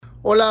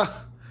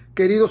Hola,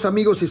 queridos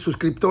amigos y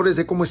suscriptores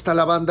de Cómo está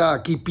la banda,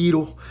 aquí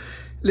Piro.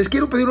 Les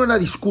quiero pedir una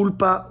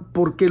disculpa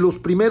porque los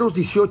primeros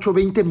 18 o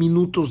 20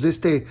 minutos de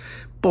este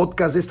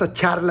podcast, de esta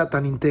charla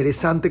tan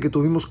interesante que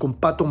tuvimos con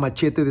Pato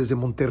Machete desde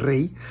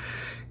Monterrey,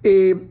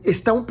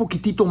 está un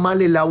poquitito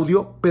mal el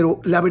audio,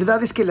 pero la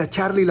verdad es que la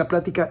charla y la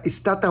plática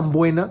está tan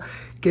buena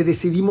que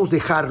decidimos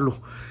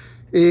dejarlo.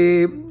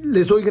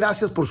 Les doy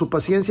gracias por su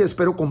paciencia,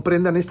 espero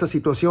comprendan esta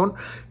situación,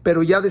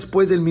 pero ya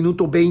después del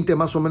minuto 20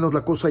 más o menos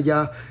la cosa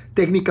ya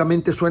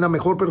técnicamente suena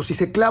mejor, pero si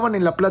se clavan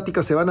en la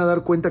plática se van a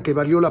dar cuenta que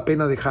valió la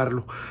pena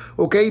dejarlo.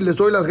 Ok, les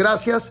doy las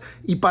gracias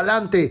y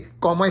pa'lante.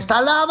 ¿Cómo está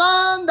la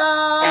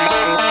banda?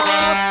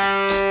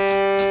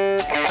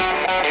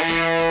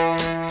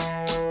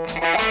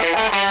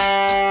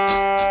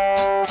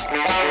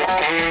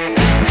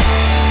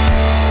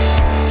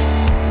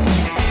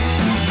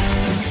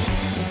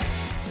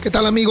 ¿Qué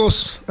tal,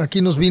 amigos?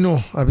 Aquí nos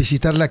vino a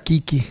visitar la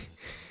Kiki,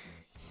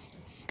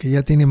 que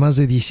ya tiene más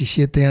de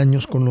 17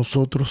 años con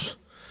nosotros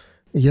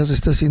y ya se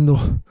está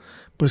haciendo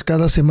pues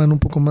cada semana un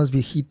poco más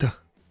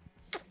viejita.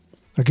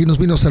 Aquí nos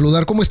vino a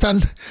saludar. ¿Cómo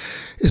están?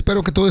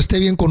 Espero que todo esté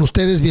bien con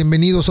ustedes.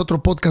 Bienvenidos a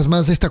otro podcast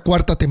más de esta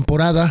cuarta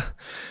temporada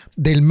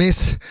del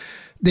mes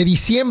de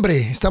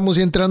diciembre. Estamos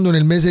ya entrando en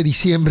el mes de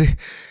diciembre.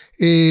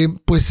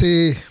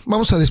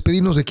 Vamos a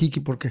despedirnos de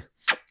Kiki porque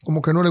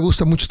como que no le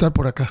gusta mucho estar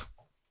por acá.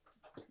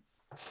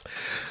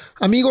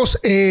 Amigos,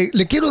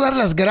 le quiero dar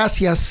las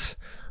gracias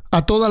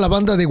a toda la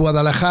banda de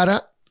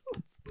Guadalajara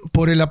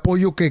por el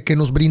apoyo que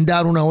nos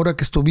brindaron ahora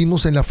que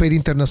estuvimos en la Feria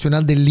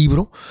Internacional del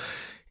Libro.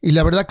 Y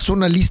la verdad que es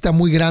una lista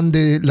muy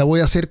grande, la voy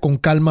a hacer con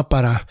calma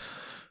para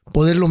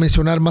poderlo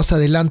mencionar más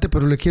adelante,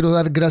 pero le quiero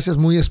dar gracias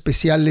muy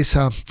especiales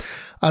a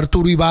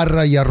Arturo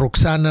Ibarra y a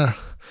Roxana,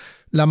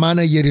 la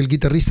manager y el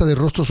guitarrista de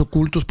Rostros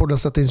Ocultos, por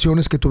las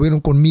atenciones que tuvieron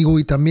conmigo,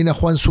 y también a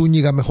Juan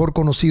Zúñiga, mejor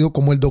conocido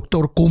como el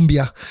Doctor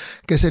Cumbia,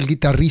 que es el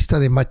guitarrista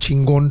de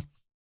Machingón.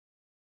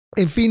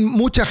 En fin,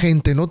 mucha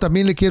gente, ¿no?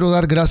 También le quiero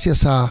dar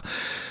gracias a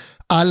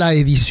Ala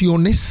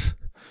Ediciones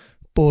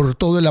por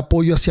todo el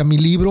apoyo hacia mi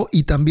libro,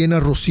 y también a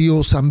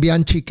Rocío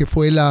Zambianchi, que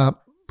fue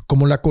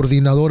como la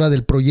coordinadora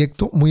del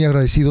proyecto. Muy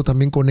agradecido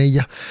también con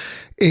ella.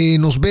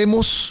 Nos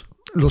vemos.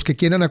 Los que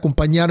quieran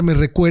acompañarme,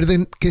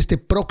 recuerden que este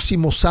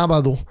próximo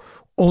sábado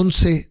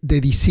 11 de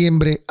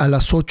diciembre a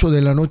las 8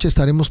 de la noche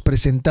estaremos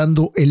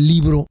presentando el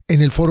libro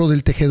en el Foro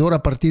del Tejedor.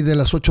 A partir de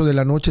las 8 de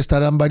la noche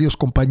estarán varios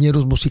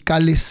compañeros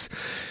musicales.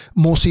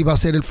 Mosi va a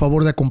hacer el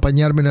favor de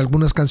acompañarme en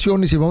algunas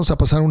canciones y vamos a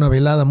pasar una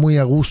velada muy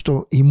a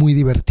gusto y muy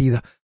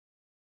divertida.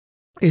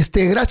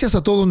 Gracias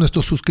a todos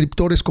nuestros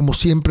suscriptores, como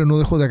siempre no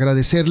dejo de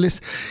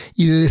agradecerles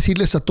y de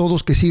decirles a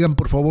todos que sigan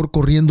por favor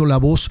corriendo la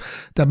voz.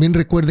 También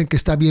recuerden que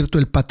está abierto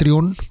el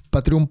Patreon,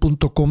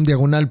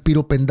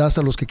 patreon.com/Piro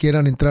Pendaza, los que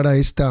quieran entrar a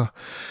esta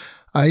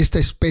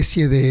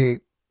especie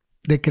de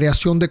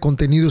creación de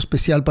contenido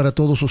especial para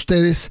todos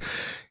ustedes.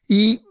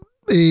 Y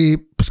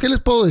pues qué les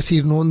puedo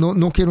decir,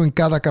 no quiero en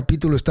cada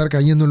capítulo estar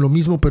cayendo en lo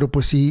mismo, pero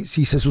pues si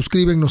se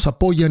suscriben nos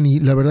apoyan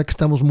y la verdad que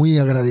estamos muy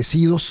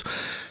agradecidos.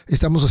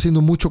 Estamos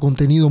haciendo mucho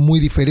contenido muy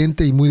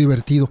diferente y muy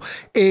divertido.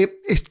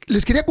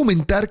 Les quería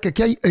comentar que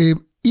aquí hay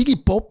Iggy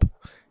Pop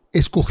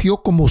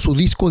escogió como su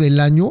disco del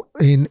año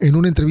en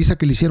una entrevista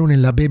que le hicieron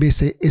en la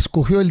BBC,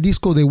 escogió el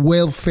disco de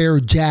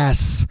Welfare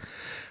Jazz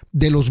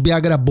de los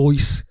Viagra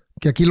Boys,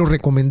 que aquí lo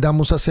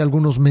recomendamos hace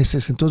algunos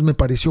meses. Entonces me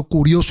pareció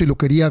curioso y lo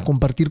quería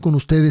compartir con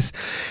ustedes.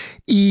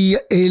 Y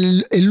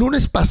el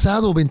lunes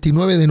pasado,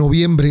 29 de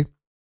noviembre,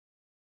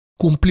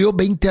 cumplió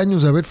 20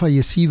 años de haber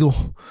fallecido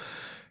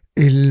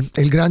el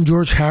gran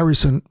George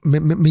Harrison.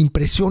 Me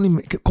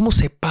impresiona cómo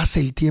se pasa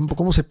el tiempo,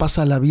 cómo se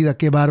pasa la vida,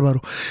 qué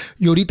bárbaro.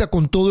 Y ahorita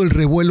con todo el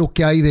revuelo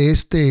que hay de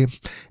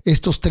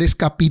estos 3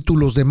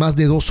 capítulos de más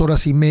de 2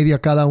 horas y media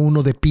cada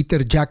uno de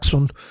Peter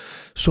Jackson,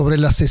 sobre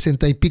las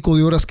 60 y pico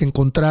de horas que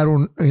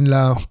encontraron en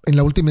la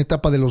última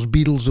etapa de los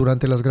Beatles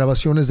durante las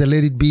grabaciones de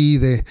Let It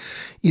Be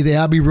y de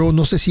Abbey Road.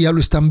 No sé si ya lo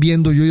están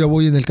viendo, yo ya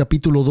voy en el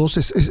capítulo 2.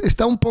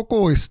 Está un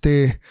poco,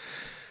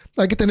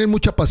 hay que tener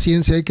mucha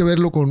paciencia, hay que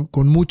verlo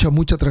con mucha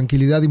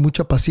tranquilidad y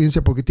mucha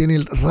paciencia, porque tiene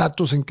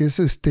ratos en que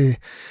es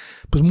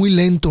pues muy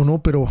lento,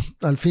 ¿no? Pero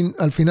al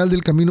final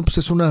del camino pues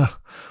es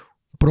una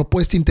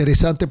propuesta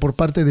interesante por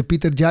parte de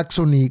Peter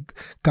Jackson y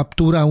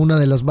captura a una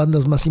de las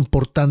bandas más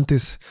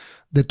importantes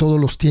de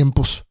todos los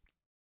tiempos.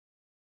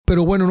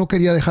 Pero bueno, no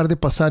quería dejar de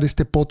pasar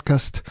este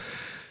podcast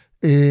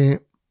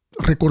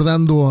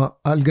recordando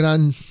al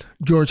gran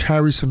George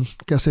Harrison,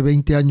 que hace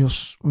 20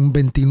 años, un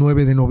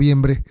 29 de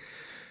noviembre,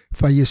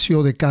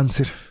 falleció de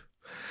cáncer.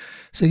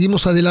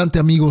 Seguimos adelante,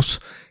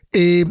 amigos.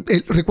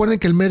 Recuerden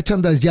que el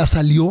merchandise ya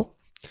salió.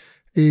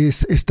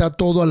 Está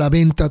todo a la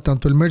venta,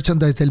 tanto el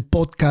merchandise del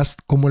podcast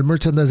como el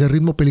merchandise de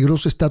Ritmo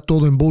Peligroso, está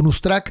todo en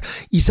bonus track,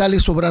 y sale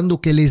sobrando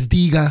que les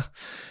diga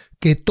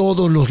que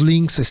todos los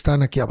links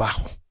están aquí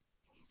abajo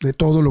de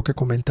todo lo que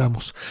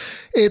comentamos.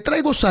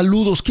 Traigo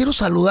saludos. Quiero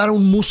saludar a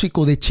un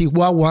músico de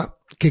Chihuahua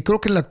que creo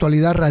que en la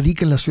actualidad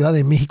radica en la Ciudad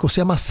de México. Se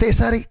llama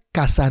César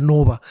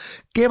Casanova.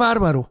 ¡Qué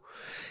bárbaro!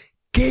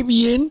 ¡Qué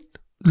bien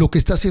lo que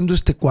está haciendo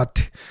este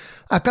cuate!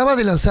 Acaba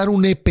de lanzar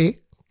un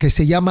EP que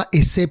se llama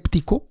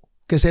Escéptico,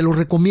 que se lo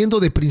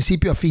recomiendo de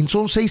principio a fin.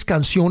 Son 6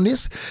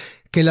 canciones,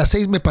 que las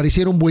 6 me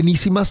parecieron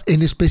buenísimas.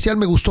 En especial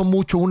me gustó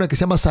mucho una que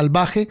se llama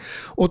Salvaje,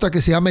 otra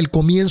que se llama El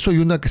Comienzo y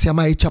una que se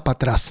llama Echa para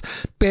atrás.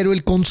 Pero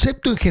el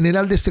concepto en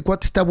general de este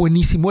cuate está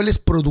buenísimo. Él es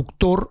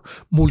productor,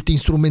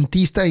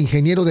 multiinstrumentista,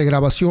 ingeniero de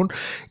grabación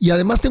y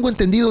además tengo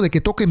entendido de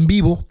que toca en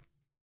vivo.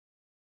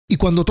 Y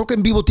cuando toca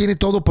en vivo tiene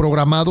todo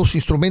programado, su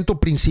instrumento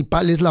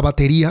principal es la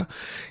batería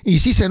y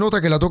sí se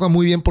nota que la toca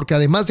muy bien porque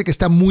además de que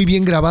está muy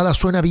bien grabada,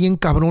 suena bien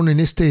cabrón en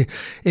este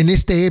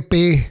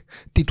EP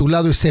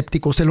titulado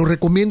Escéptico. Se lo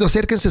recomiendo,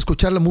 acérquense a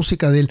escuchar la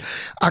música de él.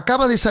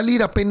 Acaba de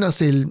salir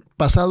apenas el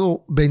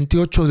pasado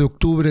 28 de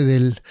octubre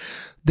del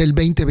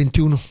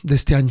 2021 de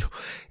este año.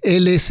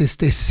 Él es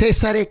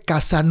Cesare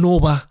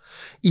Casanova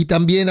y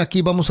también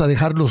aquí vamos a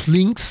dejar los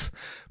links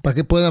para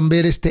que puedan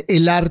ver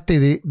el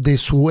arte de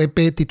su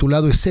EP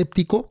titulado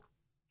Escéptico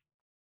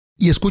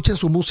y escuchen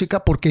su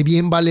música porque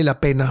bien vale la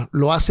pena.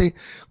 Lo hace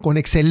con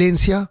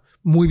excelencia,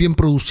 muy bien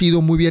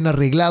producido, muy bien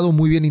arreglado,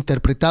 muy bien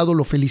interpretado.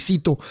 Lo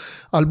felicito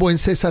al buen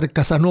César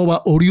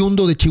Casanova,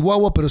 oriundo de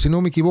Chihuahua, pero si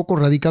no me equivoco,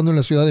 radicando en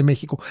la Ciudad de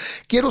México.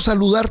 Quiero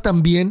saludar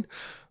también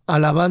a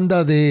la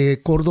banda de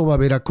Córdoba,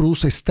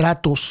 Veracruz,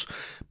 Estratos,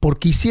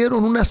 porque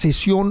hicieron una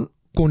sesión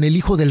con El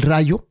Hijo del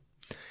Rayo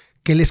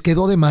que les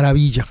quedó de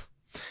maravilla.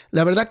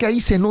 La verdad que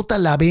ahí se nota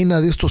la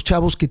vena de estos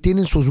chavos que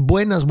tienen sus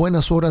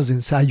buenas horas de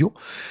ensayo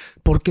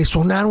porque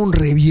sonaron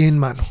re bien,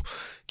 mano.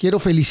 Quiero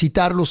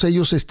felicitarlos,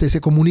 ellos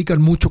se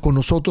comunican mucho con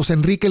nosotros.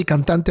 Enrique, el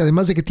cantante,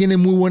 además de que tiene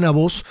muy buena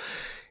voz,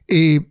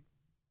 es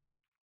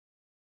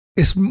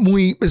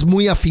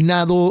muy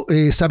afinado,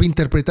 sabe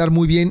interpretar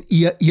muy bien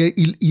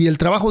y el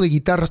trabajo de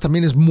guitarras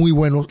también es muy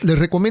bueno. Les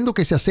recomiendo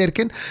que se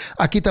acerquen.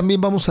 Aquí también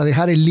vamos a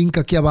dejar el link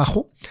aquí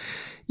abajo.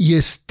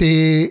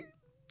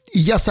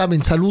 Y ya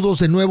saben, saludos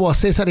de nuevo a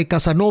César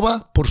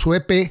Casanova por su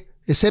EP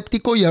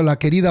Escéptico y a la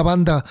querida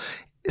banda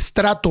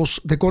Stratos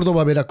de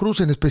Córdoba, Veracruz,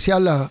 en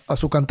especial a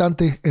su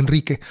cantante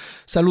Enrique.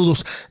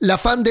 Saludos. La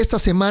fan de esta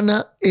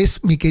semana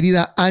es mi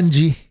querida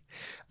Angie,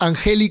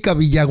 Angélica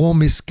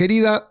Villagómez.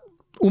 Querida,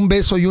 un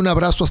beso y un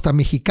abrazo hasta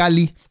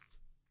Mexicali.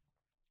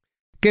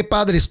 Qué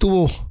padre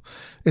estuvo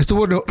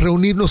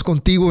reunirnos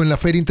contigo en la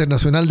Feria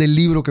Internacional del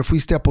Libro, que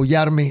fuiste a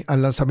apoyarme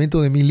al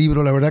lanzamiento de mi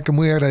libro. La verdad que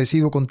muy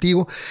agradecido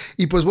contigo.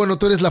 Y pues bueno,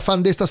 tú eres la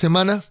fan de esta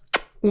semana.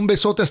 Un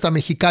besote hasta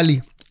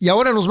Mexicali. Y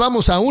ahora nos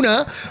vamos a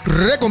una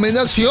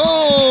recomendación.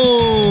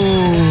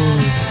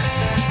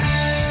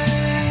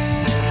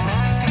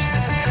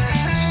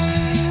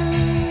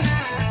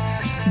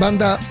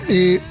 Banda,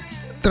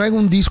 traigo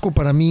un disco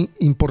para mí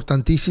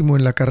importantísimo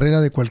en la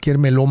carrera de cualquier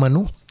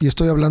melómano. Y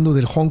estoy hablando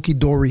del Honky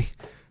Dory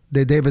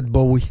de David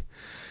Bowie.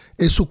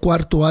 Es su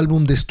 4º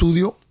álbum de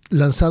estudio,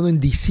 lanzado en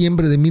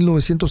diciembre de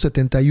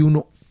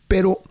 1971.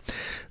 Pero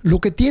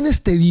lo que tiene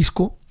este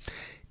disco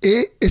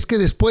es que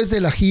después de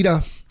la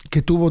gira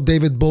que tuvo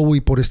David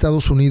Bowie por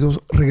Estados Unidos,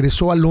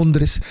 regresó a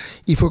Londres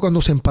y fue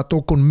cuando se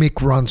empató con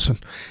Mick Ronson,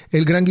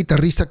 el gran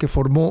guitarrista que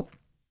formó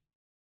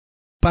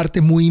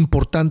parte muy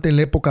importante en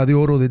la época de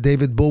oro de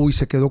David Bowie.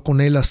 Se quedó con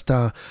él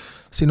hasta,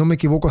 si no me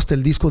equivoco, hasta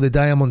el disco de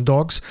Diamond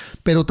Dogs.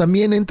 Pero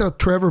también entra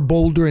Trevor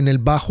Bolder en el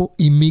bajo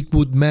y Mick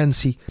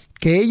Woodmansey,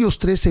 que ellos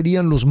 3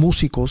 serían los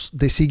músicos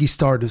de Ziggy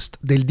Stardust,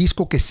 del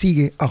disco que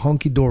sigue a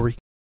Honky Dory.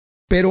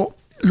 Pero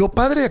lo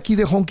padre aquí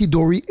de Honky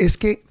Dory es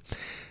que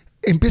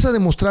empieza a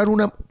demostrar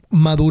una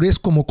madurez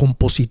como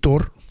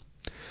compositor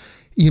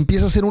y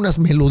empieza a hacer unas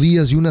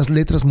melodías y unas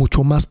letras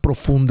mucho más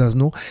profundas,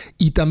 ¿no?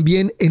 Y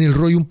también en el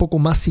rollo un poco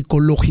más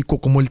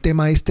psicológico, como el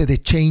tema de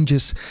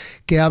Changes,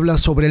 que habla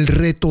sobre el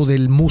reto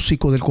del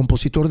músico, del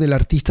compositor, del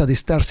artista, de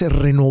estarse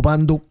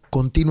renovando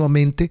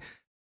continuamente,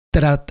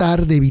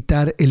 tratar de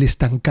evitar el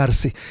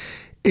estancarse.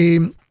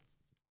 En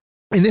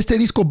este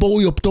disco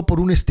Bowie optó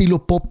por un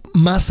estilo pop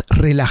más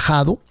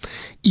relajado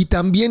y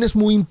también es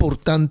muy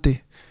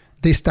importante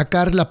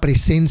destacar la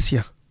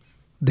presencia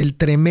del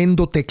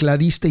tremendo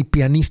tecladista y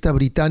pianista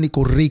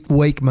británico Rick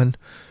Wakeman,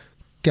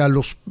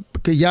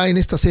 que ya en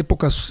estas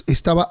épocas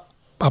estaba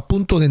a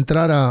punto de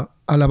entrar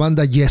a la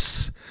banda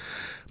Yes,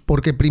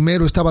 porque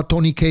primero estaba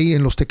Tony Kaye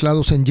en los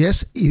teclados en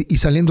Yes y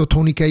saliendo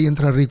Tony Kaye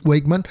entra Rick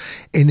Wakeman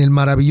en el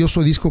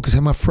maravilloso disco que se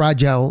llama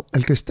Fragile,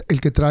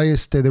 el que trae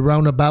The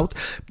Roundabout.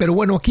 Pero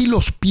bueno, aquí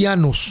los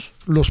pianos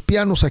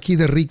aquí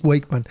de Rick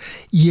Wakeman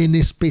y en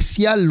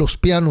especial los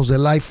pianos de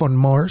Life on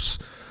Mars,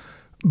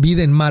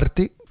 Vida en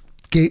Marte,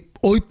 que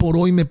hoy por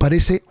hoy me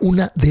parece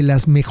una de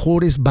las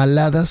mejores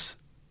baladas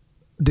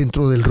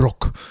dentro del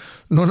rock.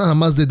 No nada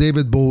más de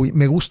David Bowie.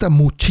 Me gusta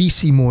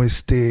muchísimo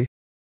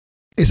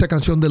esa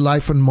canción de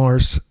Life on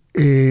Mars.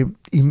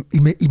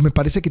 Y me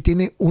parece que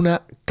tiene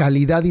una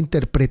calidad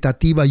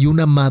interpretativa y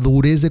una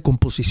madurez de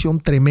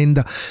composición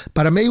tremenda.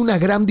 Para mí hay una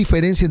gran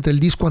diferencia entre el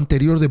disco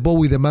anterior de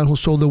Bowie, The Man Who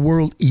Sold the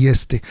World, y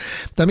este.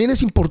 También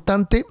es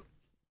importante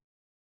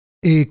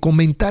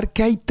comentar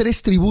que hay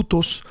 3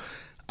 tributos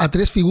a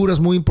tres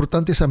figuras muy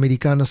importantes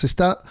americanas.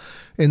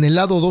 En el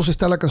lado 2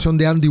 está la canción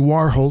de Andy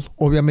Warhol,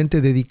 obviamente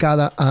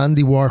dedicada a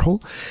Andy Warhol.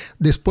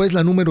 Después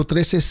la número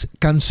 3 es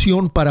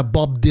Canción para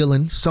Bob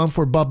Dylan, Song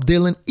for Bob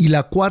Dylan. Y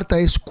la cuarta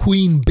es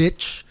Queen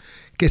Bitch,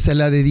 que se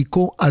la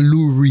dedicó a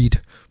Lou Reed,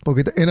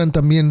 porque eran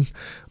también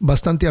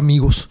bastante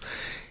amigos.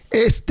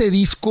 Este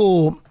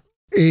disco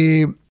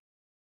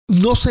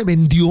no se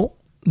vendió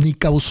ni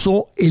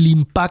causó el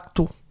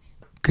impacto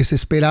que se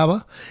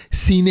esperaba.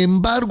 Sin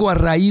embargo, a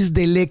raíz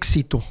del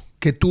éxito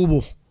que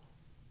tuvo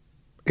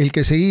el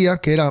que seguía,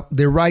 que era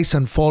The Rise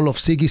and Fall of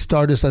Ziggy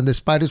Stardust and the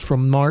Spiders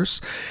from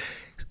Mars,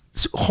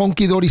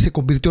 Hunky Dory se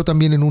convirtió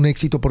también en un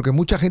éxito porque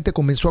mucha gente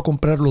comenzó a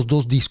comprar los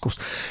dos discos.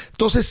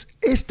 Entonces,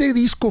 este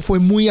disco fue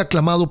muy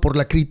aclamado por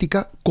la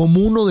crítica como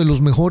uno de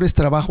los mejores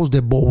trabajos de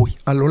Bowie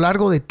a lo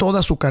largo de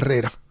toda su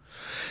carrera.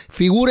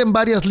 Figura en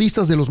varias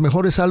listas de los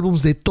mejores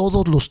álbumes de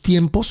todos los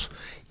tiempos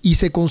y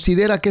se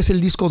considera que es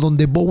el disco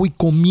donde Bowie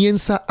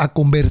comienza a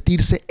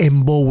convertirse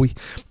en Bowie,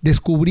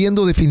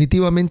 descubriendo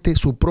definitivamente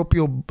su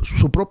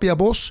propia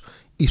voz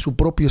y su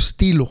propio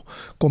estilo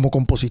como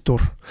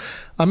compositor.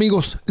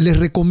 Amigos, les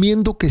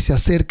recomiendo que se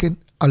acerquen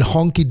al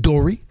Hunky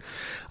Dory.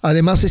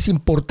 Además, es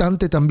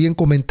importante también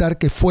comentar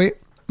que fue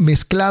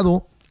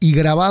mezclado y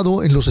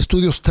grabado en los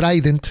estudios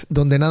Trident,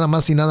 donde nada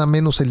más y nada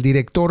menos el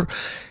director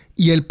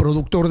y el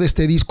productor de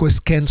este disco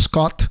es Ken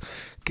Scott,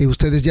 que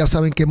ustedes ya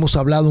saben que hemos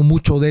hablado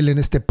mucho de él en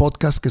este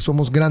podcast, que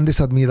somos grandes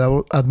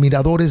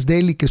admiradores de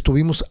él y que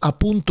estuvimos a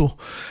punto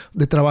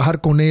de trabajar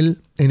con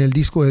él en el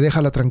disco de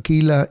Déjala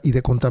Tranquila y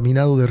de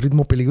Contaminado de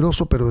Ritmo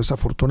Peligroso, pero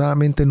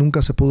desafortunadamente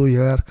nunca se pudo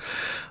llegar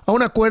a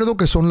un acuerdo,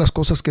 que son las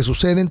cosas que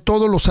suceden.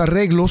 Todos los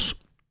arreglos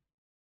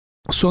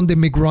son de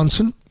Mick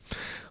Ronson,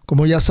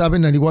 como ya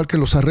saben, al igual que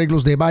los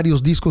arreglos de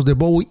varios discos de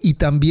Bowie y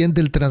también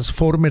del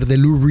Transformer de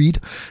Lou Reed,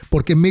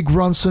 porque Mick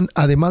Ronson,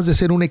 además de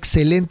ser un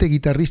excelente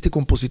guitarrista y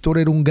compositor,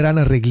 era un gran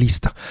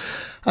arreglista.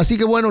 Así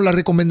que bueno, la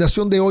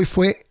recomendación de hoy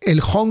fue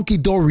el Hunky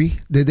Dory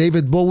de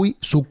David Bowie,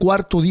 su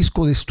cuarto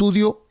disco de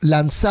estudio,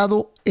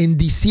 lanzado en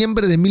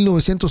diciembre de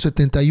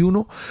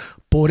 1971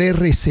 por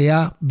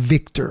RCA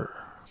Victor.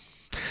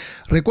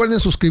 Recuerden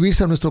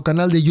suscribirse a nuestro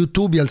canal de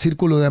YouTube y al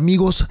Círculo de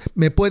Amigos.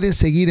 Me pueden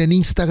seguir en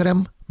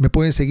Instagram, me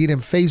pueden seguir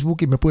en Facebook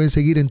y me pueden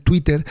seguir en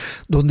Twitter,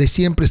 donde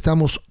siempre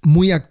estamos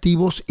muy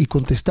activos y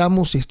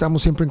contestamos y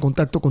estamos siempre en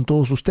contacto con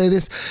todos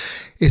ustedes.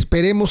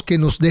 Esperemos que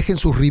nos dejen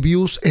sus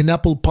reviews en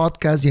Apple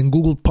Podcast y en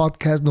Google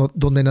Podcast,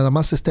 donde nada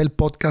más está el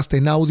podcast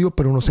en audio,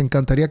 pero nos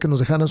encantaría que nos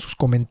dejaran sus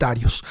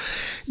comentarios.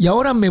 Y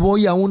ahora me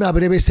voy a una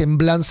breve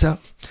semblanza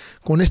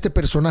con este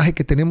personaje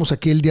que tenemos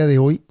aquí el día de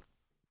hoy,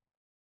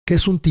 que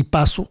es un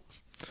tipazo.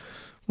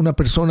 Una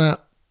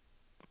persona,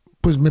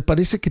 pues me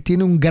parece que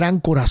tiene un gran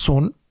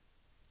corazón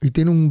y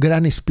tiene un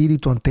gran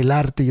espíritu ante el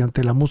arte y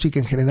ante la música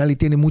en general y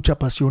tiene mucha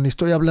pasión.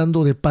 Estoy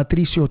hablando de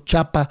Patricio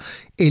Chapa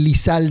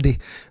Elizalde,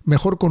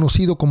 mejor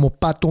conocido como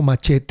Pato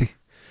Machete.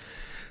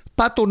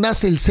 Pato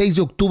nace el 6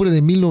 de octubre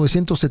de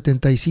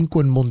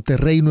 1975 en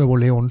Monterrey, Nuevo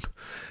León.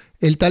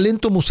 El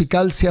talento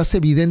musical se hace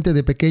evidente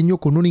de pequeño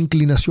con una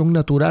inclinación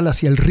natural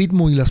hacia el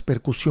ritmo y las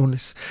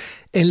percusiones.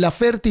 En la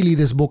fértil y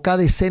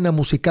desbocada escena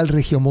musical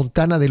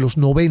regiomontana de los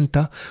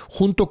 90,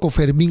 junto con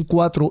Fermín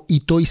 4 y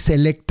Toy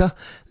Selecta,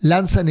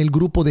 lanzan el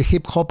grupo de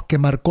hip hop que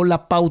marcó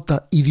la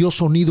pauta y dio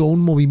sonido a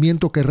un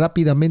movimiento que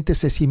rápidamente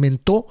se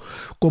cimentó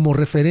como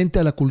referente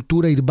a la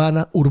cultura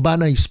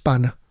urbana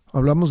hispana.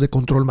 Hablamos de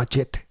Control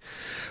Machete.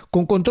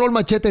 Con Control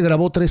Machete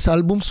grabó 3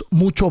 álbums: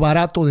 Mucho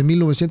Barato de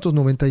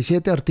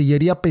 1997,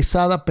 Artillería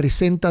Pesada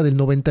Presenta del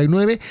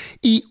 99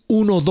 y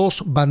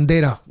 1-2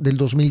 Bandera del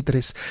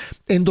 2003.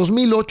 En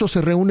 2008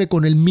 se reúne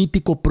con el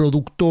mítico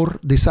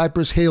productor de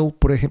Cypress Hill,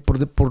 por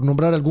ejemplo, por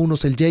nombrar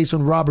algunos, el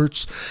Jason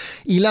Roberts,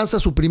 y lanza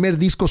su primer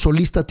disco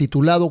solista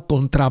titulado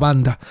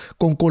Contrabanda,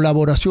 con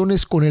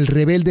colaboraciones con el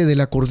rebelde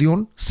del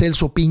acordeón,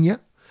 Celso Piña,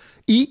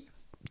 y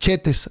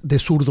Chetes de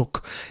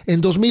Zurdok. En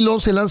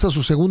 2011 lanza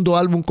su segundo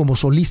álbum como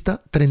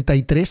solista,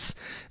 33.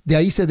 De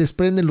ahí se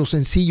desprenden los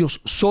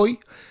sencillos Soy,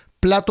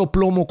 Plato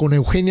Plomo con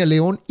Eugenia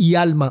León y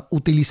Alma,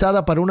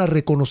 utilizada para una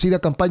reconocida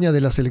campaña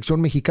de la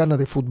selección mexicana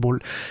de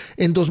fútbol.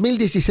 En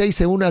 2016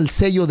 se une al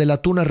sello de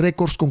la Tuna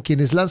Records, con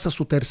quienes lanza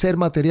su tercer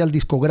material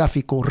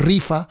discográfico,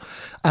 Rifa,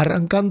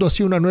 arrancando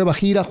así una nueva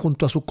gira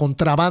junto a su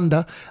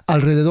Contrabanda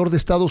alrededor de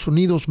Estados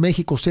Unidos,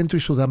 México, Centro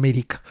y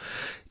Sudamérica,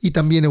 y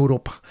también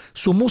Europa.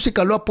 Su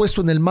música lo ha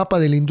puesto en el mapa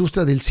de la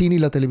industria del cine y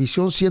la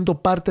televisión,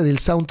 siendo parte del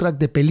soundtrack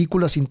de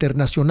películas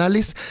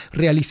internacionales,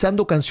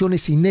 realizando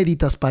canciones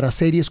inéditas para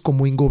series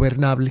como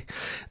Ingobernable.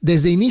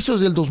 Desde inicios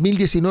del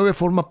 2019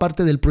 forma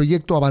parte del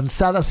proyecto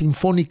Avanzada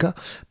Sinfónica,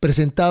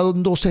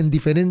 presentándose en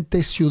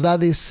diferentes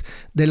ciudades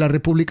de la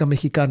República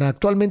Mexicana.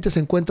 Actualmente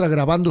se encuentra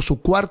grabando su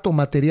cuarto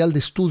material de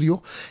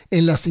estudio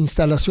en las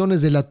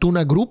instalaciones de la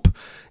Tuna Group.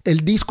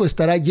 El disco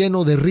estará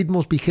lleno de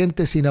ritmos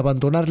vigentes sin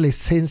abandonar la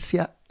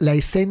esencia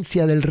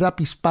del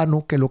rap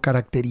hispano que lo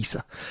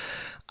caracteriza.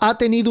 Ha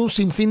tenido un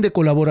sinfín de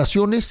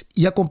colaboraciones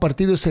y ha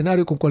compartido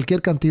escenario con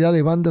cualquier cantidad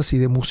de bandas y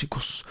de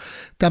músicos.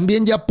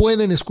 También ya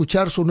pueden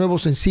escuchar su nuevo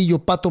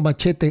sencillo Pato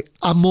Machete,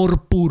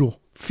 Amor Puro,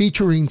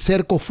 featuring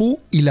Cerco Fu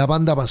y la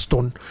banda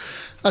Bastón.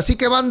 Así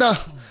que, banda,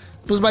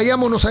 pues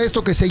vayámonos a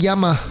esto que se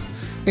llama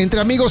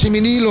Entre Amigos y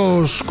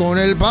Vinilos con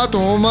el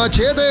Pato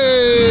Machete.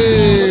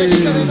 Te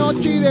quise de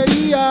noche y de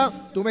día,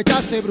 tú me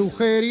echaste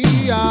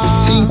brujería.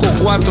 5,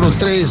 4,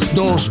 3,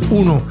 2,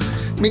 1.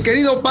 Mi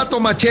querido Pato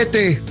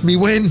Machete, mi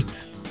buen,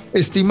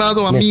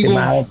 estimado amigo.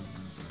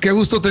 Qué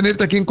gusto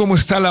tenerte aquí en Cómo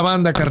Está la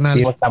Banda, carnal.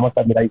 ¿Cómo estamos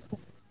también ahí?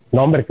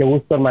 No, hombre, qué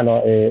gusto,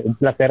 hermano. Un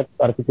placer.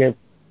 Ahora sí que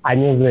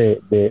años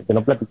de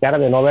no platicar,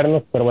 de no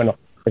vernos, pero bueno,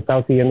 he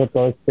estado siguiendo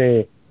todo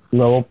este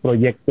nuevo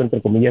proyecto,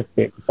 entre comillas,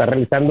 que está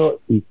realizando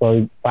y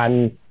soy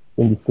fan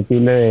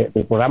indiscutible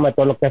del programa, de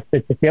todo lo que has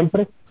hecho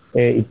siempre.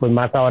 Y pues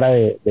más ahora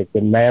de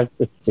que me hayas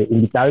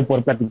invitado y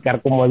poder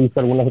platicar, como he visto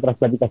algunas otras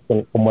pláticas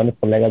con buenos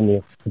colegas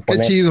míos. Qué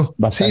chido.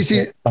 Bastante, sí.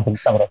 Bastante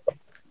sabroso.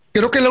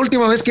 Creo que la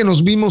última vez que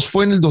nos vimos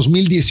fue en el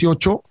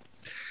 2018,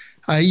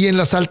 ahí en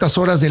las altas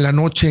horas de la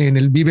noche en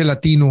el Vive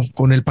Latino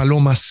con el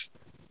Palomas.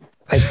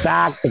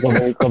 Exacto,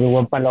 con mi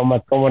buen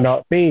Palomas, cómo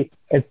no. Sí,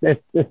 es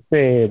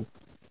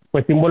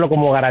pues símbolo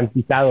como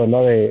garantizado,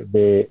 ¿no?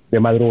 De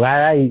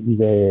madrugada y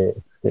de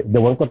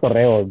buen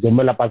cotorreo. Yo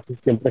me la paso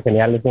siempre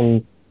genial, es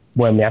un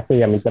bohemiazo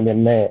y a mí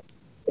también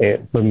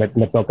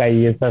me toca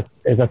ahí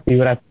esas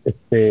fibras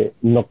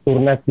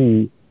nocturnas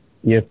y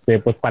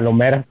pues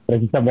palomeras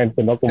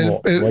precisamente, ¿no?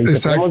 Como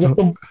exacto.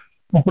 Tenemos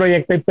un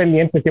proyecto ahí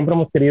pendiente, siempre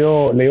hemos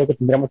querido, le digo que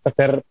tendríamos que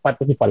hacer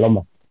Patos y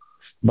Palomas.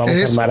 Vamos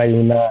a armar ahí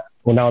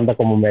una onda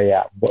como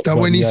media. Está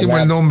buenísimo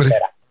el nombre.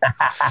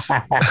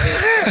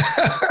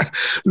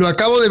 Lo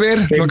acabo de ver,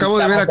 sí,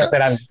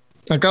 acá.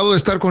 Acabo de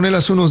estar con él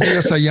hace unos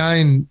días allá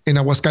en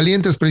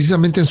Aguascalientes,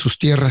 precisamente en sus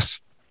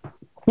tierras.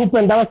 Tú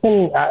andabas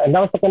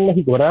acá en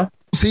México, ¿verdad?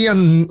 Sí,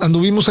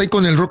 anduvimos ahí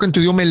con el rock en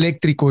tu idioma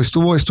eléctrico.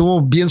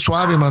 Estuvo bien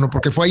suave, mano,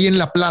 porque fue ahí en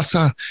la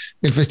plaza,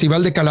 el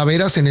Festival de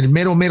Calaveras, en el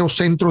mero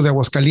centro de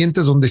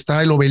Aguascalientes, donde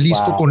está el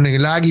obelisco con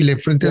el águila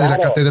frente de la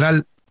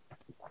catedral.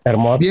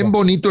 Hermoso. Bien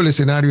bonito el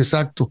escenario,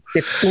 exacto.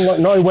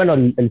 No, y bueno,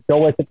 el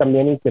show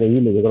también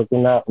increíble. Yo creo que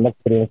una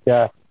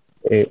experiencia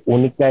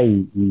única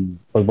y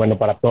pues bueno,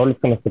 para todos los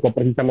que nos tocó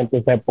precisamente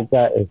esa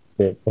época,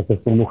 pues es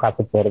un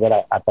lujazo poder ver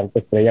a tanta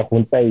estrella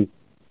junta y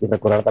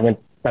recordar también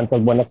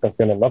tantas buenas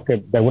canciones, ¿no? Que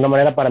de alguna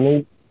manera para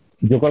mí,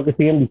 yo creo que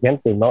siguen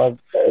vigentes, ¿no?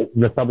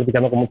 Lo he estado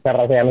platicando con mucha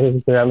raza, ya no sé si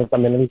estoy dando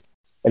también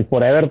el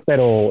Forever,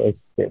 pero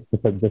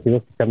pues yo sigo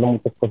escuchando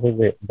muchas cosas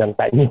de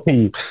antaño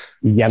y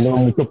ya no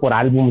mucho por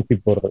álbumes y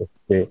por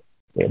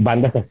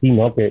bandas así,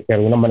 ¿no? Que de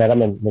alguna manera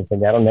me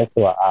enseñaron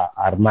eso, a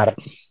armar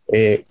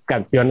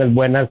canciones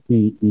buenas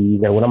y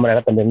de alguna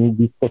manera también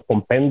discos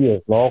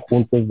compendios, ¿no?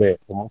 Juntos de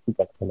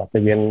música, que se me hace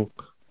bien,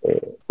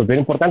 pues bien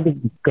importante.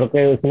 Creo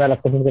que es una de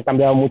las cosas que ha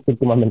cambiado mucho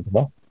últimamente,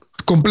 ¿no?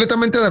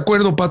 Completamente de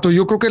acuerdo, Pato.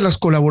 Yo creo que las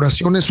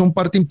colaboraciones son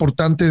parte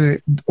importante de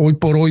hoy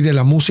por hoy de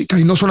la música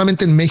y no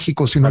solamente en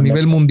México, sino a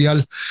nivel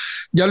mundial.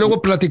 Ya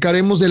luego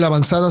platicaremos de la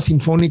avanzada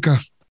sinfónica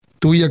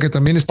tuya, que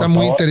también está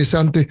muy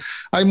interesante.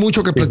 Hay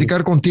mucho que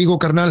platicar contigo,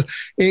 carnal.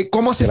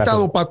 ¿Cómo has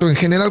estado, Pato? En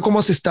general, ¿cómo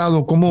has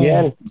estado? ¿Cómo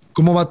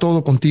va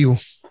todo contigo?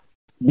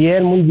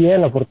 Bien, muy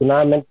bien,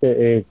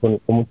 afortunadamente, con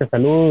mucha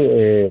salud,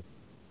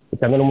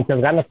 echándole muchas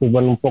ganas. Pues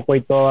bueno, un poco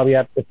ahí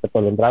todavía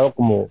atolondrado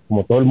como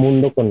todo el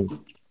mundo con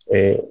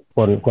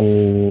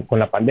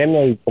la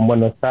pandemia y con,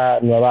 bueno, esta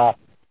nueva,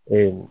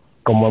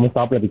 como hemos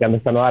estado platicando,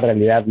 esta nueva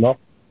realidad, ¿no?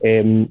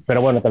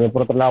 Pero bueno, también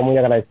por otro lado muy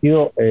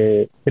agradecido,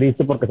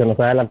 triste porque se nos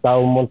ha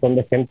adelantado un montón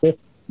de gente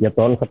y a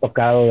todos nos ha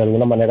tocado de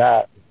alguna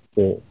manera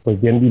pues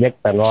bien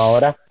directa, ¿no?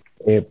 Ahora,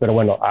 pero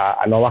bueno,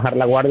 a no bajar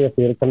la guardia,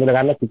 seguir echándole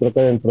ganas y creo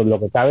que dentro de lo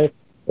que cabe,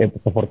 pues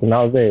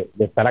afortunados de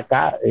estar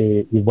acá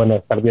y bueno,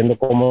 estar viendo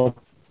cómo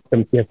se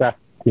empieza a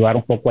activar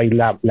un poco ahí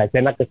la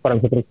escena, que es para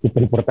nosotros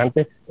súper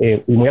importante,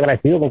 y muy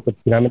agradecido porque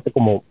finalmente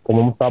como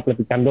hemos estado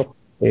platicando,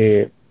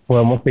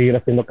 podemos seguir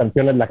haciendo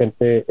canciones, la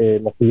gente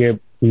nos sigue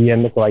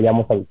pidiendo que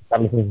vayamos a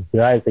visitarnos en sus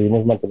ciudades,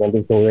 seguimos manteniendo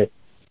el show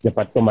de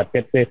Pato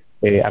Machete,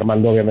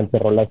 armando obviamente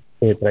rolas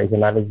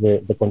tradicionales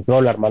de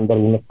Control, armando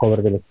algunos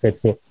covers del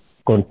sketch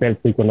con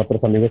Celso y con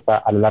otros amigos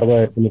a lo largo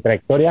de mi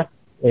trayectoria,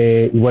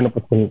 y bueno,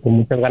 pues con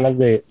muchas ganas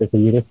de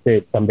seguir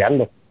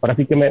cambiando. Ahora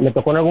sí que me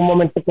tocó en algún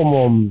momento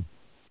como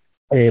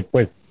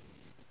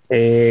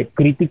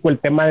crítico el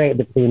tema de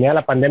que se venía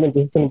la pandemia,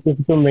 entonces en un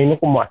principio me vino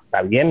como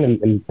hasta bien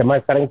el tema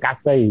de estar en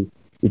casa y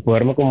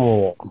poderme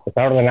como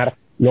empezar a ordenar.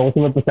 Luego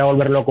sí me empecé a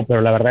volver loco, pero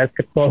la verdad es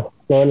que todo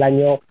el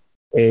año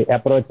he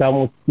aprovechado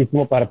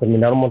muchísimo para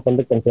terminar un montón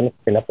de canciones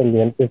que tenía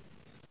pendientes,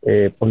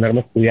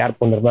 ponerme a estudiar,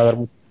 ponerme a ver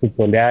muchos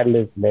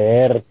tutoriales,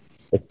 leer,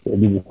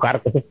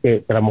 dibujar, cosas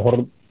que a lo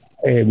mejor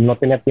no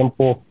tenía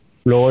tiempo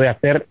luego de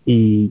hacer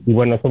y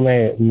bueno, eso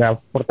me ha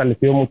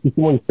fortalecido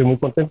muchísimo y estoy muy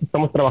contento.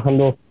 Estamos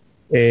trabajando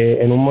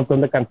en un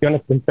montón de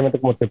canciones, precisamente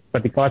como te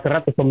platicaba hace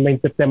rato, son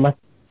 20 temas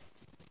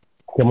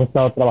que hemos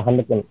estado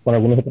trabajando con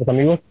algunos otros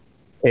amigos.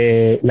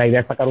 La idea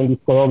es sacar un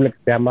disco doble que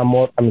se llama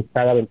Amor,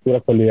 Amistad,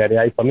 Aventura,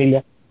 Solidaridad y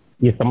Familia,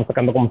 y estamos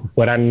sacando como si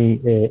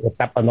fueran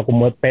etapas, ¿no?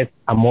 Como EPs,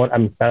 Amor,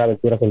 Amistad,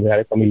 Aventura,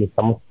 Solidaridad y Familia.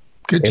 Estamos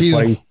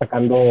por ahí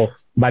sacando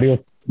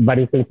varios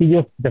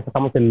sencillos. Ya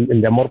sacamos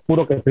el de Amor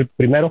Puro, que es el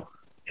primero,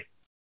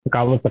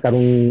 acabamos de sacar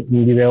un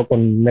video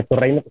con Neto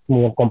Reina, que es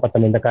un compa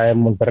también de acá de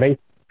Monterrey,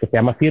 que se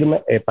llama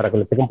Firme, para que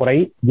lo chequen por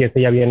ahí, y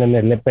ese ya viene en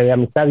el EP de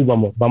Amistad, y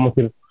vamos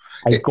a ir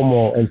ahí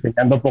como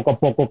enseñando poco a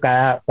poco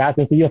cada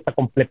sencillo hasta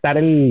completar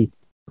el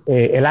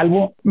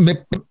álbum.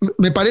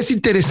 Me parece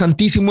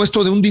interesantísimo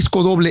esto de un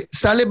disco doble.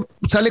 Sale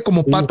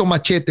como Pato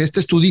Machete. Este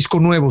es tu disco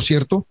nuevo,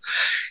 ¿cierto?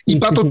 Y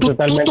Pato,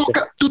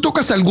 ¿tú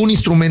tocas algún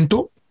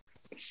instrumento?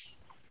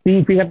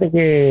 Sí, fíjate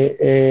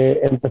que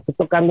empecé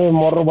tocando de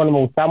morro. Bueno, me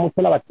gustaba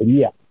mucho la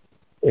batería.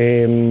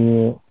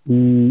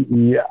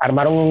 Y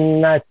armaron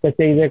una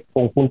especie de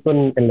conjunto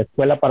en la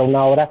escuela para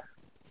una obra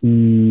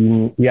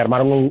y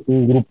armaron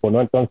un grupo,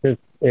 ¿no? Entonces,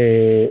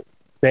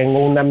 tengo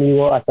un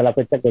amigo hasta la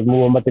fecha que es muy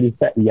buen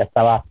baterista y ya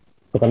estaba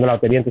tocando la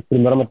batería, entonces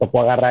primero me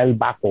tocó agarrar el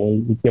bajo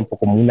un tiempo,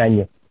 como un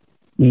año.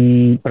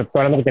 Pero estoy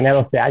hablando que tenía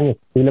 12 años,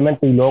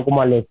 posiblemente, y luego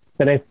como a los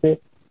 13,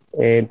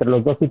 entre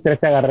los 12 y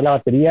 13 agarré la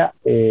batería,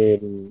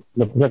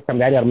 lo puse a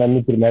cambiar y armé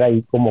mi primera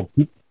ahí como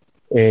kit,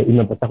 y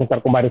me empecé a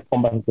juntar con varios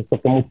compas, entonces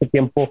toqué mucho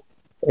tiempo,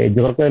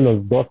 yo creo que de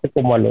los 12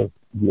 como a los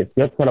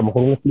 18, a lo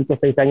mejor unos 5 o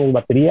 6 años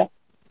batería,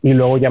 y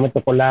luego ya me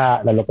tocó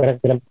la locura que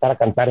quería empezar a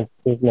cantar,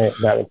 entonces me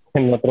aventé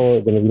en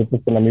otro de los grupos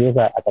con amigos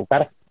a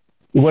cantar,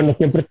 y bueno,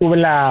 siempre tuve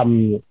la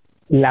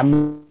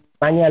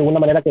maña de alguna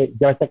manera, que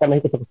ya ves que acá en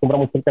México se acostumbra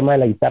mucho el tema de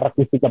la guitarra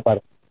acústica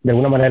de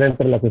alguna manera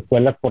entre las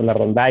escuelas por las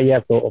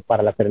rondallas o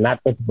para las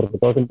serenatas, porque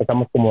todos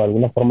empezamos como de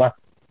alguna forma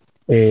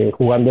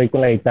jugando ahí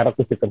con la guitarra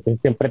acústica,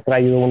 entonces siempre he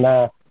traído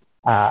una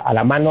a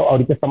la mano.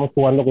 Ahorita estamos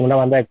jugando con una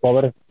banda de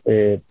covers,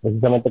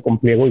 precisamente con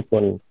Pliego y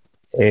con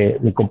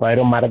mi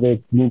compadre Omar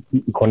de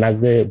Kinky y Jonás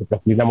de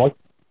Plastilina Moy.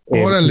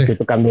 Estoy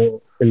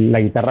tocando la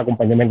guitarra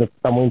acompañamiento,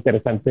 está muy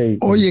interesante.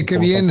 Oye, qué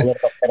bien.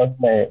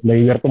 Me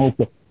divierto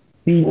mucho.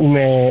 Sí,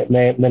 me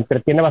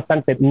entretiene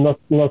bastante. No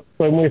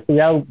soy muy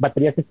estudiado.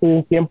 Batería sí estudié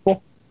un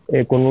tiempo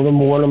con unos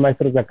muy buenos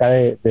maestros de acá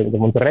de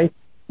Monterrey,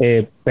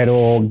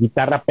 pero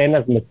guitarra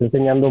apenas me estoy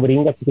enseñando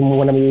Bringas, que es un muy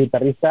buen amigo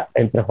guitarrista,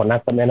 entre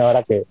Jonás también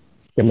ahora que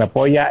me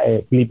apoya,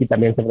 Flippy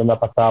también siempre me ha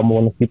pasado muy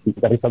buenos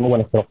guitarristas muy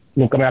buenos, pero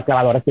nunca me ha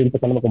clavado. Ahora estoy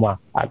empezando como a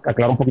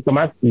clavar un poquito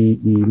más y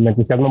me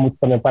entusiasmo mucho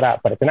también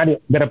para escenario.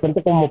 De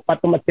repente, como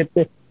Pato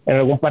Machete, en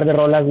algún par de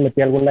rolas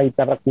metí alguna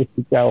guitarra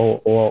acústica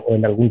o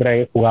en algún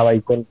reggae jugaba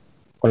ahí con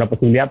la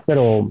posibilidad,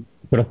 pero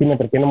sí me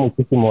entretiene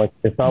muchísimo. He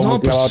estado muy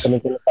clavado también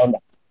con esta onda.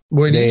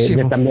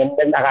 Buenísimo. También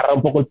agarrar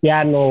un poco el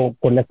piano,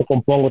 con esto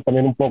compongo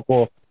también un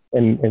poco,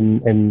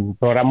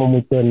 programo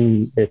mucho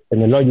en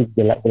el Logic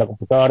de la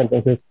computadora,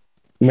 entonces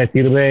me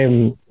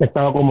sirve. He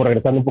estado como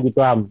regresando un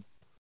poquito a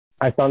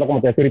esta onda,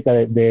 como te decía ahorita,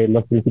 de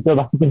los principios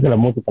básicos de la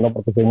música, ¿no?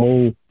 Porque soy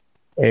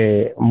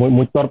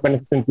muy torpe en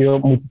ese sentido.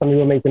 Muchos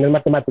amigos me dicen es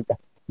matemática,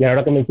 y a la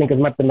hora que me dicen que es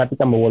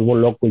matemática me vuelvo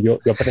loco. Yo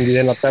aprendí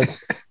de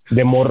notas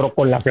de morro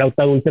con la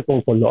flauta dulce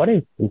con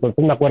colores,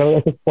 entonces me acuerdo de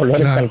esos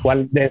colores, claro, tal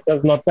cual de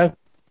esas notas,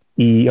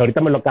 y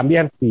ahorita me lo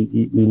cambian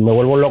y me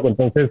vuelvo loco.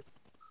 Entonces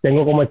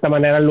tengo como esta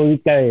manera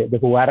lúdica de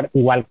jugar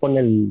igual con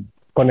el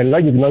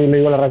Logic, ¿no? Yo le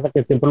digo a la raza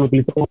que siempre lo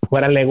utilizo como si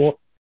fuera Lego,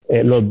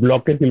 los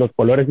bloques y los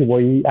colores, y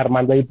voy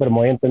armando ahí, pero me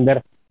voy a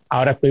entender.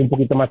 Ahora estoy un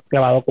poquito más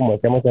clavado, como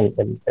decíamos, en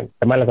el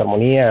tema de las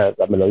armonías,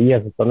 las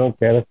melodías, el tono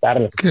que debe estar,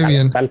 las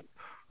escalas, tal.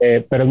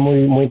 Pero es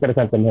muy, muy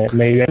interesante,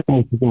 me divierte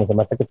muchísimo, se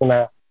me hace que es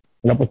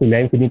una posibilidad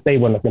infinita, y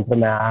bueno, siempre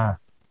me ha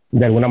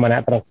de alguna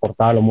manera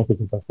transportado a la música.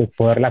 Entonces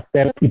poderla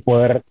hacer y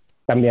poder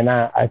también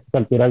a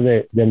estas alturas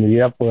de mi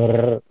vida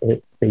poder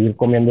seguir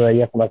comiendo de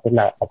ella, se me hace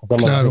la cosa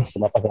claro, más que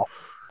me ha pasado.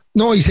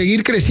 No, y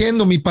seguir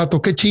creciendo, mi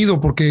Pato, qué chido,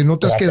 porque no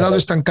te has quedado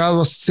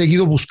estancado, has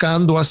seguido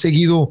buscando, has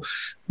seguido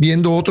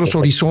viendo otros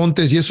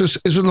horizontes, y eso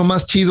es lo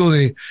más chido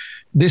de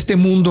este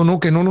mundo, ¿no?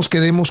 Que no nos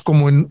quedemos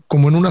como en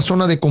una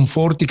zona de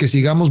confort, y que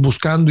sigamos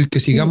buscando y que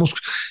sigamos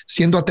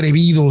siendo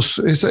atrevidos.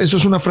 Eso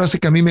es una frase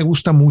que a mí me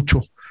gusta mucho.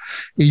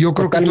 Y yo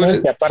creo que tú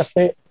eres...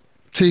 Aparte,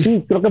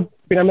 sí, creo que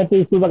finalmente,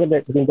 disculpa que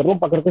te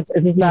interrumpa, creo que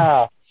esa es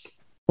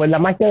la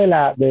magia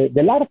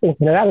del arte en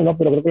general, ¿no?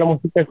 Pero creo que la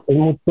música es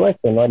mucho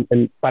esto, ¿no?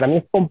 Para mí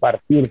es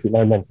compartir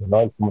finalmente,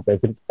 ¿no? Como te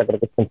decía, creo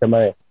que es un tema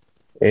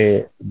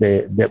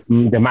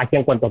de magia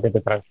en cuanto a que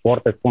te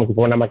transporta, es como si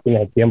fuera una máquina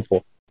de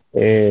tiempo,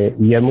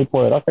 y es muy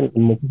poderosa en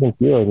muchos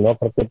sentidos, ¿no?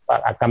 Creo que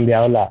ha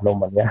cambiado la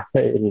humanidad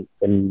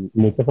en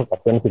muchas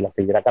ocasiones y la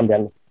seguirá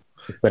cambiando,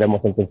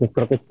 esperemos. Entonces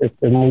creo que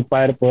es muy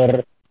padre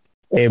poder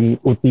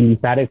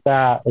utilizar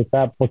esa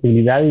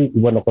posibilidad y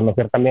bueno,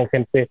 conocer también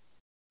gente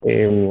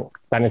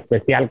tan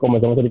especial como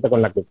estamos ahorita,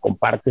 con la que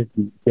compartes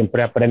y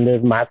siempre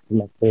aprendes más,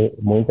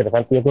 muy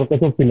interesante. Yo creo que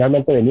eso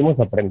finalmente venimos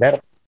a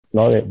aprender,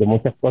 ¿no? De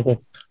muchas cosas,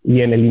 y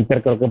en el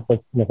Inter creo que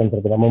pues nos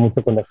entretenemos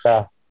mucho con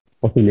esta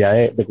posibilidad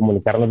de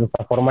comunicarnos de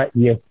esta forma,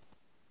 y es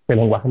el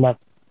lenguaje más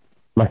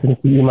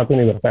sencillo y más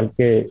universal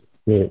que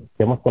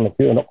hemos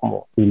conocido, ¿no?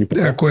 Como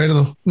civilización. De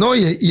acuerdo. No,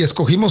 y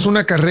escogimos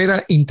una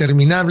carrera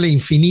interminable,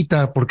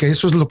 infinita, porque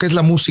eso es lo que es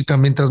la música.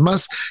 Mientras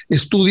más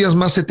estudias,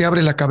 más se te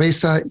abre la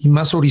cabeza y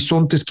más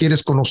horizontes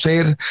quieres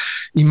conocer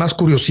y más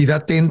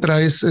curiosidad te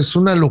entra. Es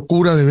una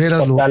locura, de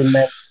veras.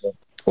 Totalmente.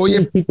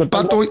 Oye, sí,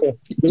 Pato,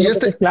 y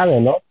es clave,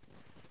 ¿no?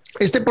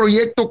 Este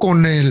proyecto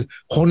con el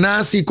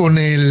Jonás y con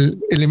el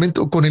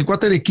elemento, con el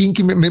cuate de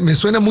Kinky, me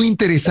suena muy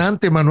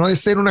interesante, mano. Ha de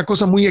ser una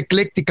cosa muy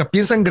ecléctica.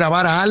 ¿Piensan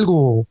grabar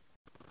algo?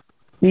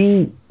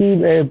 Sí,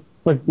 sí,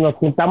 pues nos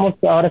juntamos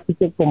ahora sí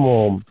que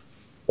como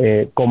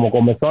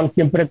comezón,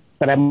 siempre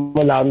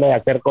traemos la onda de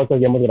hacer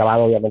cosas y hemos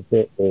grabado,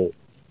 obviamente,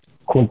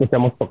 juntos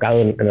hemos tocado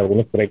en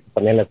algunos proyectos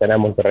también. La escena de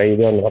Monterrey,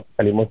 de donde nosotros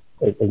salimos,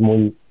 es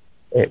muy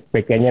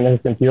pequeña en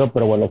ese sentido,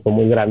 pero bueno, fue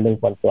muy grande en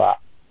cuanto a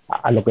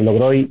lo que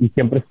logró y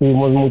siempre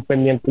estuvimos muy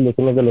pendientes los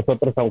unos de los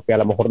otros, aunque a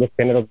lo mejor los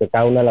géneros de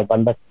cada una de las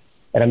bandas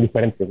eran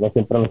diferentes, ¿no?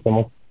 Siempre nos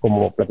hemos,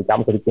 como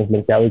platicamos ahorita,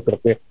 influenciado y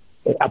creo que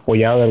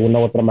apoyado de alguna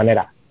u otra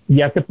manera.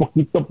 Y hace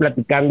poquito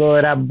platicando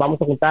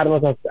vamos a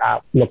juntarnos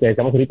a lo que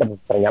decíamos ahorita, pues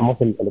extrañamos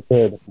el hecho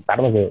de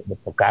juntarnos, de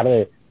tocar,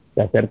 de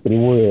hacer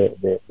tribu,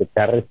 de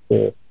echar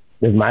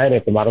desmadre,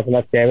 de tomarnos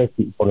unas chéves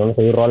y ponernos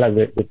ahí rolas,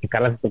 de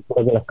checar las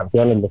estructuras de las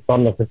canciones, los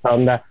tonos, esa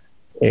onda.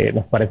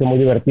 Nos parece muy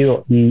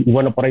divertido y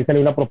bueno, por ahí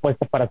salió una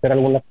propuesta para hacer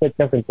algunas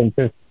fechas,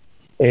 entonces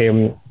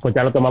pues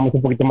ya lo tomamos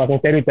un poquito más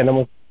en serio y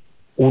tenemos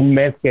un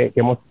mes que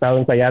hemos estado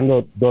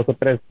ensayando 2 o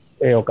 3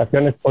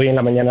 ocasiones. Hoy en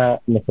la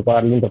mañana nos tocó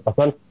darle un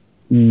repasón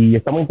y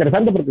está muy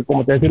interesante porque,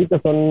 como te decía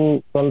ahorita,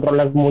 son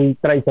rolas muy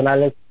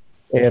tradicionales,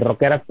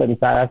 rockeras,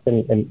 pensadas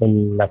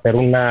en hacer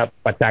una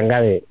pachanga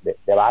de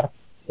bar,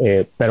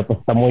 pero pues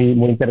está muy,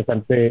 muy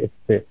interesante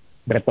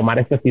retomar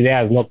estas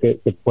ideas, ¿no? Que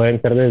pueden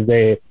ser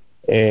desde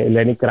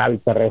Lenny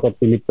Kravitz, Red Hot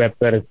Chili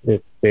Peppers,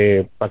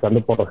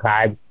 pasando por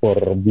Hype,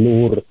 por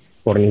Blur,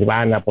 por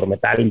Nirvana, por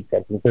Metallica.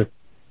 Entonces,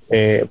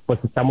 pues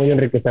está muy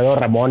enriquecedor.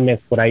 Ramones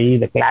por ahí,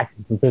 The Clash.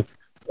 Entonces,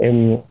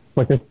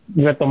 pues es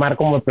retomar,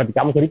 como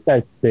platicamos ahorita,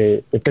 esta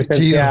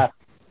esencia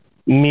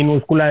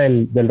minúscula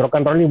del rock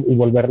and roll y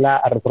volverla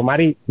a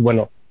reformar y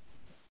bueno,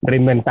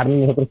 reinventarnos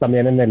nosotros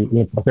también en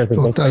el proceso.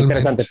 Entonces, es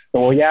interesante. Te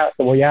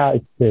voy a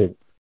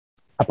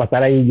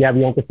pasar ahí ya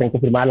bien que estén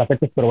confirmadas las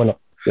fechas, pero bueno,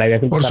 la idea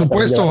es por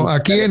supuesto,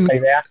 aquí en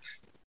idea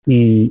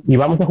y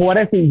vamos a jugar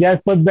eso y ya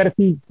después ver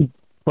si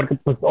porque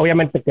pues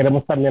obviamente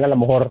queremos también a lo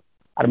mejor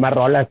armar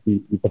rolas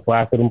y se pueda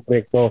hacer un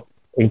proyecto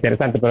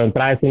interesante, pero de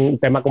entrada es un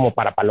tema como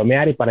para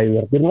palomear y para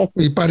divertirnos.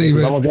 Y para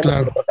divertirnos,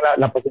 claro. Creo que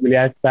la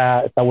posibilidad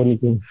está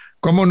buenísima.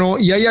 ¿Cómo no?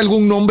 ¿Y hay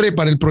algún nombre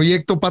para el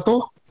proyecto,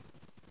 Pato?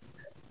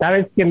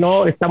 Sabes que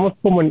no, estamos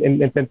como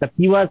en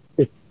tentativas.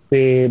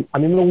 A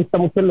mí me gusta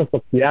mucho Los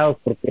Oxidados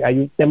porque hay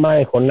un tema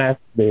de Jonás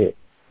de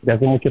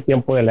hace mucho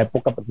tiempo, de la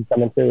época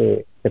precisamente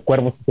de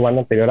Cuervos, su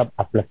banda anterior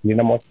a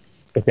Plastilina Mosh,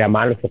 que se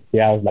llamaba Los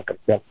Oxidados, la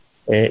canción,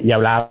 y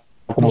hablaba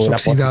como Los de una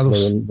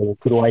Oxidados de un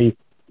crew ahí,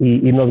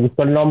 y nos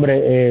gustó el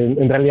nombre.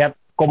 En realidad,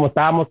 como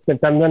estábamos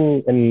pensando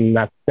en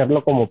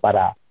hacerlo como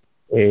para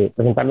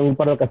presentarlo en un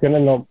par de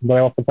ocasiones, no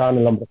habíamos pensado en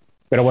el nombre.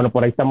 Pero bueno,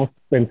 por ahí estamos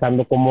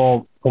pensando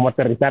cómo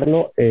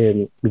aterrizarlo.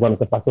 Y bueno,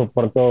 te paso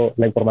pronto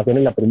la información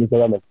y la premisa,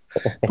 obviamente.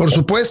 Por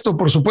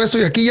supuesto.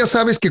 Y aquí ya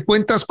sabes que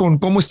cuentas con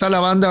cómo está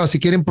la banda, si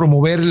quieren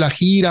promover la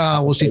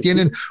gira o si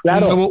tienen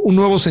claro, un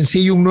nuevo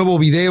sencillo, un nuevo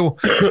video.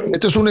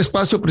 Esto es un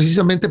espacio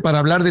precisamente para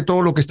hablar de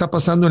todo lo que está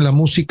pasando en la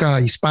música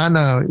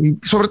hispana y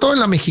sobre todo en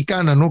la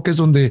mexicana, ¿no? Que es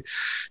donde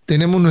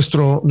tenemos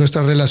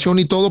nuestra relación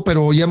y todo,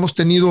 pero ya hemos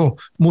tenido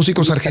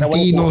músicos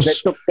argentinos, de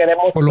hecho,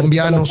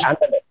 colombianos.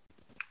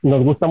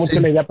 Nos gusta mucho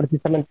la idea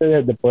precisamente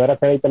de poder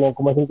hacer ahí también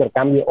como ese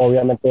intercambio,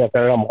 obviamente de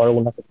hacer a lo mejor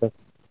algunas cosas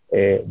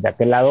de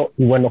aquel lado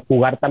y bueno,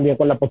 jugar también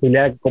con la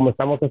posibilidad de que como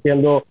estamos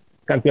haciendo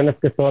canciones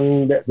que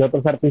son de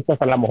otros artistas,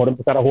 a lo mejor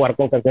empezar a jugar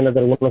con canciones de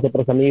algunos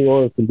otros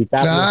amigos,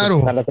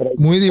 invitarlos. Claro,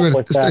 muy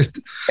divertido.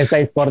 Esta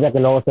discordia que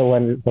luego se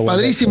vuelve.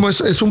 Padrísimo,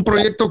 es un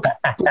proyecto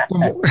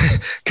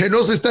que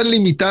no se están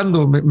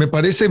limitando. Me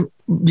parece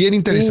bien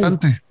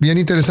interesante, sí. Bien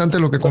interesante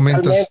lo que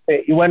comentas.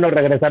 Y bueno,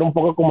 regresar un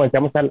poco, como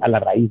decíamos, a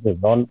las raíces,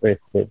 ¿no?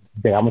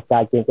 Llegamos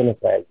cada quien con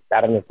nuestra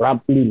guitarra, nuestro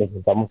ampli, y nos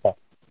empezamos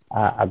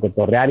a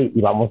cotorrear y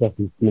vamos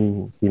así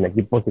sin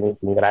equipo,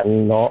 sin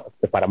gran, no,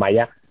 para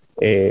Maya.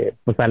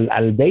 Pues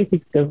al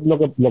basic, que es lo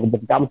que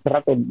platicábamos hace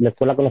rato, la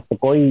escuela que nos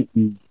tocó y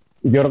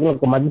yo creo que lo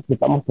que más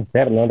disfrutamos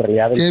hacer, ¿no? En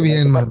realidad, qué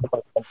bien, man.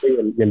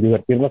 Y el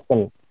divertirnos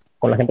con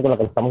la gente con la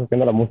que estamos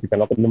haciendo la música,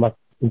 ¿no? Que es lo más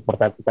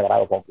importante y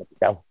sagrado, como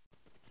platicamos.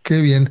 Qué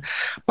bien.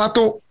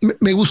 Pato,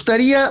 me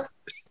gustaría,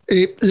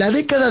 la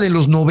década de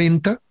los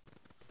 90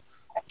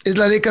 es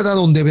la década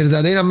donde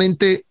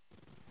verdaderamente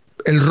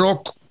el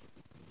rock,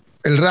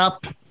 el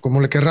rap,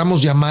 como le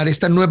querramos llamar,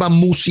 esta nueva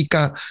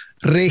música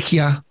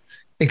regia,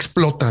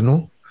 explota,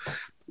 ¿no?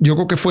 Yo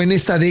creo que fue en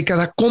esa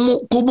década.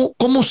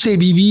 ¿Cómo se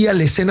vivía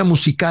la escena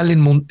musical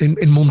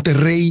en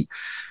Monterrey?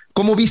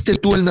 ¿Cómo viste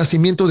tú el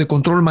nacimiento de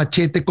Control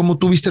Machete? ¿Cómo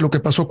tú viste lo que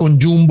pasó con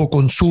Jumbo,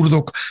 con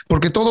Zurdok?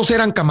 Porque todos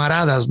eran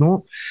camaradas,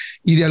 ¿no?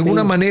 Y de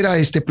alguna manera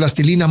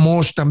Plastilina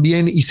Mosh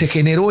también, y se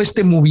generó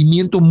este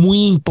movimiento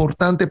muy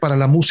importante para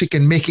la música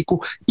en México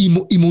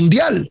y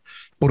mundial,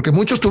 porque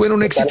muchos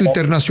tuvieron éxito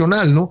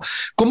internacional, ¿no?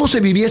 ¿Cómo se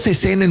vivía esa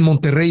escena en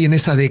Monterrey en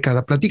esa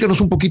década?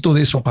 Platícanos un poquito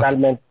de eso, Pato.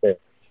 Totalmente.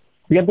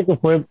 Fíjate que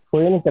fue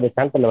bien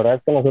interesante. La verdad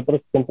es que a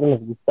nosotros siempre nos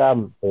gusta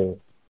pues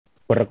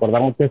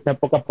recordar mucho esta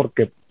época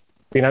porque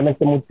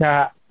finalmente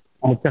mucha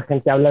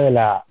gente habla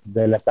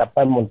de la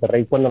etapa de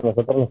Monterrey cuando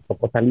nosotros nos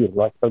tocó salir,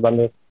 ¿no? Estas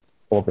bandas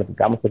como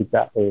platicábamos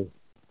ahorita,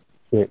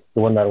 que,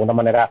 bueno, de alguna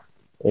manera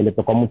le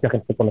tocó a mucha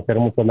gente conocer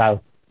muchos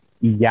lados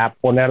y ya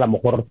poner a lo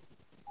mejor,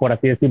 por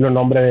así decirlo, el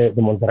nombre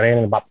de Monterrey en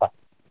el mapa.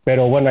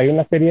 Pero bueno, hay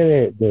una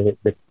serie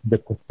de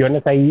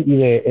cuestiones ahí y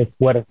de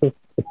esfuerzos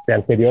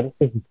anteriores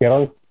que se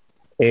hicieron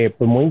pues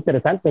muy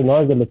interesantes,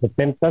 ¿no? Desde los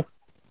 70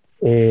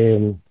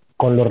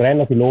 con los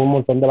Renos, y luego un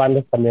montón de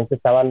bandas también que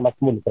estaban más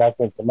involucradas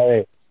en el tema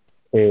de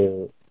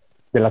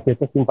las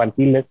fiestas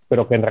infantiles,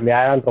 pero que en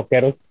realidad eran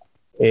rockeros.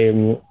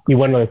 Y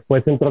bueno,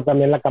 después entró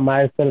también la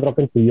camada del rock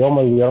en su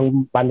idioma, y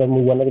hubieron bandas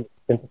muy buenas de los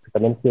 70 que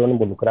también estuvieron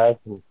involucradas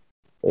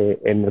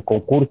en el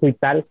concurso y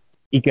tal,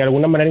 y que de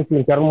alguna manera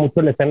influenciaron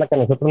mucho la escena que a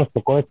nosotros nos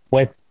tocó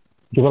después.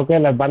 Yo creo que de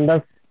las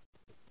bandas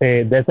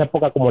de esa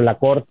época, como La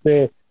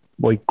Corte,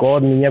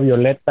 Boicot, Niña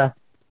Violeta,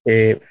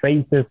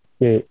 Faces,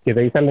 que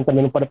de ahí salen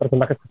también un par de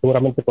personajes que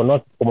seguramente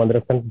conoces, como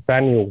Andrés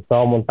Cantizani o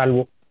Gustavo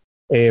Montalvo.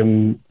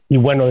 Y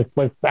bueno,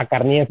 después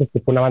Acarnieces,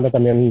 que fue una banda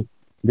también,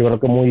 yo creo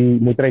que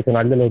muy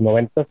tradicional de los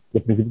 90,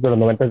 de principios de los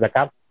 90 de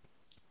acá.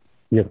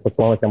 Y después,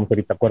 como decíamos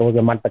ahorita, Cuervos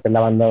de Malta, que es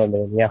la banda donde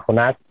venía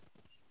Jonás.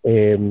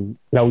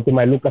 La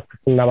última de Lucas, que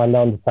es una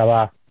banda donde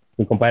estaba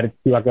mi compadre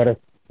Chiva, que ahora es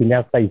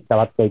cineasta, y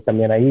estaba Toy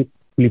también ahí.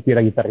 Flippy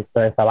era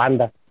guitarrista de esa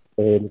banda,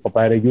 mi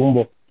compadre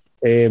Jumbo.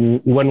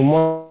 Y bueno,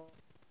 un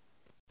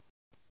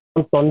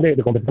montón de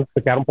competencias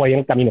que quedaron por ahí en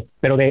el camino.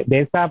 Pero de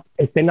esa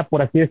escena,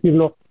 por así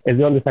decirlo, es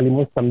de donde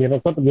salimos también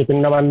nosotros. Yo tenía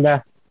una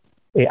banda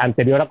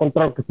anterior a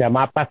Control que se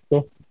llamaba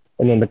Pasto,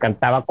 en donde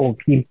cantaba con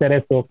Gil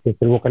Cerezo, que es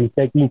el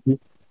vocalista de Kinky.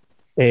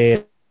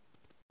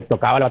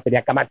 Tocaba la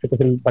batería Camacho, que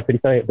es el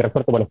baterista de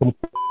Resorte. Bueno, fue...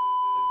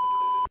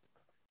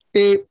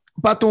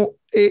 Pato,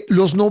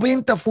 los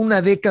 90 fue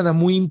una década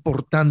muy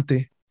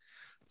importante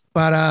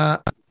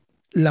para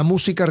la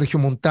música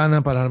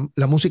regiomontana, para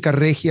la música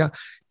regia,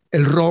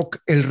 el rock,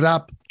 el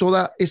rap,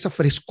 toda esa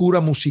frescura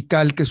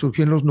musical que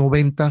surgió en los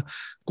 90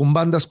 con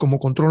bandas como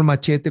Control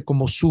Machete,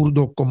 como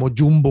Zurdo, como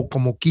Jumbo,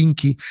 como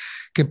Kinky,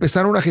 que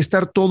empezaron a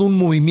gestar todo un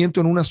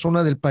movimiento en una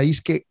zona del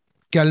país que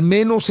al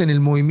menos en el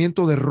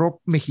movimiento de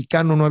rock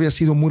mexicano no había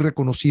sido muy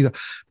reconocida.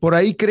 Por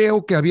ahí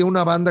creo que había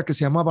una banda que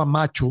se llamaba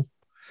Macho,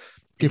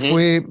 que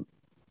fue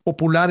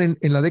popular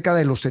en la década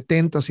de los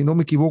 70, si no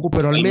me equivoco,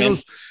 pero al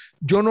menos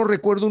yo no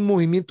recuerdo un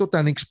movimiento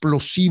tan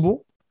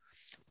explosivo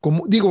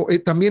como, digo,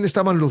 también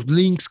estaban los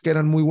Links, que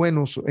eran muy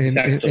buenos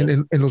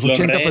en los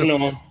 80,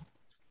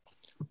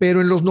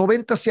 pero en los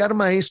 90 se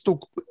arma esto.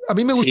 A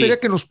mí me gustaría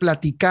que nos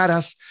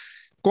platicaras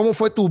cómo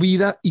fue tu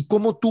vida y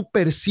cómo tú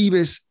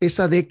percibes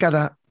esa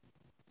década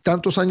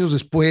tantos años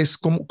después,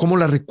 cómo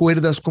la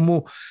recuerdas,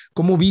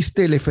 cómo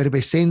viste la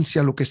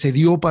efervescencia, lo que se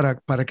dio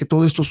para que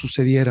todo esto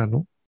sucediera,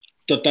 ¿no?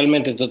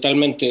 Totalmente,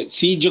 totalmente.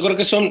 Sí, yo creo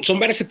que son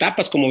varias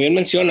etapas, como bien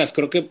mencionas.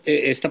 Creo que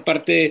esta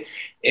parte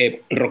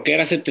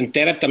rockera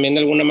setentera también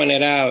de alguna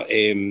manera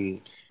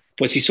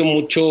pues hizo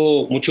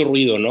mucho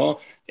ruido, ¿no?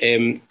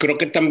 Creo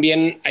que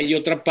también hay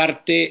otra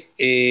parte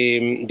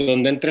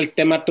donde entra el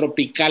tema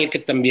tropical que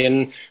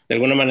también de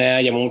alguna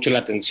manera llamó mucho la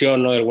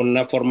atención, ¿no? De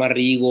alguna forma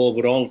Rigo,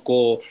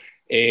 Bronco,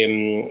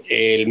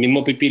 el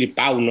mismo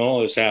Pipiripau, ¿no?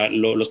 O sea,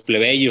 los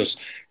plebeyos,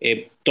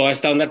 toda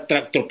esta onda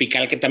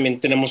tropical que también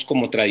tenemos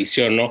como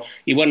tradición, ¿no?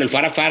 Y bueno, el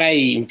Fara Fara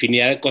y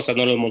infinidad de cosas,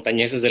 ¿no? Los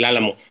montañeses del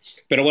Álamo.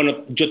 Pero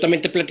bueno, yo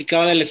también te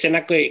platicaba de la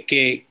escena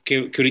que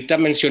ahorita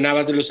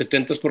mencionabas de los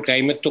 70s, porque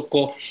ahí me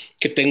tocó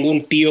que tengo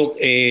un tío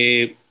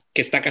que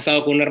está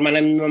casado con una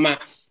hermana de mi mamá,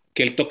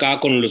 que él tocaba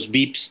con los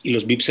Vips, y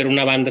los Vips era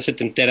una banda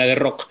setentera de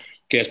rock,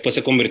 que después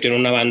se convirtió en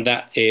una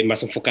banda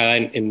más enfocada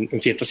en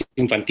fiestas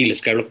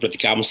infantiles, que era lo que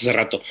platicábamos hace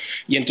rato.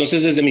 Y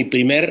entonces desde mi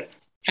primer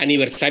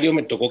aniversario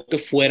me tocó que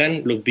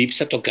fueran los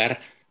Vips a tocar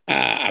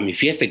a mi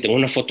fiesta, y tengo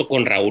una foto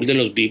con Raúl de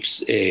los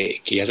Vips,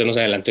 que ya se nos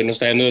adelantó y nos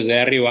está viendo desde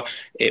arriba,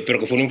 pero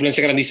que fue una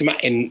influencia grandísima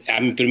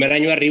a mi primer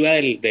año arriba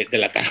de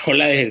la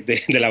tarola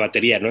de la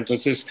batería, ¿no?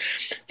 Entonces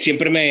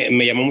siempre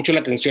me llamó mucho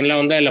la atención la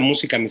onda de la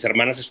música. Mis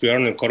hermanas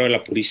estudiaron en el coro de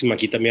la Purísima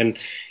aquí también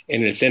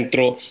en el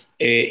centro,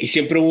 y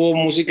siempre hubo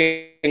música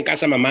en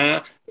casa.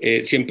 Mamá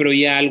siempre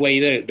oía algo ahí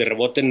de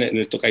rebote en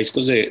el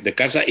tocadiscos de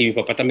casa, y mi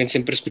papá también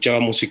siempre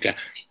escuchaba música.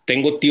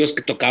 Tengo tíos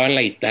que tocaban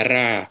la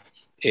guitarra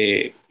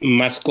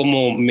más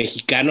como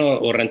mexicano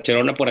o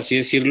rancherona, por así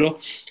decirlo,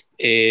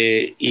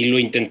 y lo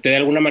intenté de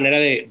alguna manera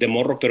de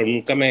morro, pero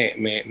nunca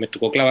me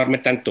tocó clavarme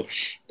tanto.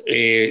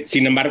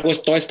 Sin embargo,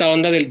 toda esta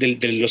onda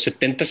de los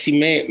 70 sí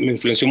me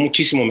influenció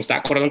muchísimo. Me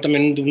estaba acordando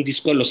también de un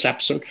disco de los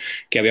Sapson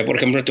que había, por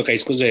ejemplo, en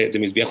tocadiscos de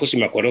mis viejos, y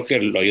me acuerdo que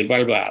lo oí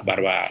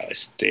Barba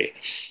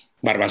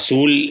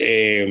Azul,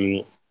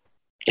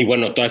 y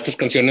bueno, todas estas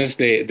canciones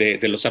de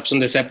los Sapson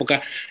de esa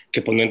época,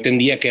 que pues no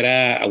entendía que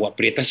era Agua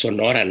Prieta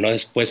Sonora, ¿no?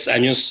 Después,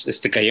 años,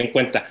 caí en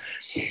cuenta.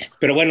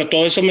 Pero bueno,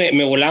 todo eso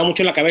me volaba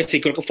mucho la cabeza,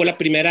 y creo que fue la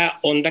primera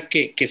onda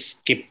que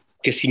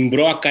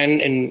cimbró acá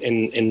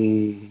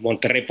en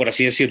Monterrey, por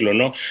así decirlo,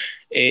 ¿no?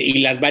 Y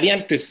las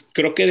variantes,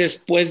 creo que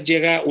después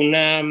llega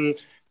una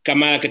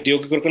camada que te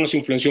digo que creo que nos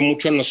influenció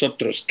mucho a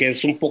nosotros, que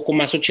es un poco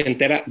más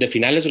ochentera, de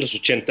finales de los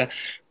 80,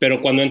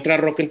 pero cuando entra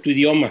rock en tu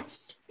idioma.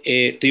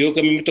 Te digo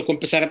que a mí me tocó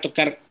empezar a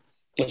tocar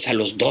pues a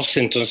los 12,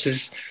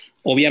 entonces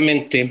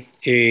obviamente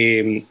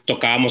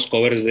tocábamos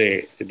covers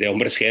de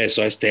Hombres G, de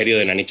Soda Stereo,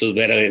 de Nanitos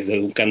Verdes, de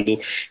Duncan Du,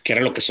 que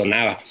era lo que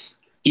sonaba.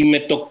 Y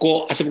me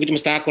tocó, hace poquito me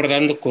estaba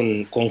acordando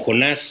con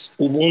Jonás,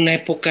 hubo una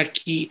época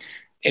aquí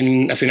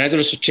a finales de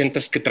los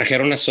 80s que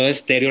trajeron a Soda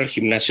Stereo al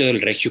Gimnasio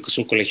del Regio, que es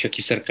un colegio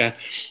aquí cerca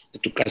de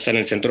tu casa en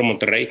el centro de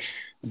Monterrey.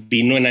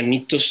 Vino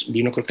Enanitos,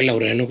 vino creo que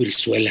Laureano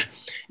Brizuela,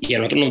 y a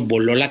nosotros nos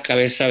voló la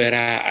cabeza ver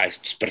a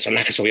estos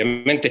personajes,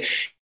 obviamente.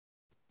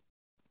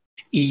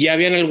 Y ya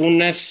habían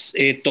algunas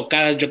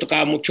tocadas. Yo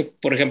tocaba mucho,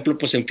 por ejemplo,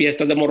 pues en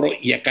fiestas de morro,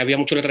 y acá había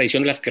mucho la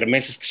tradición de las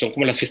kermeses, que son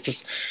como las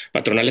fiestas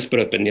patronales,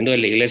 pero dependiendo de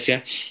la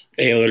iglesia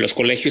o de los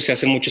colegios se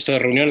hacen mucho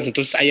estas reuniones.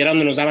 Entonces ahí era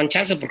donde nos daban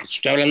chance, porque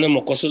estoy hablando de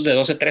mocosos de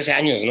 12, 13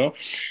 años, ¿no?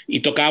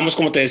 Y tocábamos,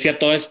 como te decía,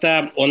 toda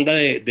esta onda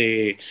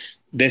de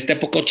esta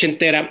época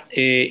ochentera,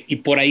 y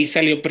por ahí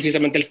salió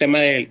precisamente el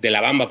tema de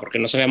la bamba, porque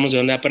no sabíamos de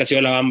dónde ha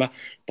aparecido la bamba.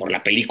 Por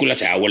la película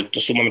se ha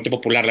vuelto sumamente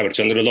popular la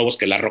versión de Los Lobos,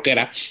 que es la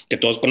rockera, que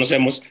todos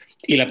conocemos,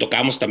 y la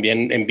tocábamos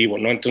también en vivo,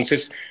 ¿no?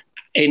 Entonces,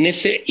 en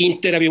ese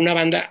inter había una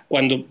banda.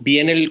 Cuando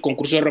viene el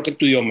concurso de rock en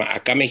tu idioma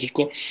acá a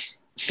México,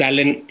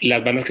 salen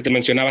las bandas que te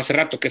mencionaba hace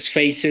rato, que es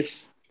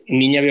Faces,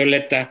 Niña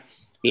Violeta,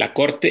 La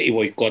Corte y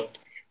Boicot,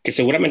 que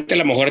seguramente a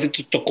lo mejor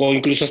te tocó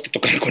incluso hasta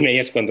tocar con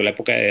ellas cuando la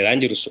época de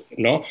Dangerous,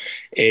 ¿no?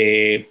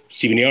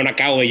 Si vinieron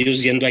acá o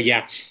ellos yendo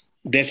allá.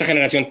 De esa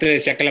generación te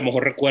decía que a lo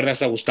mejor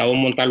recuerdas a Gustavo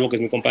Montalvo, que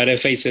es mi compadre de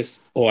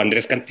Faces, o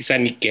Andrés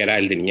Cantizani, que era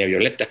el de Niña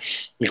Violeta.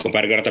 Mi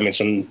compadre que ahora también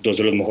son dos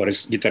de los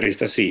mejores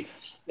guitarristas y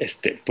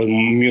pues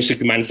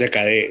music mans de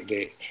acá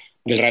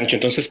del rancho.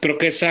 Entonces creo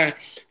que esa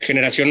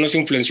generación nos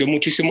influenció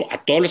muchísimo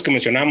a todos los que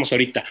mencionábamos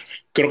ahorita.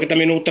 Creo que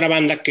también otra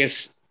banda que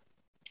es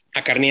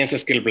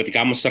Acarnienses, que lo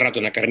platicábamos hace rato.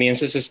 En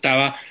Acarnienses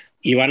estaba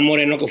Iván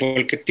Moreno, que fue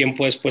el que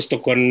tiempo después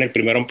tocó en el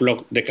primer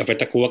unplug de Café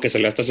Tacuba, que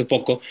salió hasta hace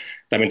poco.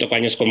 También tocó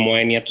años con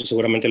Moenia, tú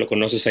seguramente lo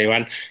conoces a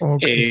Iván.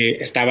 Okay.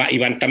 Estaba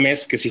Iván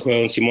Tamés, que es hijo de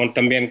Don Simón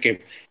también,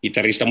 que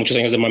guitarrista muchos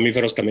años de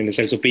Mamíferos, también de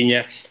Celso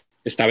Piña.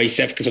 Estaba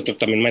Isef, que es otro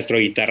también maestro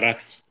de guitarra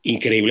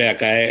increíble de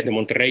acá de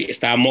Monterrey.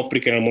 Estaba Mopri,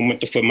 que en el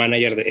momento fue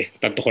manager de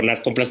tanto Jonás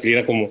con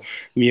Plastilina como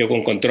mío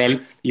con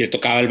Control, y él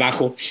tocaba el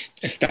bajo.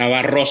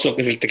 Estaba Rosso,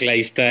 que es el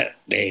tecladista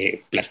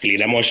de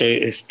Plastilina Mosh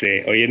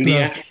hoy en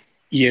día. Claro.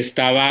 Y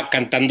estaba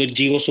cantando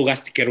Gigo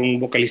Sugasti, que era un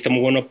vocalista muy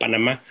bueno de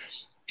Panamá,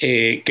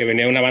 que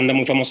venía de una banda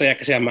muy famosa ya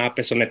que se llamaba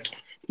Pesoneto.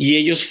 Y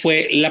ellos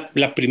fue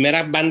la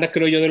primera banda,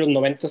 creo yo, de los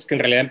 90s que en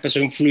realidad empezó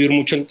a influir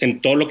mucho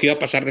en todo lo que iba a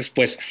pasar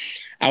después.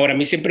 Ahora, a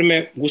mí siempre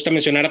me gusta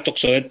mencionar a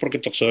Toxodet, porque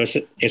Toxodet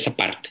es esa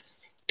parte.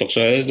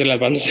 Toxodet es de las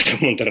bandas de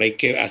Monterrey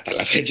que hasta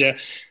la fecha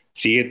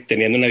sigue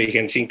teniendo una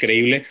vigencia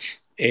increíble.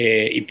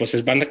 Y pues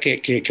es banda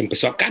que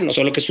empezó acá, no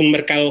solo que es un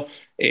mercado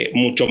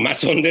mucho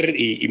más under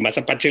y más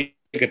apache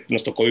que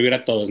nos tocó vivir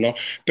a todos, ¿no?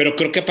 Pero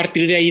creo que a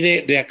partir de ahí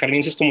de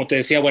Acarnienses, como te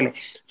decía, bueno,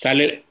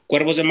 sale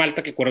Cuervos de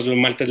Malta, que Cuervos de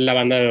Malta es la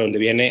banda de donde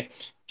viene,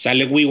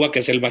 sale Wiwa, que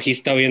es el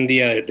bajista hoy en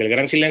día del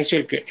Gran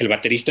Silencio, el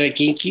baterista de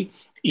Kinky,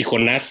 y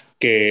Jonás,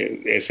 que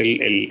es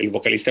el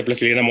vocalista de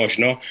Plastilina Mosh,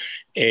 ¿no?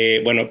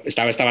 Bueno,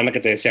 estaba esta banda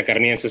que te decía,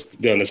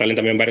 Acarnienses, de donde salen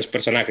también varios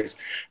personajes.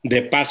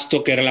 De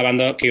Pasto, que era la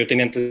banda que yo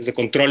tenía antes de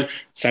Control,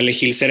 sale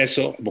Gil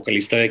Cerezo,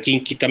 vocalista de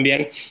Kinky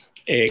también.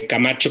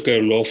 Camacho, que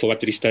luego fue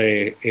baterista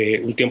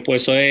de un tiempo de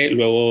SOE,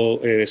 luego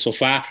de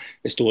Sofá,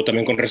 estuvo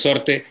también con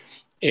Resorte.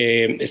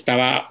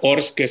 Estaba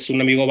Ors, que es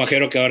un amigo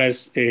bajero que ahora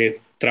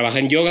trabaja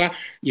en yoga,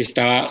 y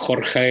estaba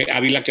Jorge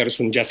Ávila, que ahora es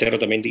un jazzero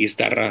también de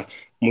guitarra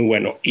muy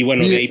bueno. Y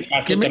bueno, de ahí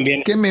paso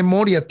también. ¿Qué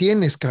memoria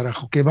tienes,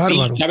 carajo? ¡Qué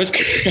bárbaro! Sí, sabes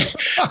que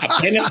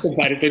apenas,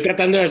 compadre, estoy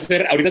tratando de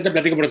hacer, ahorita te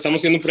platico, pero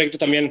estamos haciendo un proyecto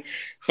también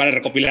para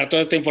recopilar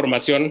toda esta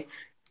información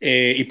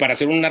y para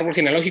hacer un árbol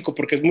genealógico,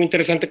 porque es muy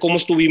interesante cómo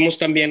estuvimos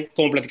también,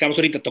 como platicamos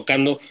ahorita,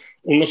 tocando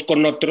unos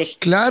con otros.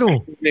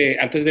 Claro.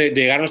 Antes de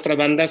llegar a nuestras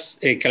bandas,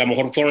 que a lo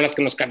mejor fueron las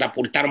que nos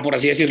catapultaron, por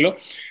así decirlo,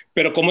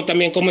 pero como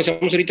también, como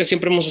decíamos ahorita,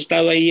 siempre hemos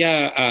estado ahí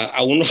a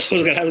 1 o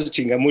 2 grados,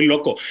 chinga, muy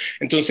loco.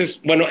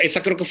 Entonces, bueno,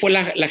 esa creo que fue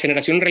la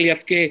generación en realidad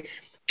que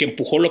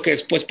empujó lo que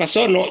después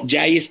pasó, ¿no?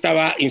 Ya ahí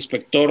estaba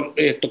Inspector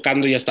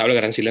tocando, ya estaba el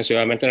Gran Silencio,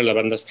 obviamente eran las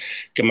bandas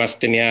que más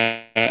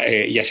tenía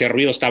y hacía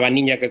ruido. Estaba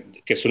Niña, que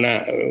es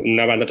una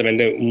banda también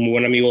de un muy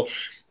buen amigo.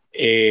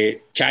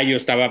 Chayo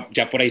estaba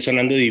ya por ahí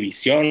sonando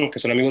División, que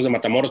son amigos de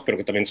Matamoros, pero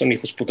que también son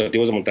hijos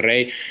putativos de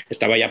Monterrey.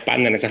 Estaba ya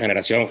Panda en esa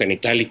generación,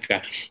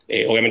 Genitalica.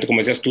 Obviamente, como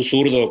decías tú,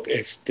 Zurdo,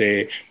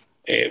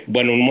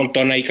 bueno, un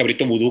montón ahí,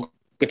 Cabrito Vudú,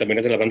 que también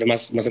es de las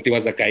bandas más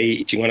antiguas de acá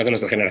y chingonas de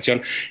nuestra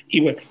generación. Y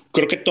bueno,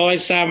 creo que toda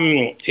esa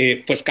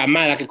pues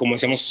camada que, como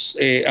decíamos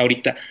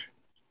ahorita,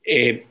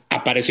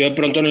 apareció de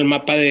pronto en el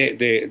mapa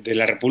de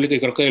la República, y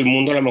creo que del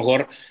mundo a lo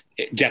mejor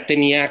ya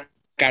tenía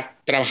acá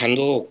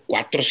trabajando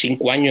 4 o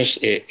 5 años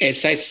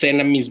esa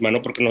escena misma,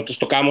 ¿no? Porque nosotros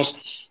tocamos,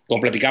 como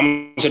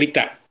platicamos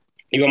ahorita,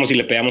 íbamos y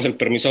le pedíamos el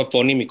permiso a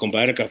Pony, mi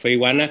compadre de Café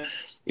Iguana,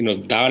 y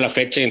nos daba la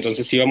fecha, y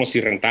entonces íbamos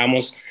y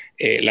rentábamos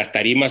las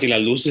tarimas y las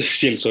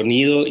luces y el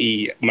sonido,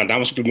 y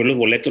mandábamos imprimir los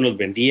boletos, los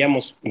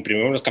vendíamos,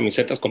 imprimíamos las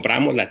camisetas,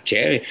 comprábamos la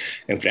cheve,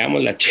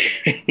 enfriábamos la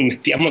cheve,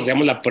 metíamos,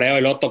 hacíamos la prueba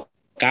y luego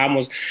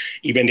tocábamos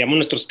y vendíamos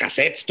nuestros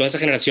cassettes. Toda esa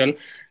generación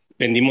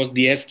vendimos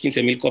 10,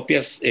 15 mil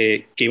copias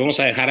que íbamos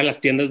a dejar a las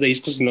tiendas de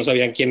discos y no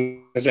sabían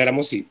quiénes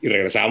éramos y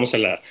regresábamos a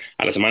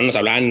la semana, nos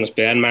hablaban y nos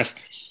pedían más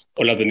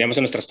o las vendíamos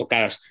en nuestras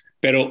tocadas.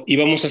 Pero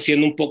íbamos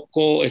haciendo un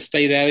poco esta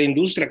idea de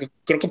industria.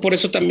 Creo que por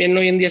eso también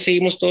hoy en día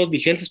seguimos todos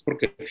vigentes,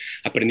 porque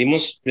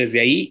aprendimos desde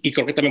ahí y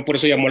creo que también por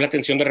eso llamó la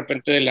atención de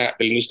repente de la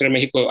industria de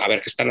México, a ver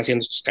qué están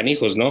haciendo estos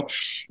canijos, ¿no?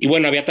 Y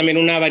bueno, había también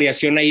una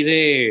variación ahí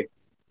de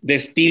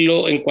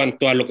estilo en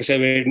cuanto a lo que se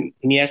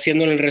venía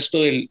haciendo en el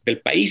resto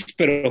del país,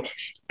 pero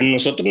a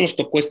nosotros nos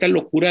tocó esta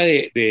locura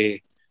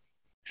de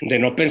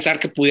no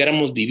pensar que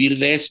pudiéramos vivir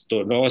de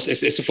esto, ¿no?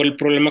 Ese fue el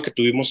problema que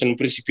tuvimos en un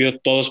principio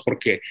todos,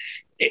 porque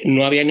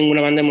no había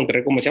ninguna banda de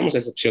Monterrey, como decíamos, a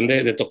excepción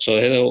de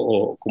Toxodedo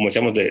o como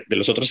decíamos, de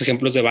los otros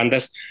ejemplos de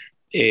bandas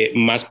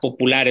más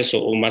populares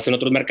o más en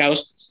otros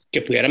mercados,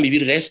 que pudieran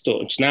vivir de esto.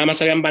 Entonces, nada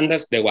más habían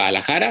bandas de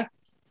Guadalajara,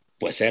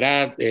 pues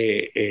era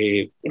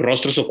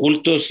Rostros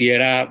Ocultos y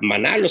era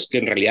Maná, los que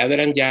en realidad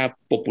eran ya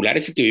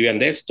populares y que vivían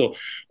de esto,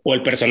 o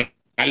el personal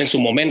en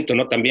su momento,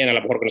 ¿no? También a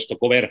lo mejor que nos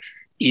tocó ver.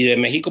 Y de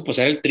México, pues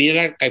era el Tri,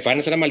 era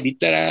Caifanes, era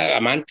Maldita, era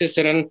Amantes,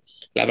 eran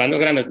las bandas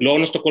grandes. Luego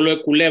nos tocó lo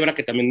de Culebra,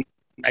 que también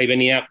ahí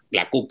venía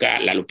La Cuca,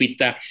 La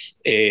Lupita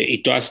y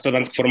todas estas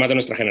bandas que forman de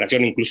nuestra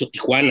generación, incluso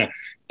Tijuana.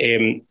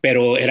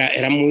 Pero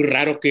era muy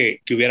raro que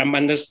hubieran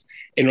bandas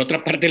en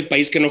otra parte del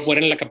país que no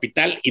fueran en la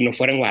capital y no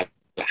fueran en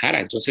Guadalajara.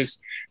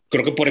 Entonces,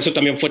 creo que por eso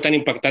también fue tan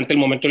impactante el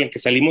momento en el que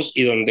salimos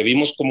y donde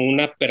vimos como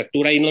una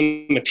apertura y nos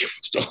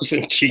metimos todos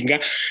en chinga.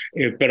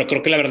 Pero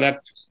creo que la verdad,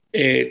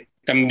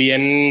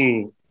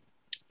 también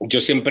yo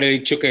siempre he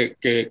dicho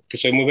que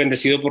soy muy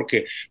bendecido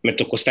porque me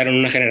tocó estar en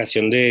una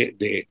generación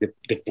de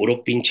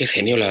puro pinche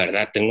genio, la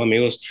verdad. Tengo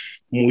amigos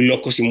muy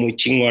locos y muy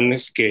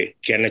chingones que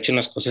han hecho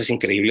unas cosas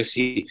increíbles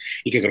y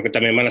que creo que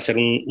también van a hacer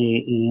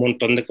un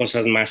montón de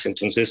cosas más.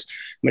 Entonces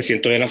me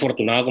siento bien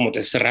afortunado, como te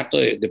decía hace rato,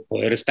 de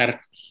poder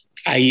estar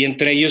ahí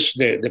entre ellos,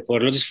 de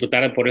poderlos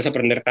disfrutar, de poderles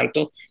aprender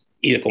tanto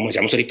y de, como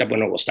decíamos ahorita,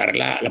 bueno, gustar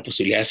la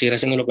posibilidad de seguir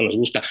haciendo lo que nos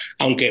gusta.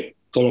 Aunque,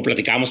 como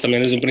platicábamos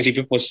también desde un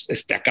principio, pues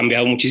ha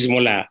cambiado muchísimo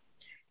la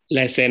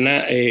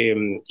escena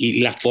y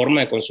la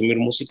forma de consumir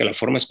música, la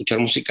forma de escuchar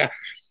música.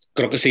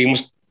 Creo que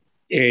seguimos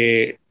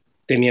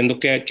teniendo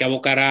que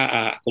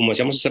abocar como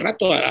decíamos hace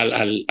rato,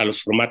 a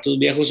los formatos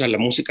viejos, a la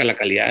música, a la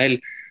calidad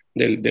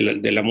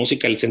de la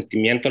música, el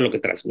sentimiento, a lo que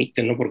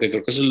transmite, ¿no? Porque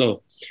creo que eso es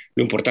lo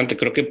importante.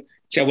 Creo que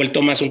se ha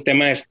vuelto más un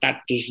tema de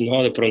estatus,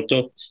 ¿no? De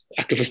pronto,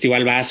 ¿a qué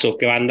festival vas o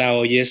qué banda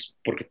oyes?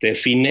 Porque te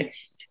define.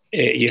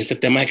 Y este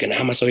tema de que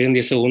nada más oyen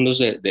 10 segundos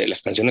de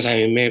las canciones a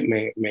mí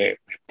me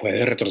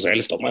puede retroceder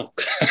el estómago.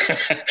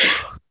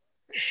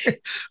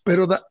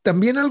 Pero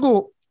también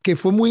algo que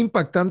fue muy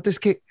impactante es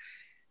que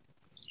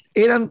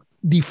eran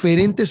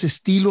diferentes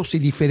estilos y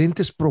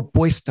diferentes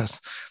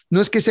propuestas.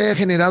 No es que se haya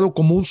generado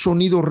como un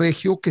sonido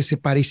regio que se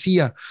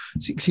parecía,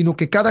 sino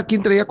que cada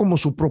quien traía como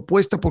su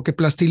propuesta, porque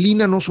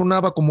Plastilina no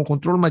sonaba como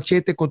Control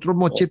Machete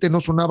no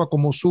sonaba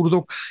como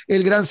Zurdo,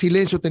 El Gran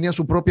Silencio tenía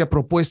su propia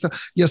propuesta,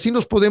 y así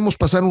nos podemos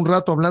pasar un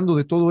rato hablando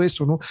de todo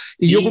eso, ¿no?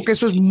 Y sí, yo creo que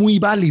eso es muy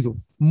válido,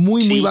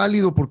 muy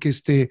válido, porque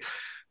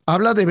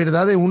habla de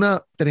verdad de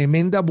una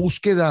tremenda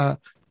búsqueda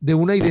de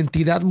una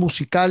identidad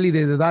musical y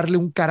de darle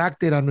un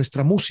carácter a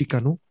nuestra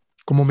música, ¿no?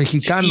 Como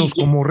mexicanos, sí,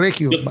 como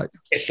regios. Vaya.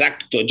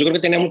 Exacto, yo creo que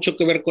tenía mucho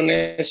que ver con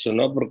eso,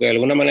 ¿no? Porque de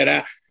alguna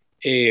manera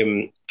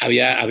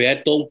había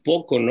de todo un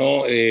poco,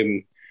 ¿no?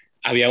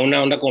 Había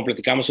una onda, como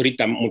platicábamos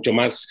ahorita, mucho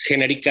más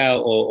genérica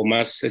o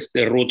más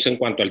roots en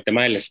cuanto al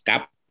tema del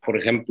ska, por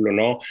ejemplo,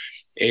 ¿no?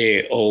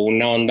 O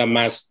una onda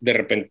más de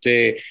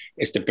repente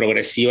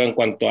progresiva en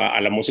cuanto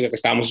a la música que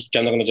estábamos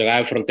escuchando que nos llegaba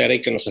de frontera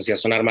y que nos hacía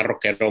sonar más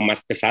rockero,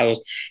 más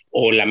pesados,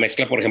 o la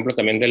mezcla, por ejemplo,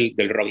 también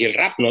del rock y el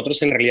rap.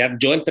 Nosotros en realidad,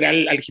 yo entré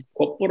al hip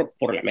hop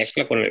por la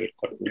mezcla con el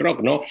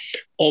rock, ¿no?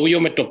 Obvio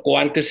me tocó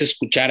antes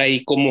escuchar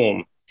ahí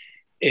como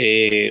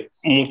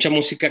mucha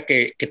música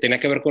que tenía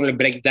que ver con el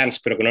breakdance,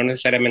 pero que no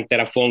necesariamente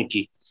era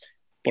funky,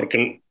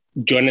 porque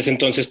yo en ese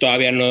entonces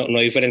todavía no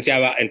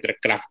diferenciaba entre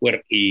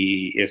Kraftwerk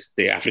y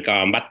África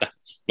Bambaataa,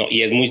 ¿no?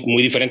 Y es muy,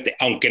 muy diferente,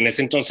 aunque en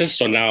ese entonces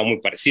sonaba muy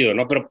parecido,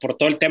 ¿no? Pero por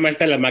todo el tema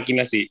de las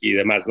máquinas y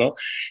demás, ¿no?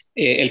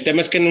 El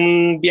tema es que en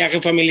un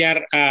viaje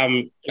familiar a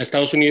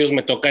Estados Unidos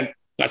me tocan,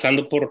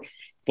 pasando por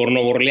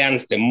Nueva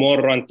Orleans, de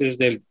morro, antes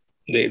de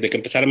que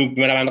empezara mi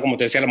primera banda, como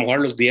te decía, a lo mejor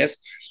a los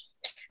 10,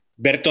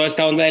 ver toda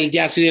esta onda del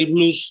jazz y del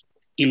blues,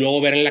 y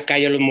luego ver en la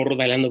calle a los morros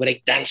bailando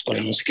breakdance con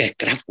la música de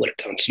Kraftwerk.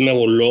 Entonces me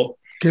voló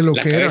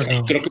la cabeza.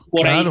 ¿No? Creo que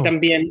por ahí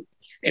también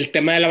el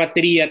tema de la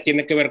batería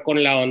tiene que ver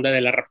con la onda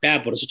de la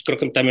rapeada, por eso creo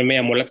que también me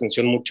llamó la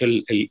atención mucho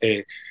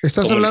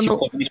 ¿Estás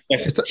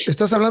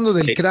hablando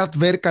del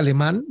Kraftwerk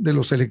alemán, de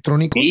los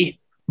electrónicos? Sí.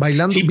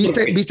 Bailando, sí,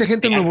 ¿viste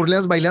gente en Nueva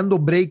Orleans bailando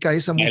break a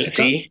esa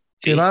música? Sí.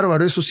 Qué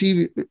bárbaro, eso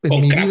sí,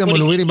 en mi vida me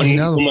lo hubiera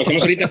imaginado. Como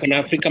decimos ahorita con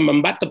África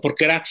Bambaataa,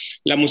 porque era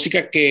la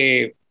música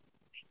que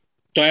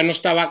todavía no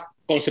estaba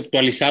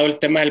conceptualizado el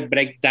tema del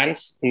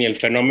breakdance ni el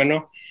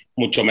fenómeno,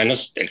 mucho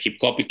menos el hip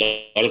hop y todo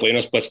lo que vino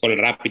después con el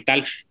rap y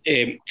tal,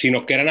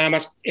 sino que era nada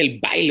más el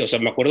baile. O sea,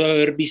 me acuerdo de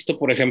haber visto,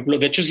 por ejemplo,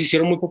 de hecho se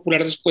hicieron muy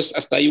populares después,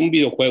 hasta hay un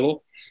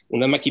videojuego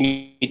unas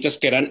maquinitas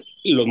que eran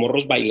los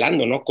morros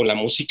bailando, ¿no? Con la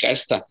música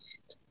esta.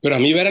 Pero a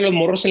mí ver a los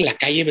morros en la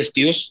calle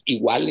vestidos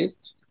iguales,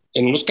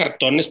 en unos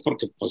cartones,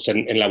 porque pues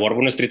en la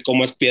Bourbon Street,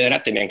 como es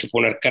piedra, tenían que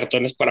poner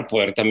cartones para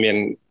poder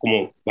también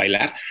como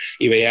bailar,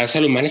 y veías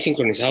a los manes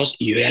sincronizados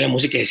y yo veía la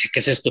música y decía, ¿qué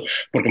es esto?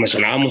 Porque me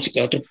sonaba música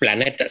de otro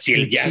planeta. Si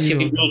el jazz y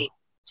el blues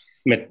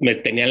me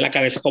tenía en la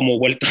cabeza como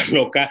vuelta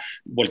loca,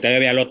 volteaba a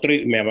ver al otro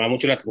y me llamaba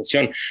mucho la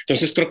atención.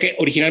 Entonces creo que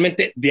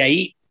originalmente de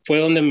ahí fue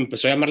donde me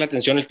empezó a llamar la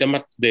atención el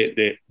tema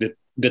de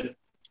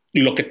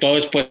lo que todo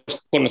después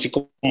conocí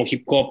como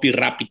hip hop y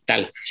rap y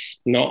tal,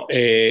 ¿no?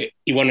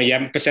 Y bueno, ya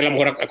empecé a lo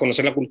mejor a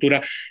conocer la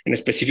cultura en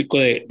específico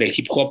del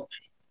hip hop,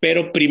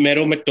 pero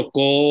primero me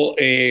tocó,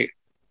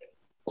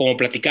 como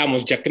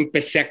platicamos, ya que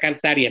empecé a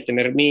cantar y a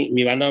tener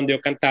mi banda donde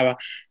yo cantaba,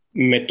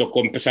 me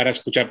tocó empezar a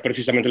escuchar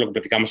precisamente lo que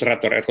platicamos hace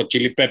rato, Red Hot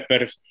Chili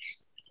Peppers,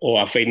 o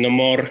a Faith No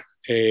More,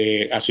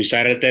 a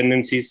Suicidal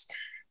Tendencies.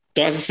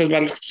 Todas esas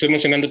bandas que estoy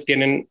mencionando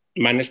tienen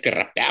manes que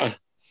rapeaban,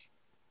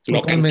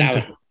 no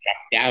cantaban,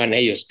 rapeaban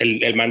ellos.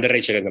 El man de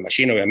Rage Against the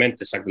Machine,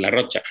 obviamente, Zack de la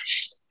Rocha.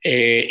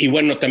 Y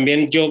bueno,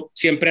 también yo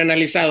siempre he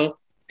analizado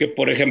que,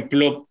 por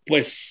ejemplo,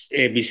 pues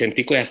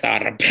Vicentico ya estaba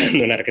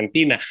rapeando en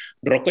Argentina,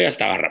 Rocco ya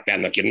estaba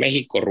rapeando aquí en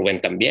México, Rubén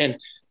también.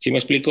 ¿Sí me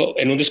explico?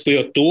 En un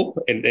descuido tú,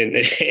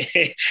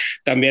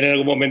 también en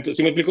algún momento,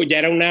 ¿sí me explico? Ya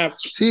era una,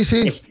 sí,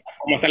 sí. Pues,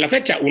 como hasta la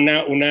fecha,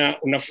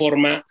 una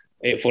forma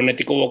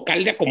fonético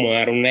vocal de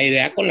acomodar una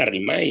idea con la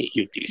rima y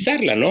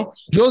utilizarla, ¿no?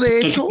 Yo de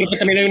Entonces, hecho... creo que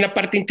también hay una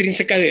parte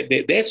intrínseca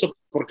de eso,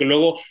 porque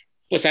luego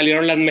pues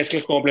salieron las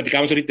mezclas, como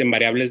platicábamos ahorita, en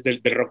variables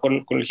del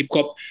rock con el hip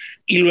hop,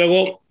 y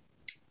luego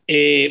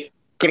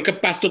creo que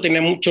Pasto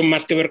tenía mucho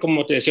más que ver,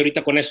 como te decía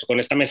ahorita, con esto, con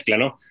esta mezcla,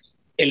 ¿no?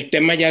 El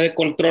tema ya de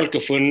Control, que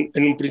fue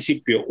en un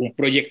principio un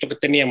proyecto que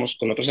teníamos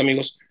con otros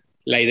amigos,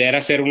 la idea era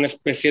hacer una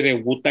especie de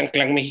Wu-Tang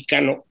Clan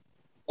mexicano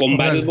con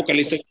varios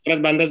vocalistas de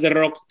otras bandas de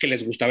rock que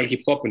les gustaba el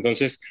hip hop.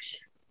 Entonces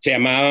se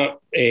llamaba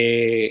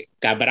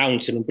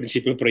K-Browns en un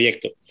principio el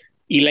proyecto.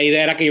 Y la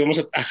idea era que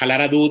íbamos a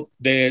jalar a Dude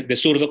de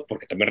Zurdo,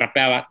 porque también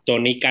rapeaba,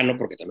 Tony y Cano,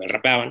 porque también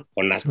rapeaban,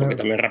 Jonás, porque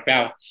también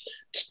rapeaba.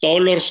 Entonces,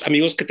 todos los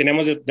amigos que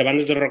teníamos de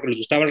bandas de rock que les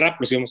gustaba el rap,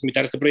 los íbamos a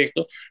invitar a este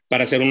proyecto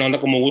para hacer una onda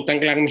como Wu-Tang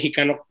Clan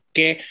mexicano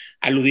que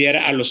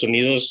aludiera a los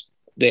sonidos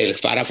del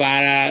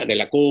farafara, de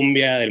la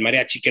cumbia, del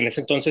mariachi, que en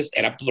ese entonces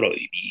era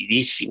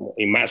prohibidísimo,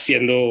 y más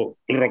siendo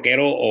un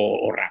rockero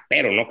o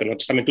rapero, ¿no? Que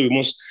nosotros también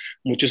tuvimos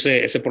mucho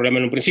ese problema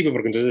en un principio,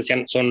 porque entonces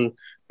decían, son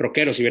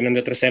rockeros y vienen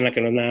de otra escena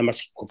que no es nada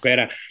más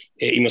copera,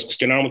 y nos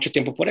cuestionaron mucho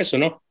tiempo por eso,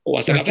 ¿no? O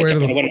hasta la fecha,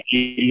 pero bueno,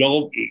 y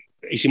luego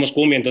hicimos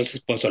cumbia,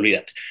 entonces pues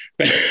olvídate.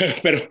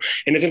 Pero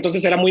en ese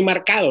entonces era muy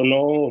marcado,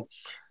 ¿no?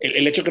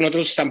 El hecho que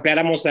nosotros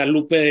sampleáramos a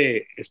Lupe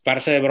de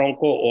Esparza de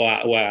Bronco o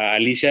a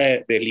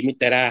Alicia de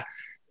Límite era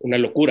una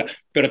locura,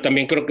 pero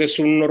también creo que es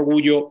un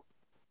orgullo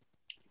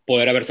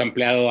poder haber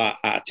sampleado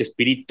a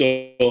Chespirito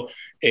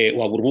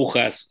o a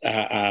Burbujas,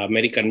 a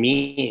American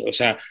Me. O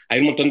sea, hay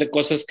un montón de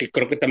cosas que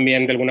creo que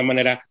también de alguna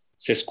manera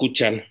se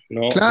escuchan,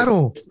 ¿no?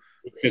 Claro.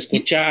 Se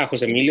escucha a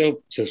José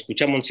Emilio, se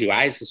escucha a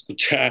Monsiváis, se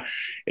escucha,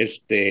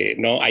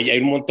 ¿no? Hay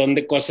un montón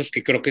de cosas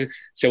que creo que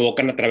se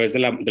evocan a través de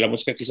la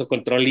música que hizo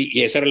Control,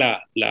 y esa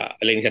era la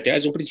iniciativa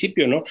desde un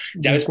principio, ¿no?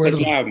 Ya después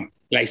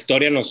la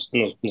historia nos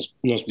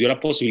dio la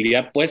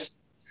posibilidad, pues,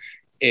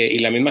 y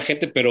la misma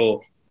gente,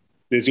 pero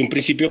desde un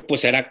principio,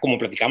 pues era como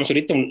platicamos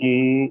ahorita,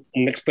 un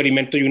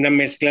experimento y una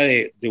mezcla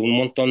de un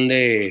montón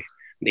de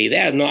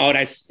ideas, ¿no?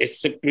 Ahora,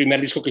 ese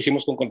primer disco que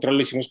hicimos con Control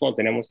lo hicimos cuando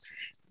teníamos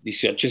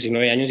 18,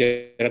 19 años, ya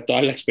era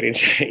toda la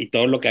experiencia y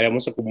todo lo que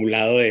habíamos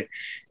acumulado de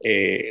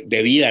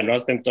vida, ¿no?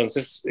 Hasta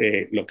entonces,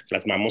 lo que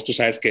plasmamos, tú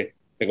sabes que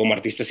como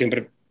artista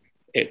siempre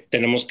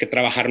tenemos que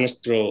trabajar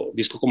nuestro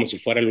disco como si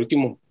fuera el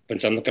último,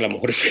 pensando que a lo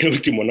mejor es el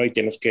último, ¿no? Y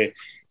tienes que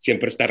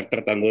siempre estar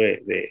tratando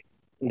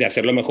de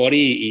hacerlo mejor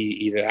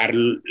y de dar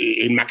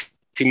el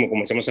máximo,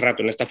 como decíamos hace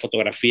rato, en esta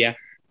fotografía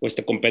o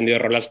este compendio de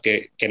rolas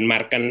que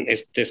enmarcan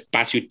este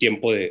espacio y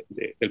tiempo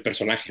del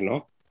personaje,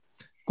 ¿no?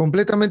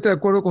 Completamente de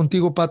acuerdo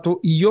contigo, Pato,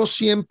 y yo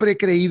siempre he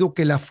creído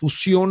que la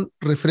fusión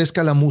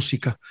refresca la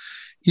música,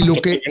 y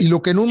lo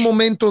que en un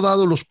momento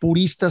dado los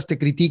puristas te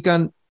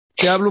critican.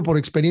 Te hablo por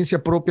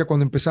experiencia propia.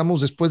 Cuando empezamos,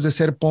 después de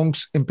ser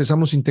punks,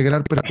 empezamos a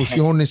integrar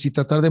percusiones y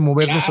tratar de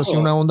movernos hacia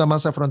una onda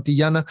más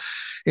afroantillana.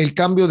 El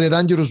cambio de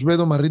Dangerous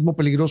Rhythm a Ritmo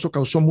Peligroso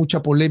causó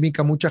mucha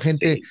polémica, mucha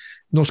gente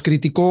nos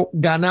criticó,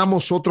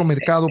 ganamos otro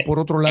mercado por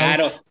otro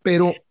lado,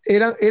 pero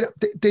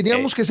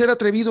teníamos que ser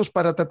atrevidos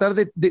para tratar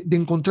de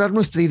encontrar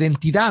nuestra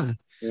identidad,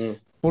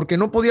 porque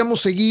no podíamos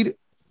seguir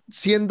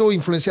siendo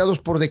influenciados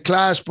por The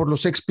Clash, por los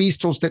Sex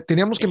Pistols.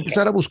 Teníamos que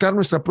empezar a buscar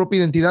nuestra propia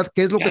identidad,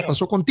 que es lo que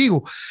pasó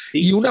contigo.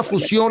 Y una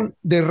fusión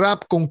de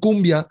rap con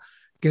cumbia,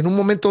 que en un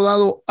momento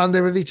dado han de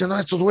haber dicho, no,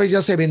 estos güeyes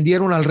ya se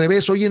vendieron al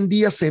revés. Hoy en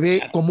día se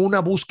ve como una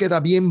búsqueda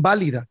bien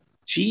válida.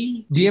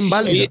 Sí. Bien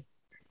válida.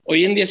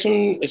 Hoy en día es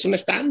un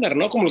estándar,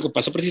 ¿no? Como lo que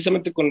pasó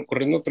precisamente con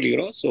Ritmo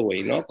Peligroso,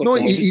 güey, ¿no? Con los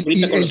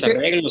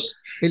arreglos,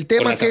 el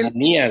tema con las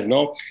armonías,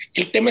 ¿no?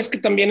 El tema es que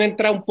también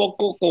entra un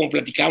poco, como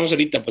platicábamos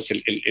ahorita, pues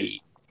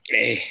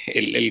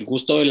el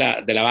gusto de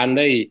la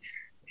banda y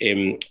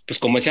pues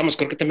como decíamos,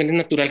 creo que también es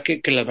natural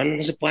que las bandas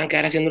no se puedan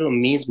quedar haciendo lo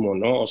mismo,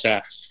 ¿no? O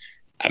sea,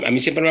 a mí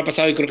siempre me ha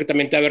pasado y creo que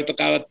también te ha haber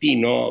tocado a ti,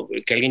 ¿no?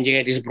 Que alguien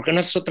llegue y dice, ¿por qué no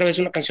haces otra vez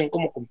una canción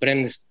como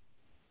Comprendes?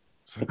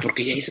 Pues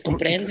porque ya dice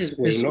Comprendes,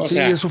 güey, ¿no? O Sí,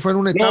 sea, eso fue en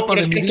una no, etapa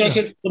pero de es mi que vida.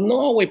 entonces, pues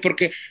no, güey,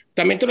 porque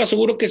también te lo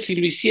aseguro que si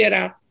lo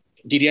hiciera,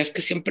 dirías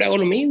que siempre hago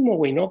lo mismo,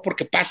 güey, ¿no?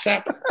 Porque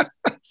pasa,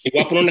 y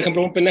voy a poner un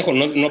ejemplo muy pendejo,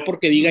 no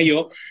porque diga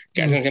yo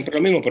que hacen siempre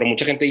lo mismo, pero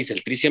mucha gente dice,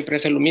 el Tri siempre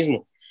hace lo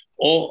mismo,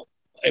 o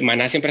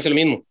Maná siempre hace lo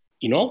mismo,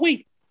 y no,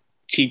 güey,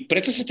 si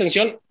prestas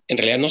atención, en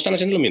realidad no están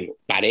haciendo lo mismo,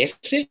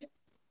 parece,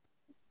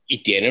 y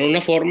tienen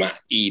una forma,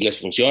 y les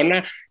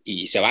funciona,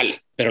 y se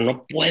vale, pero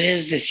no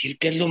puedes decir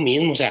que es lo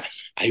mismo, o sea,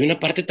 hay una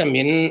parte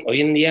también,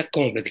 hoy en día,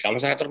 como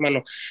platicamos a tu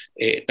hermano,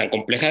 tan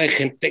compleja de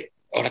gente.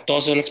 Ahora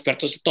todos son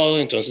expertos de todo,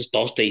 entonces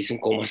todos te dicen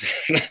cómo hacer,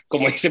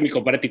 como dice mi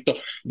compadre Tito,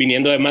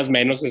 viniendo de más o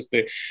menos,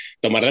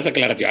 tomar las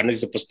aclaraciones,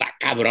 dice, pues está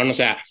cabrón, o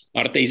sea,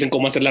 ahora te dicen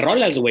cómo hacer las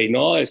rolas, güey,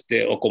 ¿no?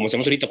 O como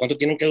hacemos ahorita, ¿cuánto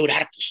tienen que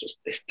durar? Pues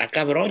está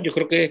cabrón, yo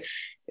creo que,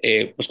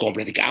 pues como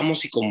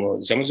platicábamos y como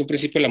decíamos en un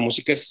principio, la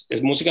música es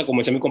música, como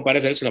decía mi compadre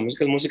Celso, la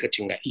música es música,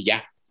 chinga, y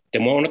ya, te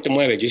mueve o no te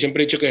mueve. Yo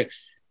siempre he dicho que,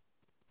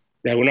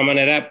 de alguna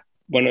manera,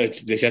 bueno,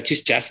 decía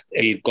Chichas,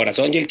 el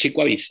corazón y el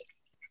chico avisa,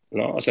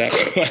 ¿no? O sea,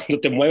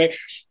 cuando te mueve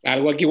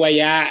algo aquí o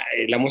allá,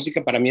 la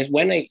música para mí es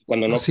buena y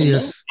cuando no, pues Así no,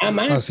 es, nada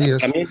más. así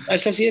Para es, mí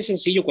es así de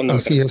sencillo, cuando me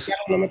así transmite es.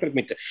 algo, no me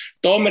transmite.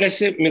 Todo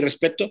merece mi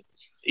respeto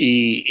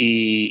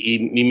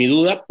y mi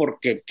duda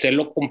porque sé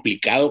lo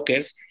complicado que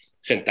es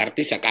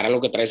sentarte y sacar algo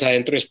que traes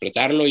adentro y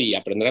explotarlo y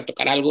aprender a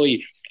tocar algo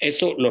y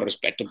eso lo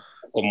respeto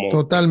como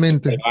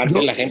Totalmente.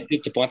 levante la gente y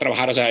te ponga a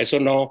trabajar, o sea, eso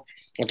no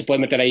te puedes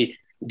meter ahí.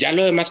 Ya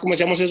lo demás, como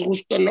decíamos, es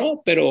gusto,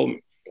 ¿no?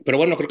 Pero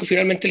bueno, creo que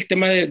finalmente el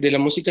tema de la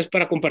música es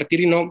para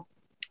compartir y no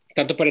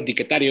tanto para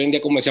etiquetar. Y hoy en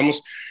día, como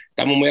decíamos,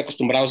 estamos muy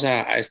acostumbrados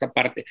a esta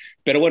parte.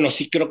 Pero bueno,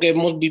 sí creo que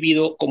hemos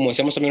vivido, como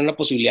decíamos, también una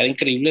posibilidad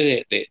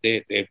increíble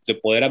de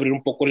poder abrir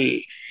un poco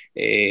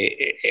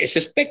ese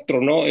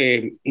espectro, ¿no?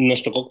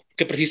 Nos tocó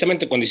que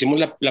precisamente cuando hicimos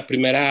la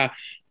primera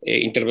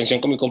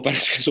intervención con mi compadre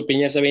Jesús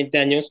Piña hace 20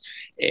 años,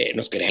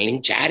 nos querían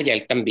linchar y a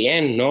él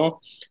también,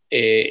 ¿no?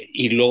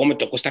 Y luego me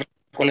tocó estar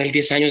con él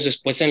 10 años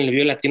después en el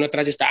Vive Latino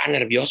atrás y estaba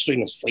nervioso y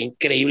nos fue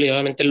increíble y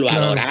obviamente lo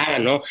Claro. adoraba,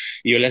 ¿no?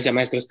 Y yo le decía,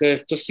 maestro, es que de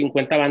estos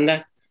 50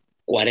 bandas,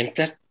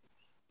 40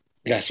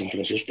 las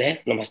influenció usted,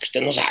 nomás que usted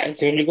no sabe,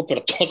 ¿sí me explico?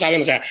 Pero todos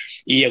saben, o sea,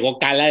 y llegó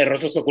Cala de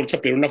Rostros Ocultos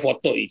a pedir una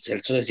foto y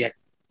Celso decía,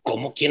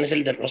 ¿cómo? ¿Quién es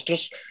el de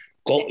Rostros?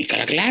 ¿Cómo? Y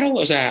Cala, claro,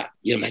 o sea,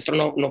 y el maestro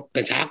no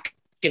pensaba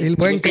que El ¿sí me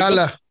buen explico?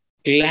 Cala.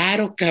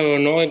 Claro,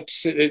 cabrón, ¿no?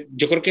 Entonces,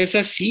 yo creo que es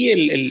así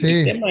el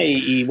Sí, tema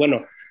y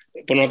bueno,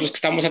 por nosotros que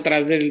estamos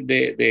atrás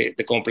de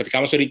como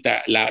platicamos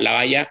ahorita, la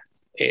valla,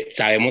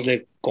 sabemos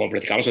de, como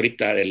platicamos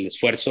ahorita, del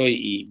esfuerzo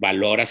y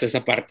valoras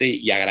esa parte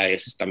y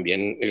agradeces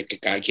también el que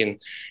cada quien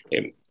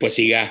pues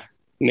siga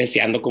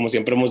neceando, como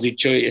siempre hemos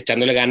dicho, y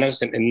echándole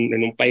ganas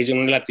en un país y en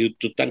una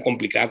latitud tan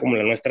complicada como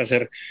la nuestra,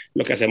 hacer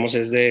lo que hacemos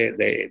es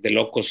de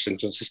locos.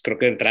 Entonces creo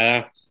que de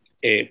entrada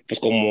pues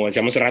como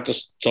decíamos hace rato,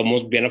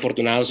 somos bien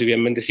afortunados y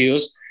bien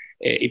bendecidos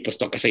y pues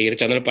toca seguir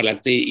echándole para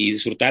adelante y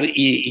disfrutar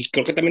y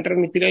creo que también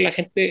transmitir a la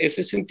gente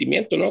ese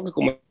sentimiento, ¿no? Que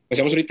como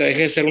decíamos ahorita,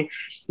 deje de ser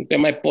un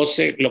tema de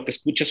pose, lo que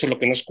escuchas o lo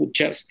que no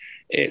escuchas,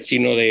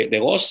 sino de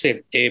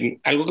goce.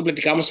 Algo que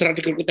platicábamos hace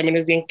rato y creo que también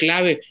es bien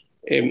clave.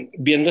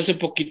 Viendo hace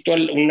poquito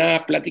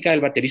una plática del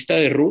baterista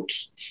de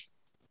Roots,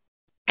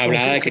 ok,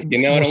 hablaba de que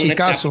tiene ahora una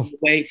etapa, musicazo.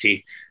 güey,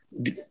 sí,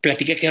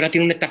 platica que ahora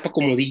tiene una etapa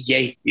como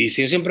DJ y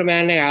dice, yo siempre me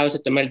ha negado ese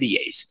tema del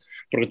DJs,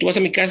 porque tú vas a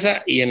mi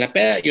casa y en la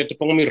peda yo te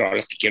pongo mis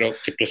rolas que quiero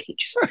que tú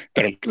escuches,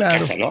 pero en mi Claro.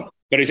 casa, ¿no?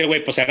 Pero dice,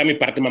 güey, pues era mi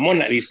parte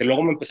mamona, dice,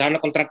 luego me empezaron a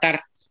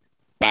contratar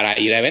para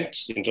ir a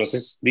eventos,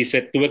 entonces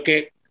dice, tuve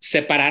que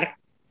separar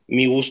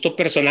mi gusto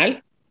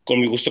personal con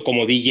mi gusto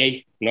como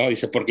DJ, ¿no?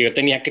 Dice, porque yo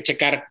tenía que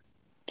checar,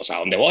 pues a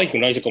dónde voy,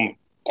 ¿no? Dice, como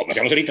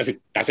decíamos ahorita, si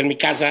estás en mi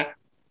casa,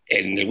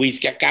 en el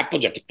whisky acá,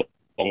 pues ya te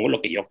pongo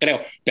lo que yo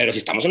creo. Pero si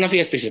estamos en una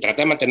fiesta y se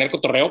trata de mantener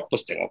cotorreo,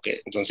 pues tengo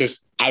que.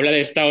 Entonces, habla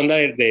de esta onda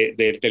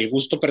del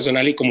gusto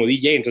personal y como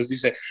DJ. Entonces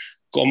dice,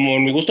 como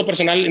en mi gusto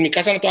personal, en mi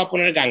casa no te voy a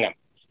poner ganga.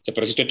 O sea,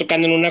 pero si estoy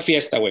tocando en una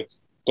fiesta, güey,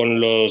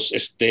 con los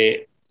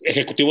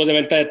ejecutivos de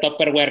venta de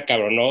Tupperware,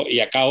 cabrón, ¿no?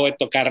 Y acabo de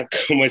tocar,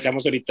 como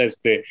decíamos ahorita,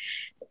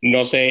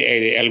 no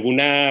sé,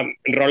 alguna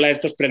rola de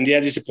estas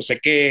prendidas, dice, pues sé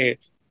que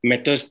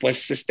meto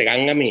después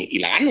Gangam y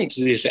la gano.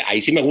 Entonces dice,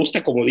 ahí sí me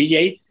gusta como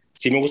DJ,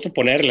 sí me gusta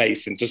ponerla.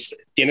 Dice, entonces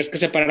tienes que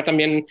separar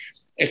también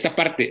esta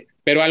parte.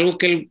 Pero algo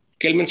que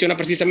él menciona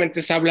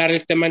precisamente es hablar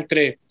el tema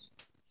entre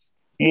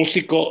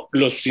músico,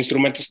 los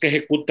instrumentos que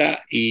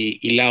ejecuta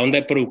y la onda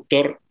de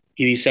productor.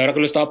 Y dice, ahora que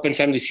lo estaba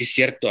pensando, y sí es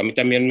cierto, a mí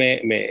también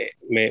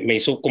me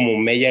hizo como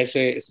mella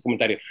ese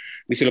comentario.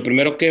 Dice, lo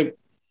primero que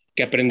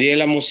aprendí de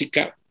la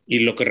música y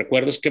lo que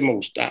recuerdo es que me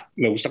gusta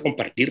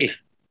compartirla.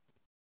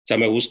 O sea,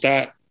 me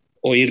gusta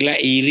oírla,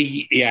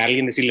 ir y a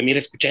alguien decirle, mira,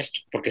 escucha esto,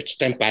 porque esto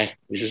está en padre.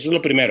 Dice, eso es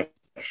lo primero.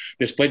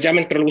 Después ya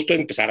me entró el gusto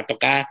de empezar a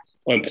tocar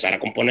o empezar a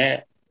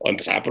componer o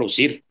empezar a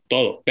producir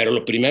todo. Pero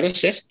lo primero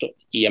es esto.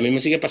 Y a mí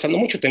me sigue pasando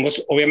mucho. Tengo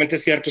obviamente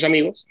ciertos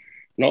amigos,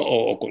 ¿no?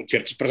 O con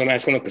ciertos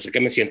personajes con los que sé que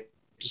me siento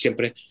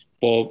siempre,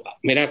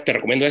 mira, te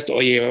recomiendo esto,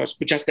 oye,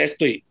 escuchaste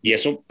esto, y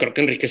eso creo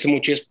que enriquece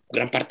mucho y es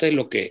gran parte de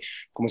lo que,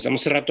 como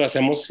estamos hace rato,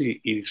 hacemos y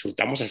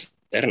disfrutamos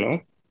hacer,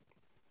 ¿no?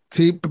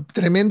 Sí,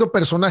 tremendo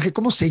personaje.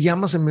 ¿Cómo se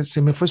llama?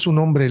 Se me fue su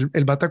nombre,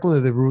 el bataco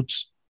de The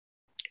Roots.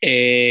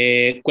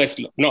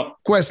 Questlove, no.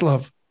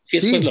 Questlove. Sí,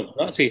 es Sí, Questlove,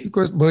 ¿no? Sí.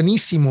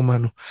 buenísimo,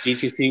 mano. Sí,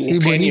 sí, sí, Sí, un genio.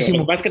 Lo buenísimo.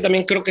 que pasa es que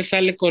también creo que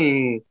sale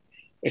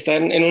está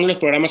en uno de los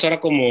programas ahora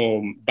como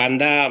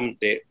banda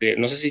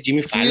no sé si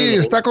Jimmy Sí,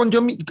 Fallon, está con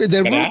Jimmy. The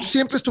 ¿verdad? Roots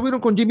siempre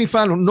estuvieron con Jimmy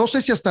Fallon. No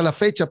sé si hasta la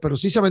fecha, pero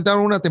sí se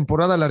aventaron una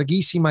temporada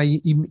larguísima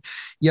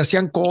y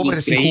hacían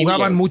covers y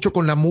jugaban Increíble. mucho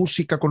con la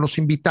música, con los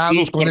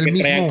invitados, Sí, con el porque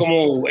traían mismo.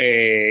 como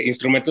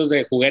instrumentos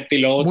de juguete y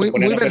luego se Muy,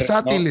 ponían muy a hacer,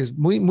 ¿no? versátiles,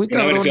 muy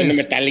Una versión de cabrones.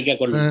 Metallica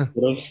con Ah.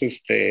 puros,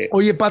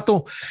 Oye,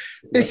 Pato,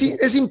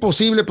 es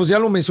imposible, pues ya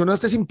lo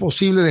mencionaste, es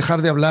imposible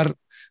dejar de hablar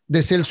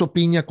de Celso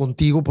Piña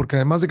contigo, porque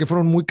además de que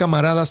fueron muy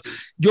camaradas,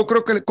 yo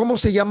creo que, ¿cómo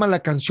se llama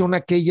la canción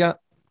aquella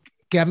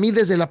que a mí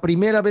desde la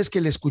primera vez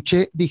que la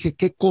escuché dije,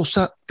 qué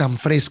cosa tan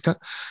fresca,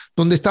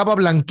 donde estaba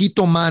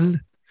Blanquito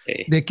Man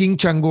de King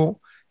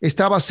Chango,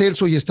 estaba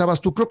Celso y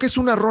estabas tú? Creo que es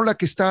una rola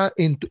que está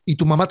y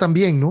tu mamá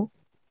también, ¿no?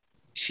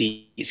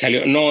 Sí,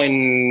 salió, no,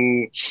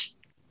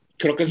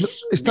 creo que No,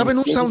 es estaba en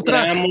un 21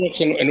 soundtrack.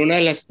 gramos en una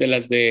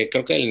de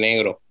creo que el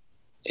negro.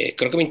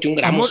 Creo que 21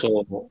 gramos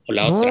Amor, o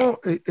la otra. no,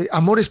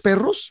 Amores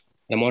Perros.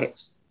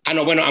 Amores. Ah,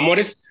 no, bueno,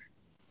 Amores,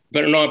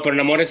 pero no, pero en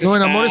Amores No,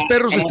 en está, Amores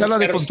Perros está Amores la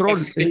de Perros está, Control,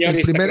 sí, señor, el y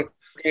está primer.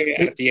 creo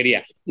que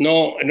Artillería.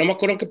 No, no me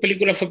acuerdo qué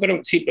película fue, pero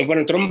sí, bueno,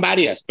 entró en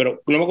varias,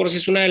 pero no me acuerdo si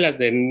es una de las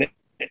de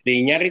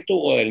Iñárritu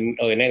o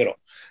de Negro.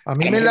 A A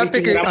mí lo me mejor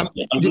late 21 que gramos,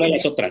 alguna de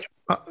las otras.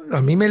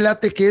 a mí me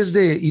late que es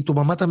de y tu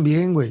mamá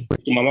también, güey.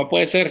 Tu mamá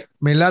puede ser,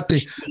 Me late.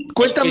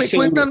 no estoy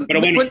seguro, pero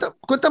bueno.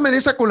 Cuéntame de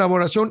esa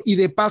colaboración y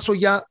de paso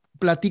ya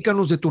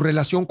platícanos de tu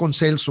relación con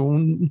Celso,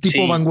 un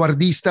tipo Sí,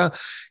 vanguardista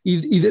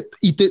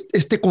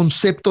este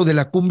concepto de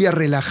la cumbia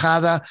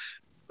relajada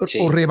o sí.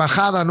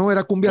 rebajada, ¿no?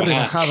 Era cumbia Ajá.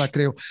 rebajada,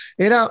 creo.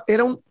 Era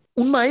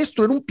un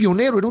maestro, era un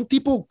pionero, era un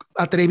tipo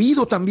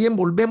atrevido también.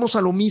 Volvemos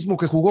a lo mismo,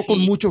 que jugó con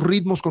Sí, muchos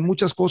ritmos, con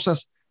muchas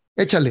cosas.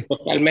 Échale.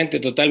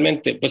 totalmente,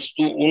 totalmente. Pues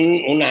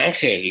un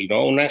ángel,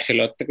 ¿no? Un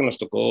angelote que nos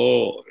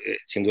tocó,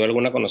 sin duda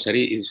alguna, conocer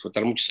y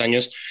disfrutar muchos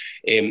años.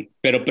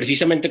 Pero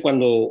precisamente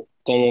cuando,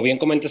 como bien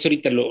comentas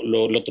ahorita,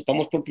 lo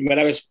topamos por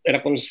primera vez,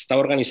 era cuando se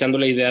estaba organizando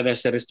la idea de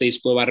hacer este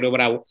disco de Barrio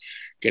Bravo,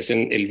 que es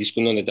el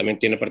disco en donde también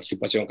tiene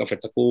participación Café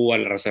Tacuba,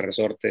 La Raza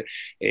Resorte,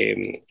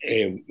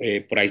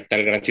 por ahí está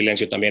El Gran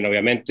Silencio también,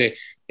 obviamente,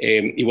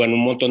 y bueno,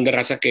 un montón de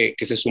raza que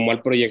se sumó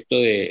al proyecto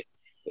de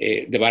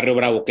Barrio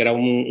Bravo, que era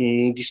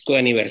un disco de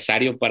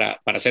aniversario para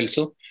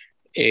Celso,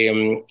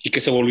 y que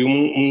se volvió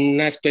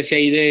una especie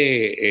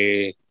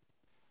ahí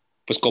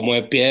pues como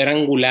de piedra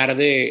angular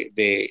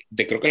de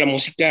creo que la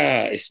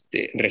música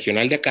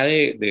regional de acá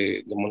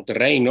de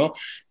Monterrey, ¿no?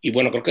 Y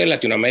bueno, creo que de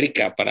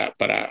Latinoamérica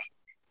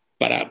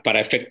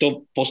para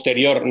efecto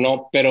posterior,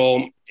 ¿no?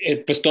 Pero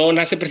pues todo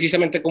nace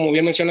precisamente, como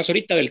bien mencionas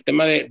ahorita, del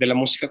tema de la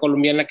música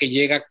colombiana que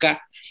llega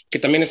acá, que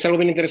también es algo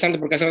bien interesante,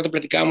 porque hace rato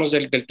platicábamos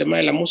del tema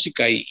de la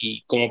música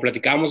y como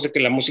platicábamos de que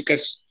la música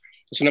es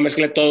una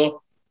mezcla de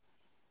todo,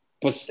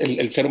 pues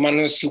el ser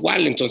humano es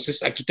igual.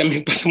 Entonces aquí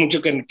también pasa mucho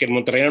que en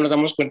Monterrey no nos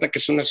damos cuenta que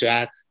es una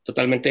ciudad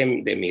totalmente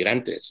de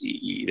migrantes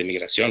y de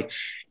migración.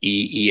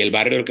 Y el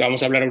barrio del que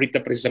vamos a hablar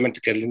ahorita precisamente,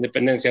 que es la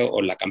Independencia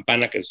o la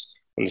Campana, que es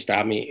donde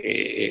estaba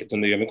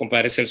donde vivió mi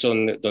compadre Celso,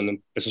 donde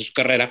empezó su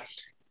carrera,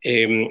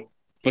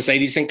 pues ahí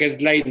dicen que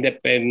es la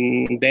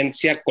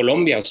Independencia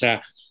Colombia, o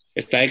sea,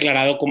 está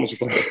declarado como si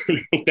fuera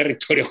un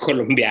territorio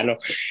colombiano,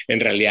 en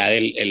realidad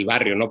el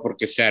barrio, ¿no?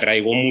 Porque se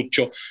arraigó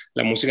mucho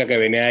la música que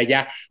venía de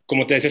allá.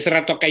 Como te decía hace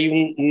rato, acá hay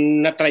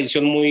una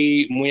tradición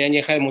muy, muy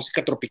añeja de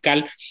música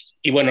tropical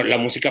y bueno, la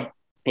música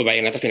pues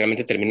vallenata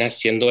finalmente termina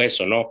siendo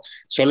eso, ¿no?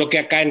 Solo que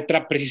acá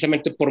entra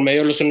precisamente por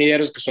medio de los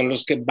sonideros, que son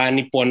los que van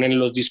y ponen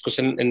los discos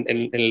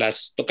en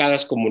las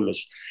tocadas, como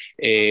los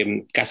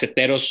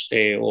caseteros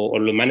o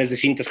los manes de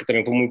cintas, que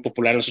también fue muy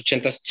popular en los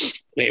 80s.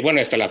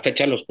 Bueno, hasta la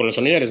fecha con los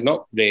sonideros,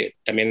 ¿no?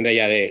 También de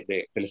allá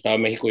del Estado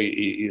de México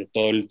y de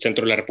todo el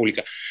centro de la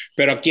República.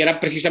 Pero aquí era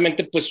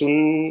precisamente pues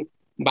un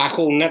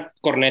bajo, una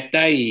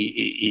corneta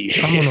y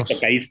Vámonos.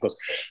 tocadiscos.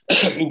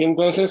 Y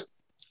entonces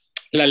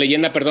la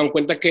leyenda, perdón,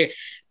 cuenta que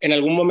en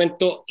algún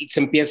momento se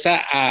empieza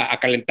a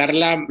calentar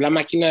la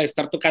máquina de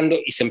estar tocando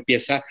y se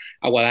empieza a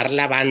aguadar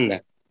la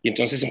banda. Y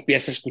entonces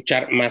empieza a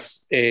escuchar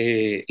más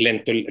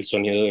lento el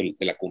sonido de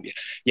la cumbia.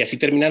 Y así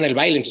terminan el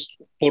baile. Entonces,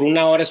 por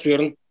una hora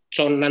estuvieron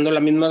sonando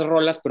las mismas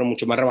rolas, pero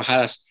mucho más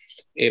rebajadas.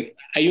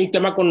 Hay un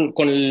tema con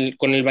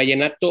el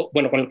vallenato,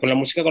 bueno, con la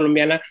música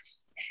colombiana,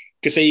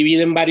 que se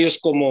divide en varios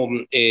como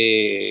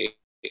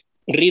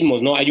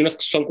ritmos, ¿no? Hay unas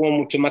que son como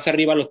mucho más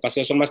arriba, los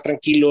paseos son más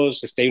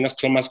tranquilos, hay unas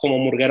que son más como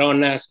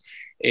murgueronas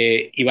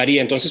y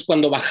varía. Entonces,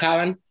 cuando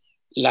bajaban,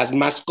 las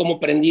más como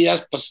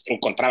prendidas, pues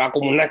encontraba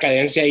como una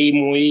cadencia ahí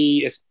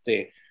muy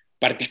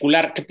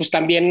particular, que pues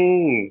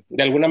también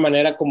de alguna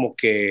manera como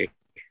que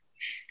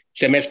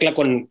se mezcla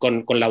con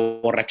la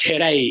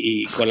borrachera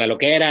y con la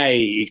loquera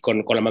y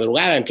con la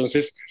madrugada.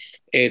 Entonces,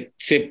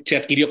 se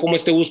adquirió como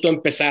este gusto de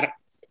empezar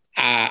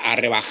a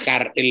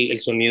rebajar el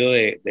sonido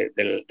de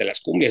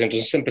las cumbias.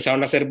 Entonces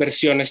empezaron a hacer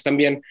versiones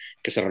también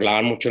que se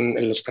rolaban mucho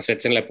en los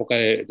cassettes en la época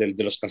de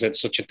los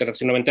cassettes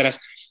ochenteras y noventeras,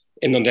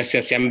 en donde se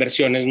hacían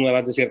versiones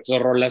nuevas de ciertas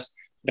rolas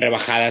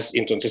rebajadas, y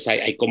entonces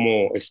hay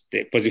como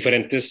pues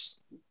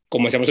diferentes,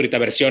 como decíamos ahorita,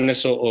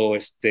 versiones o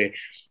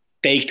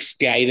takes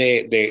que hay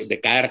de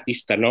cada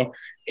artista, ¿no?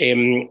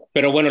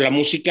 Pero bueno, la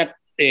música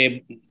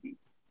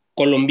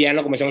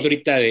colombiana, como decíamos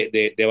ahorita,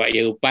 de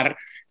Valledupar,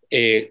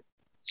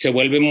 se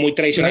vuelve muy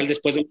tradicional.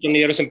 Después de los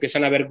sonideros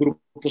empiezan a haber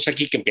grupos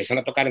aquí que empiezan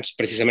a tocar. Entonces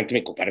precisamente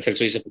mi compadre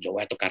Celso dice, pues yo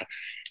voy a tocar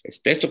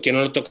esto. ¿Quién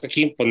no lo toca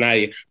aquí? Pues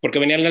nadie, porque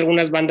venían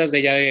algunas bandas de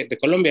allá de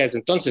Colombia desde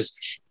entonces,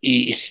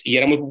 y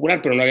era muy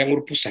popular, pero no había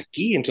grupos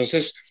aquí.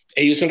 Entonces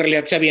ellos en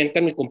realidad se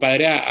avientan, mi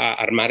compadre, a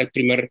armar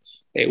uno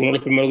de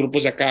los primeros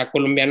grupos de acá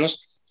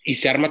colombianos, y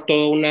se arma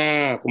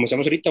toda como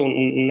decíamos ahorita,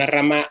 una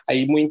rama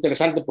ahí muy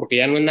interesante, porque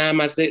ya no es nada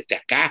más de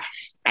acá.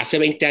 Hace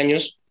 20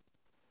 años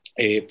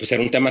pues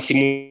era un tema así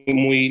muy,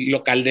 muy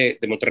local de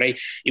Monterrey.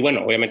 Y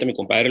bueno, obviamente mi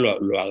compadre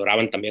lo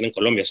adoraban también en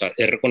Colombia. O sea,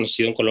 es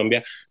reconocido en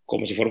Colombia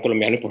como si fuera un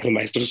colombiano y por los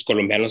maestros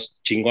colombianos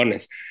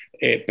chingones.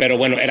 Pero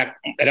bueno, era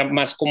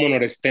más como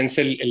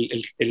norestense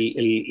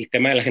el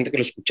tema de la gente que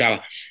lo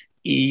escuchaba.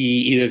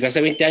 Y desde hace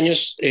 20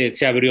 años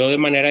se abrió de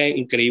manera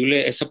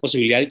increíble esa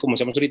posibilidad, y como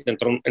decíamos ahorita,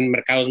 entró en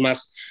mercados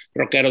más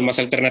rockeros, más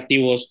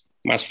alternativos,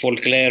 más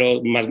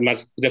folclero, más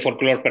de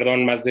folclore,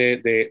 perdón, más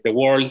de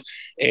world,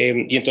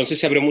 y entonces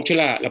se abrió mucho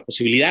la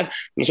posibilidad.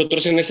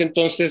 Nosotros en ese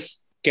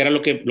entonces, que era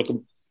lo que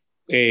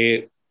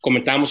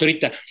comentábamos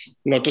ahorita,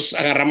 nosotros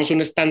agarramos un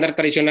estándar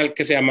tradicional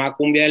que se llamaba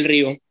Cumbia del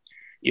Río,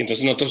 y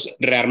entonces nosotros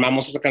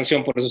rearmamos esa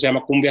canción, por eso se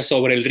llama Cumbia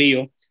sobre el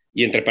Río,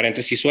 y entre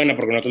paréntesis suena,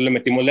 porque nosotros le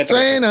metimos letras.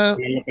 Suena.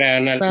 Le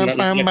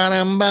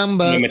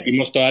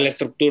metimos toda la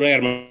estructura y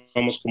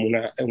armamos como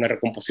una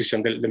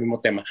recomposición del mismo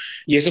tema.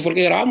 Y eso fue lo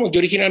que grabamos. Yo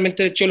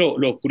originalmente, de hecho,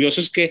 lo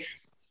curioso es que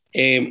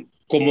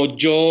como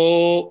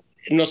yo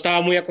no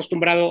estaba muy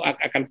acostumbrado a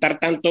cantar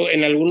tanto,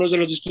 en algunos de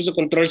los discos de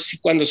Control sí,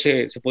 cuando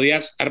se podía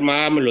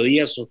armar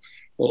melodías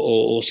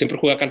o siempre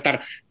jugué a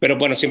cantar, pero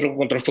bueno, siempre con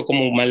Control fue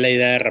como más la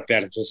idea de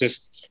rapear.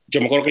 Entonces yo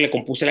me acuerdo que le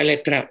compuse la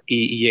letra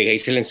y llegué y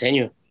se la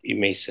enseño. Y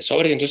me dice,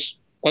 sobre,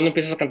 entonces, ¿cuándo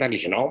empiezas a cantar? Le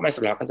dije, no,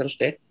 maestro, ¿la va a cantar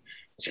usted?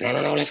 Dice, no,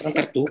 la vas a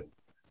cantar tú.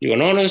 Digo,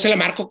 no, yo se la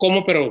marco,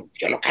 ¿cómo? Pero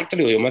yo no canto,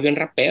 digo, yo más bien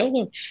rapeo,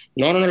 güey.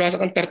 No, la vas a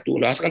cantar tú,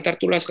 la vas a cantar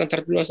tú, la vas a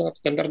cantar tú, la vas a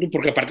cantar tú,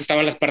 porque aparte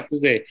estaban las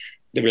partes de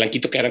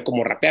Blanquito que eran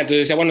como rapeadas.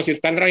 Entonces decía, bueno, si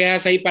están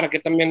rayadas ahí, ¿para qué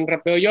también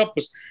rapeo yo?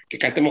 Pues que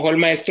cante mejor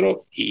el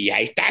maestro, y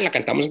ahí está, la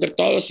cantamos entre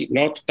todos, y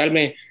no, total,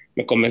 me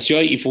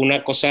convenció, y fue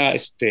una cosa,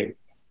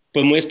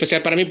 pues muy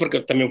especial para mí, porque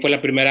también fue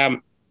la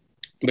primera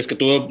vez que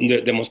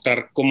tuve de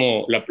mostrar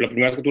como, la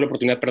primera vez que tuve la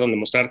oportunidad, perdón, de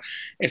mostrar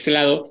ese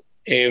lado,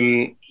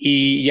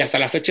 y hasta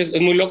la fecha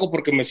es muy loco,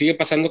 porque me sigue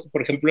pasando que,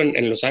 por ejemplo,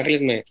 en Los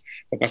Ángeles me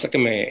pasa que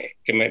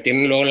me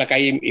tienen luego en la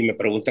calle y me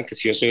preguntan que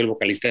si yo soy el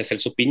vocalista de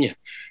Celso Piña,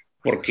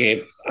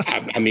 porque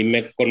a mí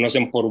me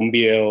conocen por un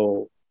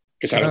video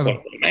que se habla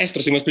con el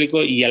maestro, si me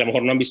explico, y a lo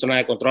mejor no han visto nada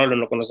de Control o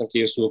no conocen que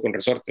yo estuve con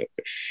Resorte,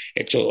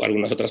 he hecho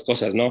algunas otras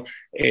cosas, ¿no?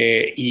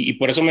 Y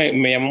por eso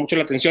me llamó mucho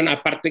la atención,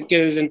 aparte que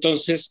desde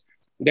entonces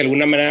de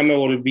alguna manera me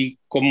volví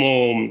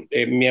como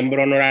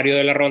miembro honorario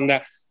de la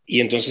ronda,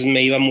 y entonces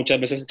me iba muchas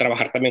veces a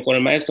trabajar también con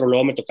el maestro.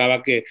 Luego me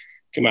tocaba que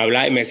me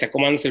hablaba y me decía,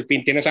 ¿cómo andas el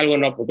fin? ¿Tienes algo?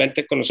 No, pues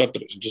vente con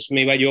nosotros. Entonces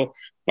me iba yo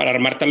para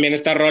armar también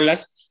estas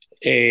rolas,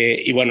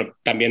 y bueno,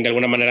 también de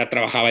alguna manera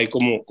trabajaba ahí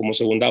como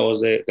segunda voz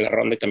de la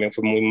ronda, y también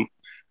fue muy,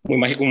 muy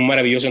mágico, muy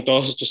maravilloso en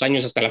todos estos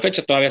años hasta la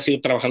fecha. Todavía sigo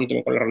trabajando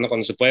también con la ronda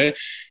cuando se puede,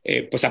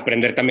 pues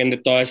aprender también de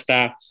toda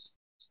esta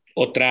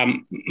otra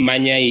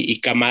maña y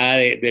camada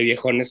de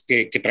viejones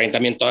que traen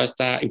también toda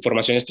esta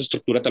información, esta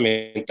estructura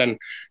también tan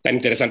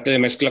interesante de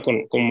mezcla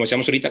con, como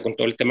decíamos ahorita, con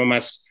todo el tema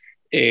más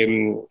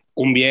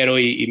cumbiero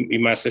y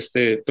más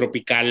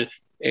tropical,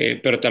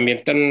 pero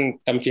también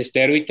tan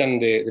fiestero y tan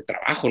de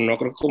trabajo, ¿no?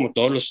 Creo que como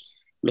todos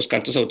los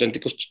cantos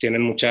auténticos pues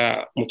tienen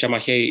mucha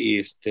magia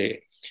y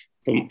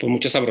pues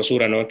mucha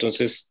sabrosura, ¿no?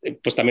 Entonces,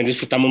 pues también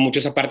disfrutamos mucho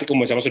esa parte,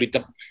 como decíamos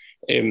ahorita,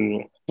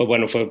 pues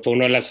bueno, fue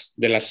una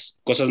de las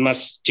cosas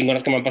más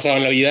chingonas que me han pasado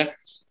en la vida.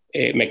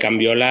 Me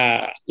cambió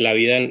la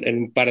vida en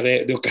un par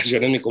de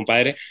ocasiones, mi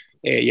compadre,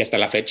 y hasta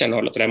la fecha,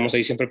 ¿no? Lo traemos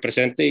ahí siempre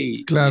presente,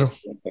 y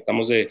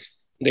tratamos de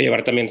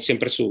llevar también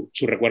siempre su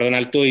recuerdo en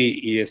alto,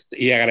 y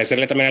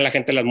agradecerle también a la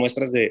gente las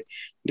muestras de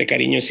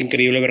cariño. Es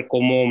increíble ver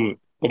cómo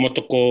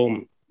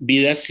tocó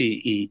vidas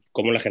y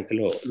cómo la gente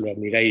lo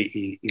admira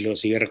y lo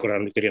sigue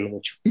recordando y queriendo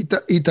mucho.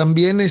 Y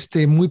también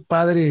muy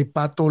padre,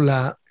 Pato,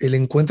 el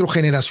encuentro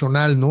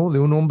generacional, ¿no? De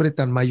un hombre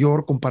tan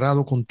mayor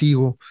comparado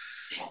contigo,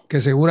 que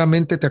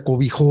seguramente te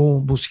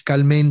acobijó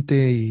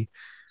musicalmente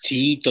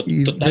y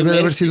totalmente. Debe de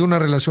haber sido una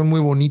relación muy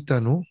bonita,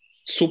 ¿no?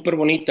 Súper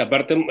bonita,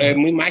 aparte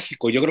muy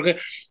mágico. Yo creo que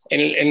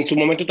en su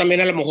momento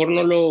también a lo mejor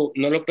no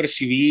lo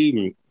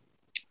percibí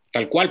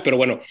tal cual, pero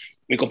bueno,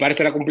 mi compadre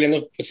estará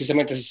cumpliendo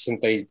precisamente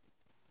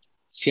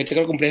 67,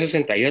 creo que cumplía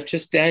 68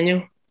 este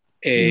año.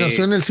 Sí,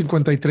 nació en el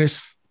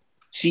 53.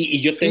 Sí,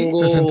 y yo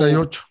tengo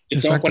 68, yo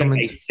tengo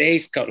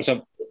 46, o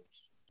sea,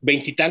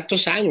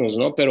 veintitantos años,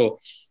 ¿no? Pero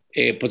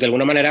pues de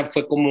alguna manera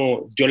fue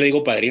como, yo le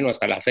digo padrino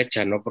hasta la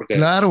fecha, ¿no? Porque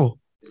Claro.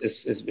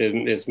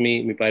 es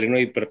mi padrino,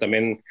 pero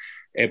también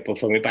pues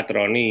fue mi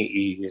patrón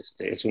y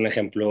es un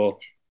ejemplo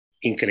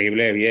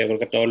increíble de vida. Yo creo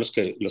que a todos los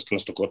que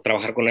nos tocó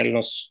trabajar con él,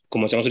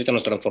 como decíamos ahorita,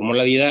 nos transformó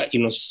la vida y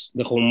nos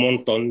dejó un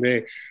montón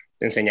de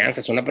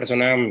enseñanzas. Una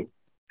persona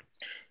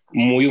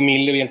muy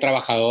humilde, bien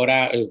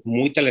trabajadora,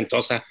 muy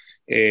talentosa,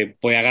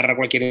 puede agarrar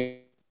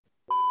cualquier...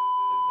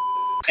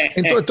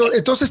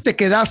 Entonces te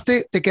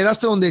quedaste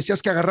donde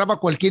decías que agarraba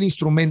cualquier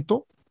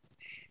instrumento.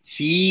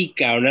 Sí,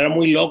 cabrón, era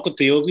muy loco.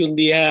 Te digo que un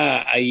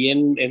día ahí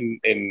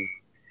en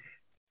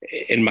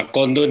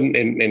Macondo,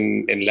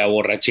 en la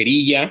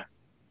borracherilla,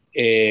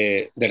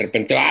 de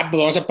repente, pues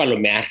vamos a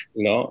palomear,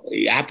 ¿no?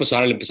 Y pues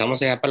ahora le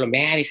empezamos a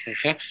palomear y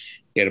jaja.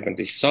 Y de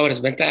repente dice,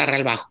 sobres, vente a agarrar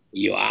el bajo.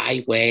 Y yo,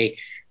 ay, güey.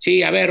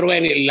 Sí, a ver,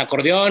 Rubén, el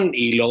acordeón.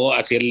 Y luego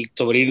así el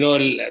sobrino,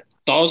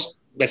 todos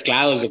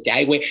mezclados de que,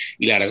 ay, güey.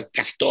 Y la verdad es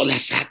que casi todos la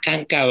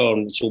sacan,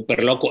 cabrón,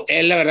 súper loco.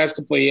 Él, la verdad es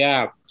que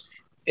podía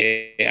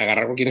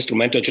agarrar cualquier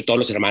instrumento. De hecho, todos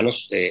los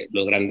hermanos,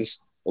 los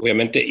grandes,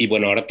 obviamente. Y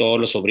bueno, ahora todos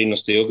los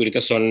sobrinos. Te digo que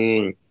ahorita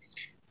son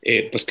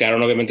pues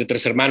quedaron obviamente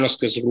tres hermanos,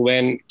 que es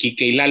Rubén,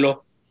 Quique y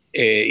Lalo,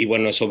 y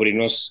bueno,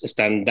 sobrinos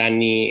están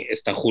Dani,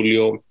 está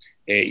Julio,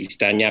 y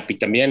está Ñapi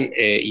también,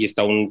 y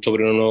está un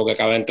sobrino nuevo que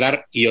acaba de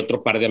entrar, y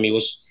otro par de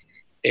amigos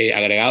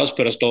agregados,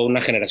 pero es toda una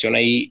generación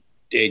ahí.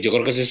 Yo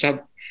creo que es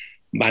esa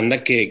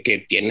banda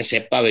que tiene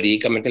cepa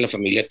verídicamente, la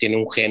familia tiene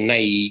un gen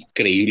ahí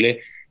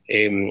increíble,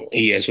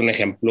 y es un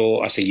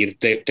ejemplo a seguir.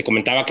 Te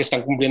comentaba que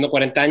están cumpliendo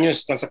 40 años,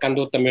 están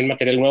sacando también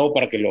material nuevo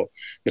para que lo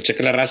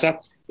cheque la raza,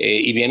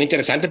 y bien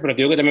interesante, pero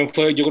te digo que también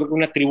fue, yo creo que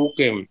una tribu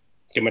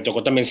que me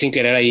tocó también sin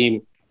querer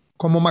ahí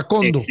Como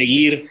Macondo.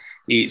 seguir,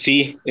 y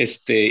sí,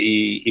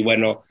 y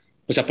bueno,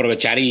 pues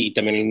aprovechar y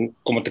también,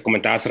 como te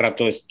comentaba hace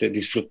rato,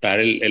 disfrutar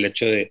el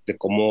hecho de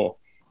cómo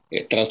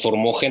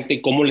transformó gente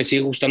y cómo le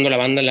sigue gustando a la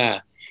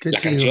banda Qué la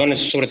chido. canción.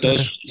 Eso sobre Sí. todo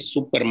es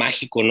súper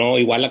mágico, ¿no?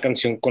 Igual la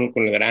canción con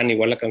El Gran,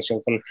 igual la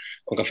canción con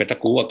Café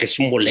Tacuba, que es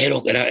un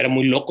bolero, era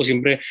muy loco.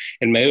 Siempre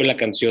en medio de la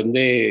canción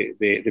de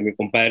mi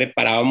compadre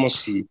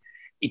parábamos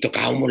y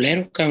tocaba un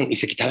bolero, cabrón, y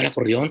se quitaba el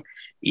acordeón.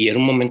 Y era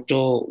un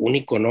momento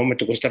único, ¿no? Me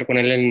tocó estar con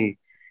él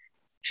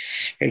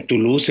en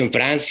Toulouse, en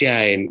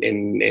Francia,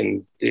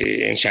 en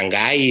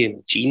Shanghái,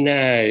 en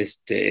China,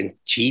 en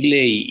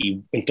Chile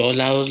y en todos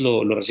lados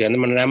lo recibían de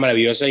manera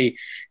maravillosa y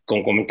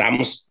como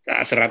comentábamos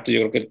hace rato,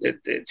 yo creo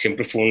que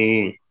siempre fue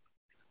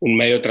un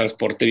medio de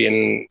transporte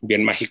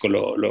bien mágico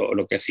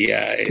lo que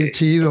hacía. Qué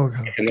chido,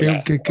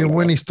 qué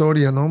buena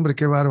historia, ¿no, hombre?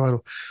 Qué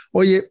bárbaro.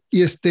 Oye,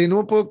 y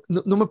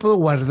no me puedo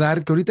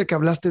guardar que ahorita que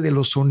hablaste de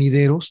los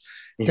sonideros,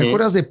 ¿te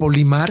acuerdas de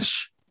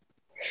Polimarch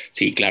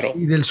Sí, claro,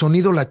 y del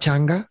sonido La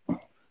Changa?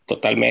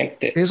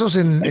 totalmente. Esos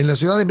en la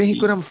Ciudad de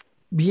México eran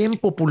bien Y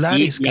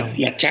populares, cabrón.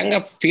 la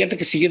changa, fíjate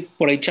que sigue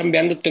por ahí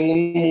chambeando. Tengo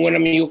un muy buen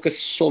amigo que es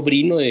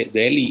sobrino de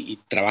él y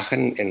trabaja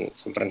en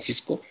San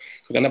Francisco,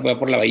 que anda por allá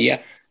por la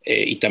bahía,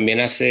 y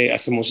también hace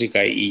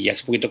música y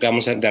hace poquito que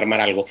vamos de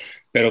armar algo,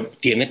 pero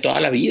tiene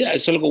toda la vida.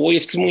 Eso es lo que voy,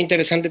 es que es muy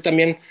interesante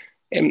también,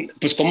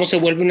 pues cómo se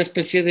vuelve una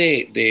especie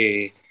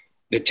de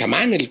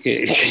chamán, el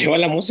que lleva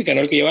la música,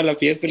 ¿no? El que lleva la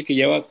fiesta, el que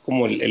lleva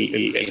como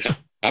el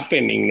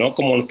happening, ¿no?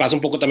 Como nos pasa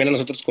un poco también a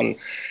nosotros con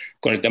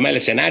el tema del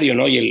escenario,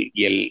 ¿no?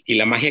 Y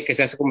la magia que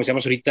se hace, como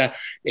decíamos ahorita,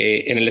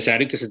 en el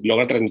escenario que se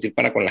logra transmitir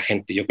para con la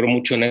gente. Yo creo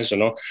mucho en eso,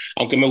 ¿no?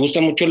 Aunque me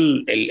gustan mucho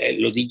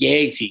los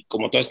DJs y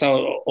como toda esta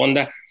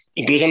onda,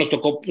 incluso nos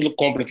tocó,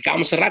 como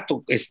platicábamos hace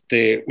rato,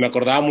 me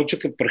acordaba mucho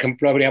que, por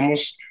ejemplo,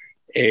 abríamos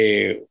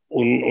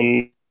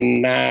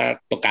una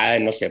tocada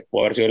de, no sé,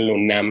 puede haber sido en la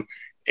UNAM,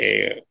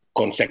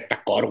 con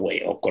Secta Core,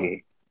 güey, o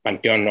con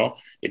Panteón, ¿no?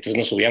 Y entonces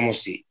nos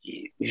subíamos y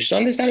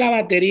 ¿dónde está la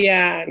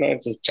batería? No,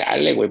 entonces,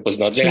 chale, güey, pues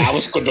nos Sí.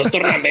 llegamos con dos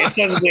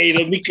tornamesas, güey,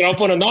 dos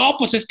micrófonos. No,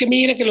 pues es que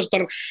mire que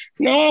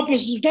no,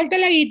 pues ¿dónde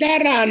la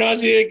guitarra? No,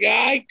 así de que,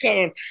 ay,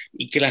 cabrón.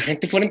 Y que la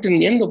gente fuera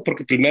entendiendo,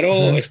 porque primero,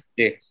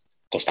 Sí.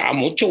 costaba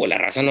mucho, güey, la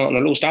raza no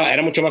le gustaba.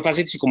 Era mucho más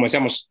fácil si, como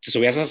decíamos, te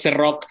subías a hacer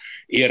rock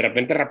y de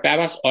repente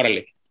rapeabas,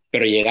 órale.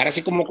 Pero llegar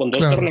así como con dos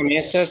Claro.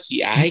 tornamesas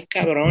y, ay,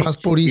 cabrón, Más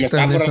me purista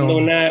estaba en esa acordando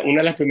onda. una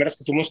de las primeras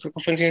que fuimos, creo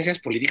que fue en Ciencias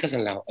Políticas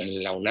en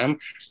la UNAM,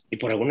 y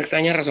por alguna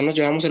extraña razón nos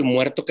llevamos el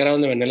muerto, que era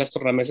donde venían las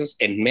tornamesas,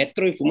 en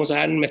metro, y fuimos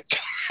a en metro.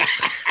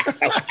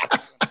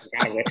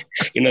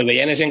 Y nos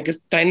veían y decían que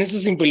traen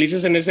esos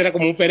infelices en ese, era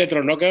como un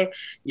féretro, ¿no? Cabrón?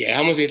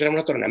 Llegamos y traemos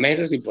las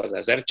tornamesas y pues a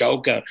hacer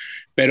show, cabrón.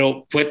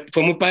 Pero fue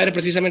muy padre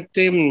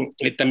precisamente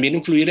también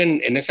influir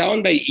en esa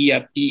onda y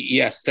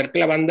hacer que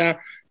la banda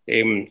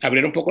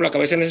abriera un poco la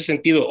cabeza en ese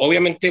sentido.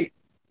 Obviamente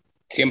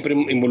siempre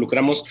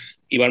involucramos,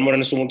 Iván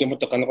Moreno estuvo un tiempo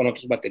tocando con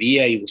nosotros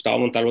batería y Gustavo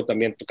Montalvo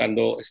también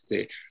tocando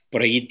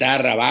por ahí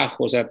guitarra,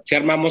 bajo, o sea, sí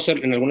armamos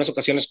en algunas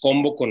ocasiones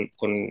combo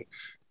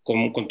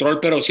con control,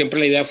 pero siempre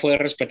la idea fue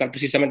respetar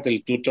precisamente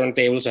el two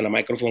turntables and a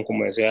microphone,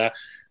 como decía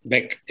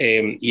Beck,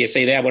 y esa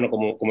idea, bueno,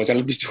 como decían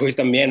los Beastie Boys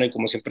también, ¿no? Y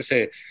como siempre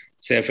se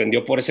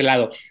defendió por ese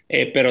lado,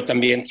 pero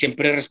también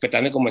siempre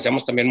respetando y como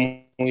decíamos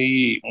también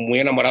muy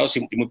enamorados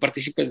y muy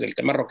partícipes del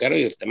tema rockero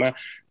y del tema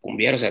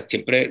cumbiero, o sea,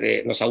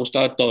 siempre nos ha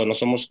gustado de todo, no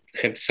somos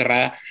gente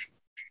cerrada,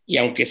 y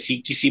aunque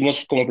sí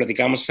quisimos, como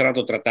platicábamos hace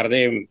rato, tratar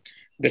de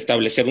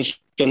establecer un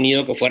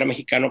sonido que fuera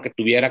mexicano, que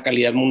tuviera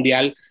calidad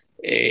mundial,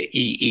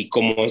 y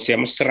como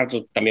decíamos hace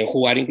rato, también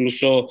jugar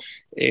incluso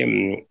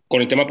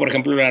con el tema, por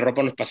ejemplo, de la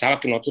ropa. Nos pasaba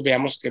que nosotros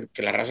veíamos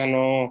que la raza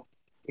no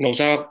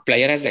usaba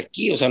playeras de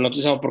aquí, o sea, nosotros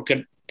usábamos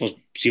porque, pues,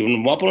 si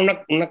me voy a poner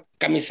una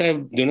camisa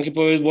de un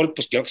equipo de béisbol,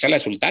 pues quiero que sea la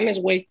de Sultanes,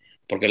 güey,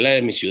 porque es la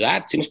de mi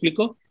ciudad, ¿sí me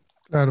explico?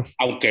 Claro.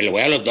 Aunque le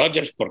voy a los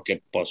Dodgers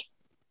porque, pues,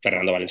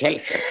 Fernando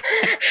Valenzuela.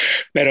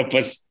 Pero,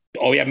 pues,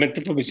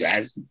 obviamente, pues, mi ciudad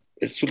es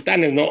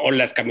Sultanes, ¿no? O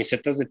las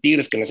camisetas de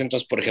Tigres, que en ese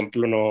entonces, por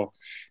ejemplo, no,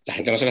 la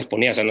gente no se las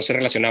ponía, o sea, no se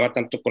relacionaba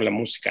tanto con la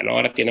música, ¿no?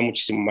 Ahora tiene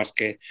muchísimo más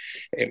que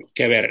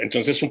ver.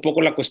 Entonces, un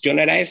poco la cuestión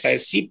era esa,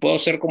 es sí, puedo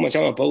ser como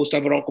decía, me puede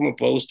gustar Bronco, me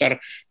puede gustar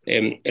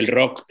el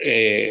rock,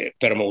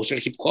 pero me gusta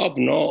el hip hop,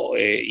 ¿no?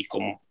 Y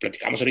como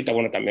platicamos ahorita,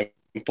 bueno, también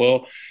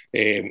puedo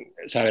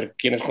saber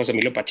quién es José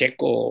Emilio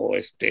Pacheco,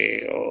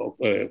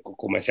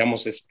 como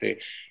decíamos,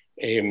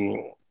 eh,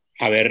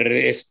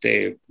 haber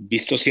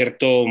visto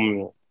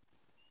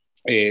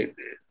eh,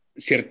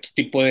 cierto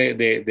tipo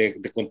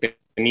de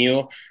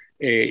contenido,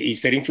 y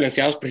ser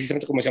influenciados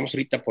precisamente, como decíamos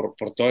ahorita,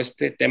 por todo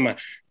este tema.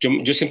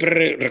 Yo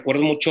siempre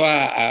recuerdo mucho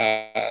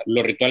a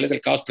los Rituales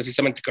del Caos,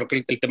 precisamente creo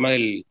que el tema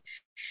del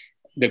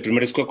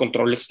primer disco de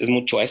Control es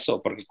mucho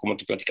eso, porque como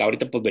te platicaba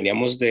ahorita, pues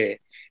veníamos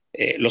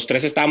los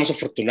tres estábamos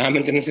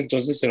afortunadamente en ese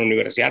entonces en la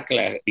universidad,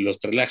 que los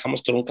tres la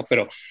dejamos trunca,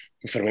 pero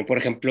Fermín, por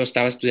ejemplo,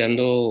 estaba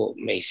estudiando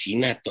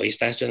medicina, todavía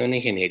estaba estudiando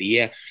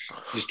ingeniería,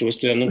 yo estuve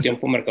estudiando un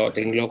tiempo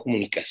mercadotecnia y luego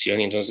comunicación,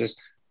 y entonces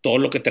todo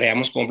lo que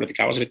traíamos, como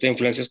platicábamos ahorita de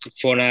influencias,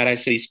 fue a dar a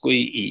ese disco,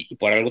 y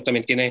por algo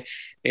también tiene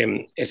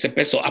ese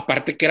peso.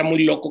 Aparte que era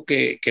muy loco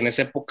que en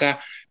esa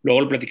época,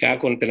 luego lo platicaba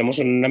tenemos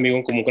un amigo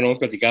en común que no hemos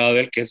platicado de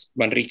él, que es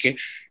Manrique,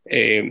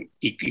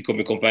 y con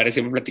mi compadre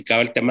siempre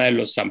platicaba el tema de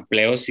los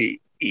sampleos, y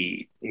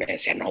me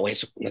decía, no,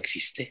 eso no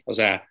existe. O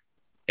sea,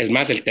 es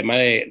más, el tema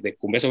de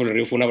Cumbia sobre el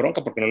Río fue una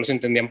bronca porque no nos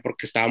entendían por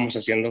qué estábamos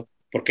haciendo,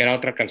 porque era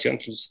otra canción.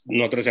 Entonces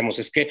nosotros decíamos,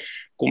 es que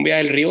Cumbia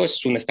del Río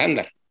es un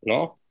estándar,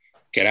 ¿no?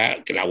 Que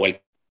era que la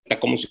vuelta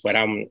como si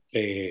fuera un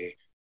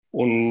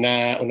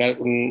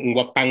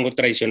guapango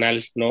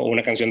tradicional, ¿no?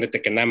 Una canción de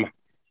Tequenama.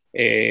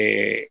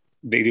 De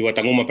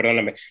Guatanguma,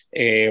 perdóname.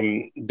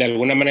 De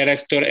alguna manera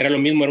esto era lo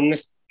mismo, era un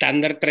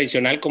estándar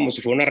tradicional como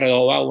si fuera una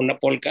redoba o una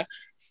polca,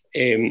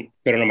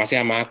 pero nomás se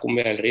llamaba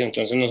Cumbia del Río.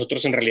 Entonces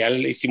nosotros en realidad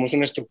le hicimos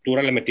una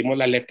estructura, le metimos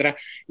la letra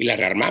y la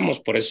rearmamos.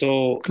 Por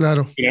eso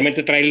Claro.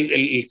 finalmente trae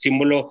el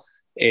símbolo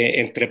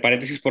entre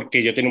paréntesis,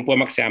 porque yo tenía un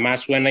poema que se llama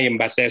Suena, y en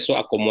base a eso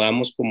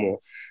acomodamos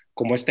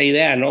como esta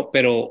idea, ¿no?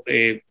 Pero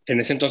en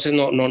ese entonces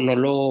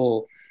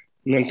no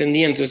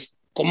entendía. Entonces,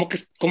 ¿cómo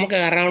que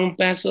agarraron un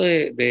pedazo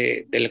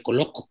del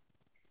Ecoloco?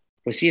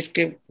 Pues sí, es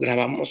que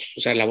grabamos,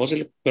 o sea,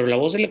 pero la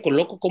voz del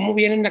Ecoloco, ¿cómo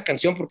viene en la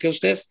canción? ¿Por qué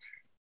ustedes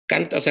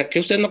cantan? O sea, ¿que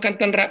ustedes no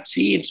cantan rap?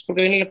 Sí, entonces, ¿por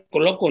qué viene el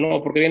Ecoloco?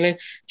 No, porque viene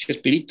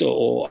Chespirito,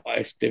 o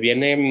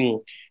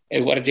viene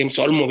Edward James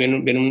Olmo,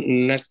 vienen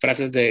unas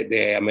frases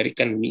de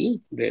American Me,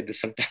 de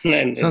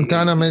Santana.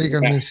 Santana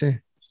American Me, sí.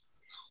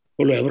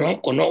 O lo de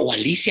Bronco, ¿no? O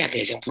Alicia, que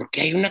decían, ¿por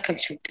qué hay una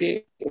canción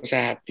o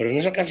sea, pero no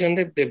es una canción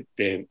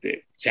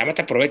se llama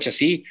Te Aprovechas,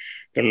 sí,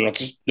 pero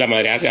nosotros, la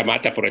mayoría se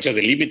llama Te Aprovechas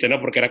del Límite,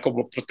 ¿no? Porque era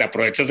como, pues, te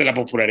aprovechas de la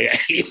popularidad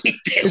del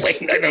límite, güey,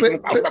 no nos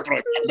estamos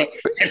aprovechando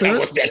de la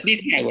voz de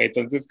Alicia, güey,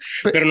 entonces,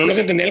 pero no nos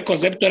entendía el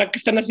concepto, era, ¿qué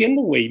están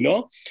haciendo, güey,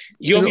 no?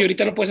 Y obvio,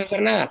 ahorita no puedes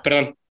hacer nada,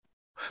 perdón.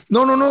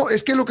 No,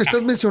 es que lo que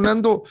estás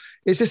mencionando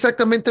es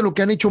exactamente lo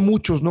que han hecho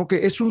muchos, ¿no? Que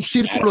es un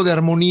círculo de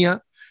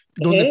armonía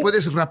donde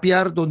puedes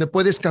rapear, donde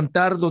puedes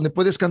cantar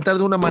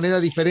de una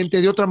manera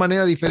diferente, de otra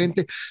manera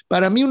diferente.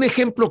 Para mí un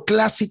ejemplo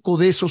clásico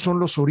de eso son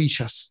los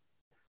orishas.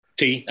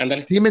 Sí,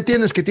 ándale. ¿Sí me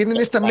entiendes? Que tienen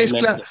esta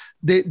mezcla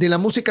de la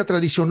música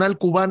tradicional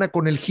cubana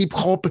con el hip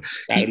hop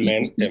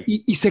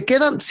y se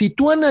quedan, si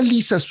tú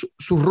analizas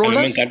sus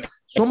rolas,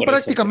 son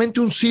prácticamente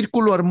un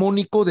círculo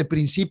armónico de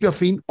principio a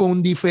fin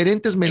con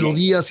diferentes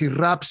melodías y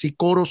raps y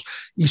coros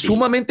y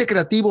sumamente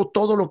creativo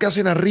todo lo que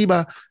hacen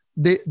arriba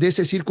de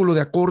ese círculo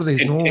de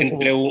acordes, ¿no?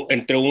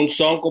 Entre un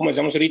son, como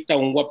decíamos ahorita,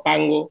 un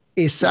guapango.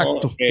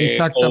 Exacto, ¿no?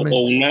 exactamente.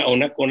 O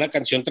una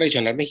canción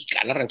tradicional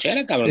mexicana,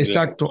 ranchera, cabrón.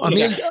 Exacto. A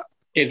mí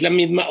es la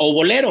misma, o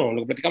bolero,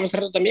 lo que platicamos hace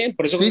rato también.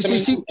 Por eso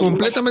sí,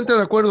 completamente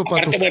de acuerdo, Pato.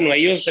 Aparte, bueno,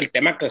 ellos, el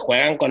tema que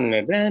juegan con...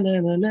 O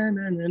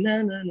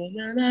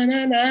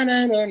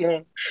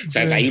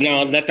sea, hay una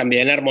onda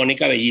también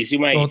armónica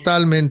bellísima.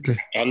 Totalmente.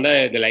 Onda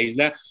de la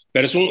isla,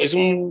 pero es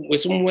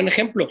un buen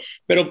ejemplo.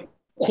 Pero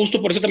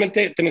justo por eso también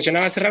te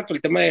mencionaba hace rato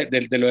el tema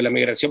de lo de la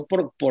migración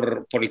por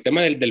el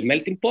tema del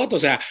melting pot, o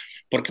sea,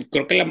 porque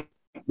creo que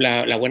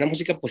la buena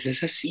música pues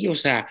es así, o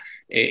sea,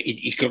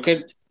 y creo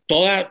que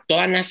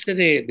toda nace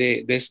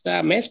de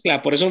esta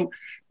mezcla. Por eso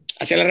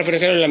hacía la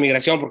referencia a la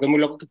migración, porque es muy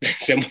loco que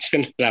pensemos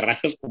en las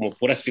razas como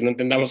puras y no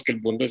entendamos que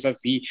el mundo es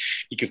así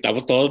y que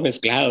estamos todos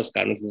mezclados,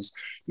 claro. Entonces,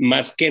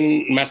 más que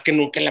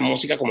nunca en la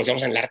música, como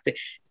decíamos en el arte,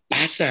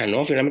 pasa,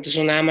 ¿no? Finalmente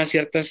son nada más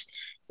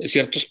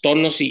ciertos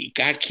tonos y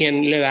cada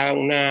quien le da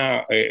un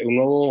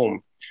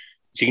nuevo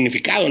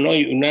significado, ¿no?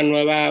 Y una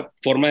nueva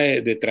forma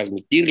de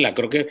transmitirla.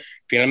 Creo que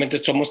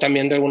finalmente somos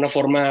también de alguna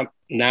forma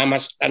nada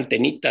más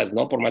antenitas,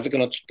 ¿no? Por más de que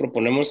nosotros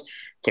proponemos,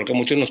 creo que a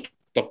muchos nos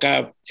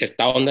toca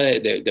esta onda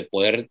de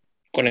poder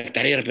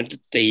conectar y de repente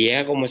te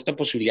llega como esta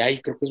posibilidad y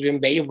creo que es bien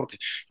bello porque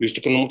he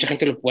visto que no mucha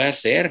gente lo puede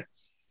hacer,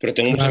 pero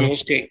tengo muchos Claro.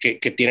 amigos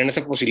que tienen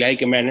esa posibilidad y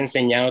que me han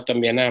enseñado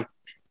también a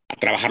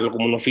trabajarlo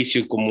como un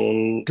oficio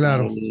y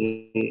Claro.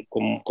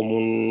 como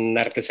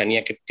una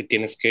artesanía que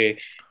tienes que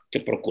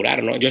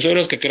procurar, ¿no? Yo soy de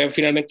los que creen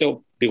finalmente,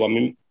 digo, a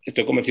mí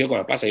estoy convencido que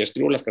me pasa, yo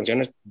escribo las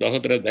canciones 2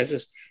 o 3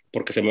 veces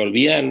porque se me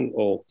olvidan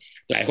o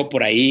la dejo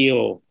por ahí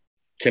o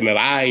se me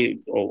va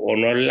o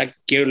no la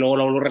quiero y luego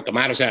la vuelvo a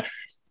retomar, o sea,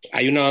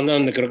 hay una onda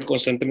donde creo que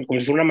constantemente, como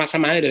si fuera una masa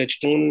madre, de hecho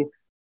tengo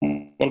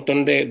un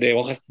montón de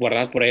hojas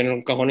guardadas por ahí en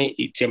un cajón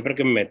y siempre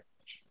que me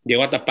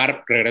llego a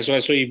tapar, regreso a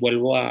eso y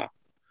vuelvo a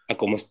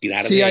como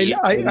estirar Sí, de hay,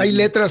 ahí. hay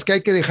letras que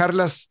hay que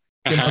dejarlas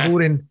Ajá.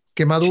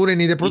 que maduren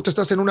y de pronto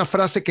estás en una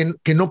frase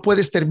que no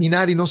puedes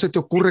terminar y no se te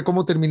ocurre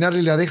cómo terminar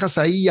y la dejas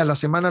ahí y a la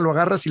semana lo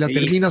agarras y la Sí,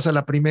 terminas a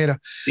la primera.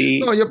 No, sí.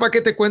 yo para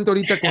qué te cuento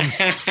ahorita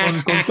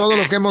con todo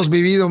lo que hemos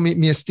vivido,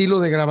 mi estilo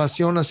de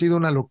grabación ha sido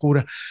una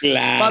locura.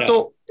 Claro.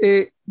 Pato,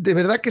 de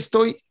verdad que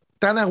estoy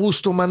tan a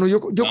gusto, mano. Yo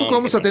creo No, que hombre,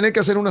 vamos a no. tener que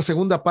hacer una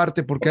segunda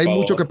parte porque Por hay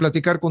mucho que favor,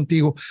 platicar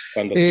contigo.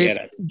 cuando Eh,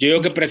 quieras. Yo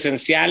digo que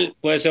presencial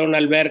puede ser una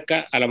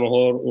alberca, a lo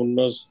mejor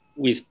unos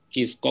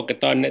whiskies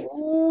coquetones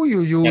uy,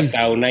 uy, y uy.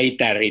 hasta una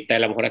guitarrita, a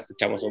lo mejor hasta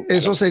echamos un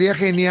Eso palo. sería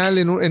genial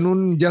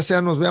ya sea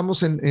nos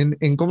veamos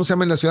 ¿cómo se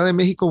llama? En la Ciudad de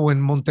México o en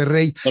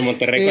Monterrey. Por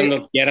Monterrey, Eh,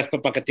 cuando quieras,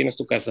 papá, que tienes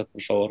tu casa,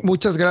 por favor.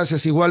 Muchas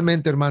gracias,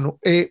 igualmente, hermano.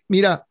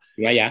 Mira,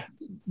 No allá.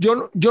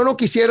 yo no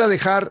quisiera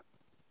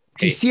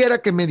Sí,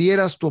 quisiera que me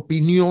dieras tu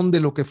opinión de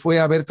lo que fue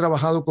haber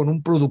trabajado con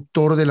un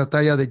productor de la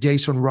talla de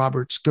Jason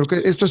Roberts. Creo que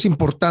esto es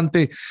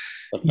importante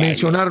totalmente.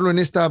 mencionarlo en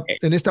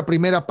esta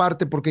primera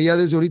parte, porque ya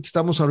desde ahorita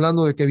estamos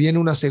hablando de que viene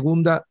una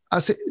segunda.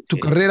 Tu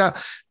Sí. carrera,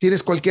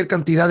 tienes cualquier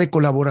cantidad de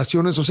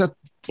colaboraciones, o sea,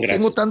 tengo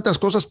Gracias. tantas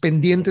cosas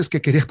pendientes que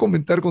quería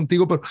comentar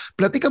contigo, pero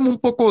platícame un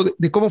poco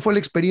de cómo fue la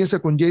experiencia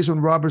con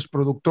Jason Roberts,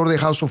 productor de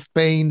House of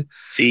Pain,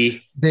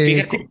 Sí, de...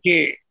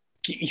 fíjate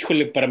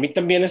híjole, para mí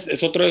también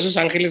es otro de esos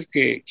ángeles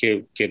que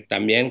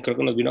también creo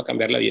que nos vino a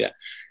cambiar la vida.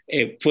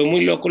 Fue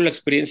muy loco la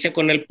experiencia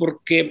con él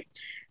porque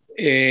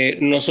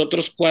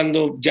nosotros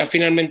cuando ya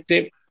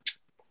finalmente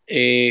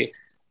eh,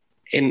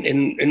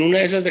 en una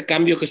de esas de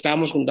cambio que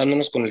estábamos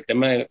juntándonos con el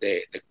tema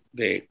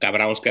de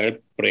Cabrons, que era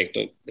el proyecto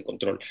de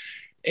control,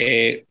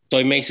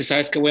 Toy me dice,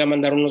 ¿sabes qué? Voy a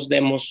mandar unos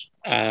demos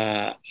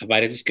a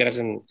varias disqueras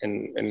en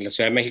la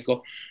Ciudad de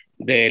México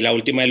de la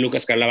última de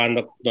Lucas, que era la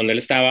banda donde él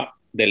estaba,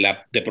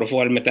 de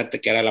Prófugo al Metate,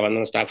 que era la banda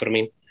donde estaba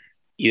Fermín,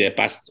 y de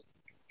Pasto,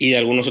 y de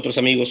algunos otros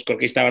amigos. Creo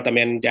que estaba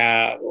también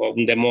ya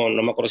un demo,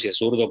 no me acuerdo si es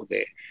Zurdo,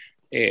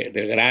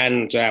 del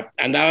Gran, o sea,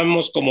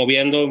 andábamos como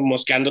viendo,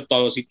 mosqueando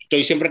todos, y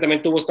Toy siempre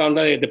también tuvo esta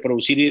onda de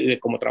producir y de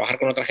como trabajar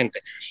con otra gente.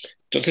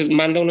 Entonces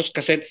manda unos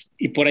cassettes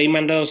y por ahí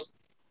manda 2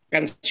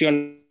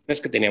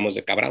 canciones que teníamos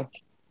de Cabral.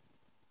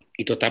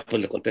 Y total,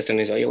 pues le contestan y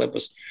dice, oye, güey,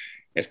 pues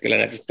es que la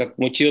neta está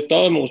muy chido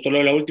todo, me gustó lo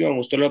de la última, me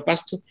gustó lo de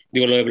Pasto,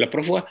 digo lo de la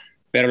prófuga,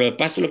 pero lo de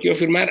Pasto lo quiero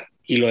firmar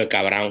y lo de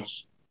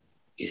Cabrauns.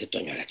 Y dice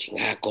Toño, la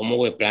chingada, ¿cómo,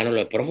 güey? Plano, lo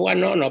de prófuga,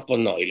 no, no, pues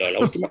no. Y lo de la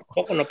última,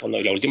 tampoco, no, pues no.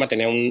 Y la última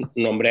tenía un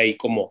nombre ahí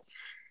como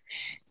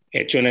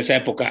hecho en esa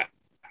época.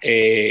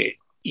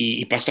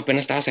 Y Pasto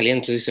apenas estaba saliendo.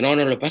 Entonces dice, no,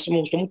 no, lo de Pasto me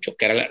gustó mucho,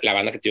 que era la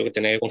banda que tuvo que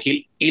tener con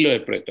Gil y lo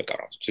del proyecto de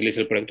Cabrauns. Entonces le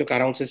dice, el proyecto de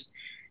Cabrauns es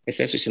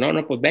eso. Y dice, no,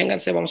 no, pues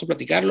vénganse, vamos a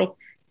platicarlo.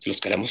 Si los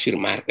queremos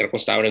firmar, que era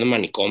cuando estaba abriendo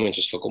manicomio.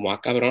 Entonces fue como, ah,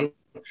 cabrón.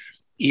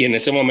 Y en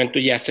ese momento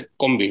ya se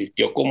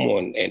convirtió como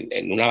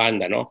en una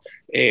banda, ¿no?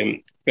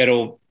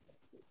 Pero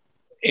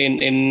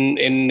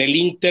en el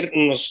Inter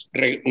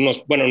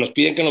bueno, nos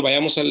piden que nos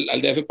vayamos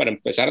al DF para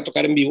empezar a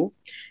tocar en vivo.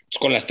 Entonces,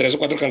 con las 3 o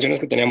 4 canciones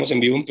que teníamos en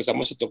vivo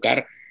empezamos a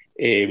tocar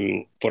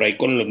por ahí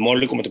con los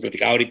Molly, como te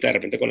platicaba ahorita, de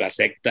repente con La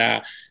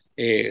Secta,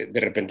 de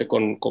repente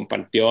con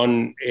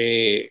Panteón,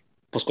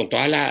 pues con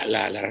toda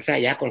la raza de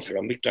allá, con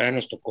Salón Victoria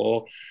nos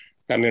tocó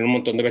también un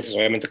montón de veces,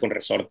 obviamente con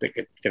Resorte,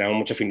 que teníamos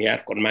mucha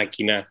afinidad, con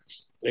Máquina,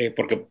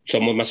 porque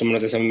somos más o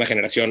menos de esa misma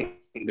generación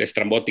de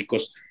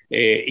estrambóticos.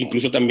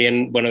 Incluso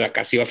también, bueno, de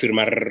acá se iba a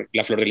firmar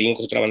La Flor de Lingo,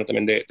 que es otra banda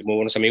también de muy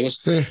buenos amigos.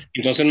 Sí.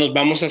 Entonces nos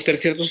vamos a hacer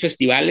ciertos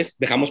festivales,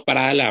 dejamos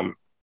parada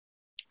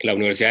la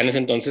universidad en ese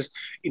entonces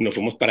y nos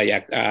fuimos para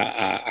allá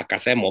a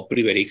casa de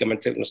Mopri,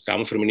 verídicamente nos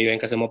quedamos Fermín y yo en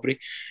casa de Mopri,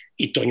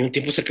 y Toño un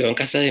tiempo se quedó en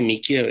casa de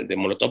Mickey de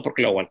Molotov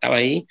porque lo aguantaba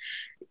ahí,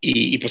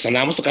 y pues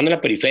andábamos tocando en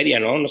la periferia,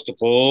 ¿no? Nos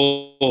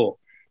tocó,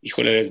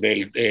 híjole,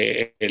 desde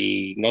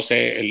no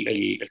sé,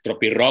 el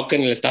Tropi Rock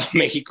en el Estado de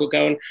México,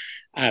 cabrón,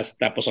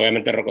 hasta pues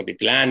obviamente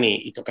Rocotitlán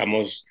y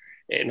tocamos,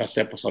 no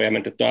sé, pues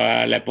obviamente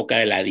toda la época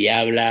de La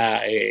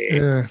Diabla,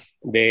 Eh,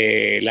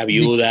 de La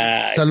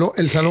Viuda,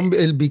 el salón,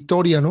 el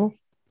Victoria, ¿no?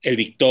 el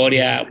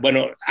Victoria,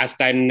 bueno,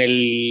 hasta en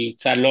el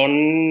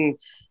Salón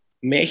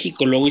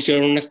México, luego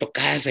hicieron unas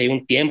tocadas ahí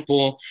un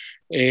tiempo.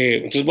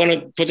 Entonces,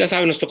 bueno, pues ya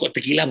saben, nos tocó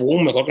Tequila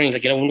Boom, mejor con el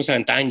Tequila Boom nos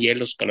aventaban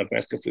hielos con la primera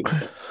vez que fuimos.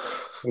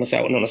 O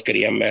sea, no nos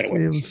querían ver,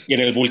 güey. Sí, pues, Y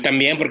en el Bull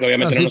también, porque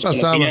obviamente así no nos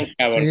pasaba. conocían,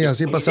 cabrón. Sí,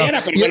 así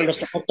pasaba. Pero bueno, nos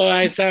tocó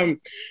toda esa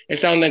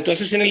onda.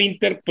 Entonces en el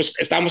Inter, pues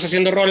estábamos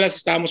haciendo rolas,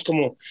 estábamos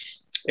como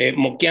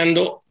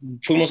moqueando.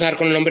 Fuimos a dar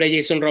con el nombre de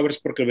Jason Roberts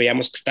porque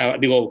veíamos que estaba,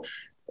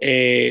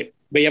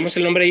 veíamos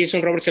el nombre de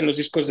Jason Roberts en los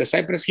discos de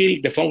Cypress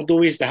Hill, de Funk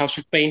Doobies, de House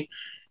of Pain,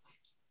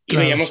 y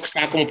Claro. veíamos que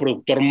estaba como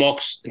productor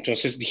Mox.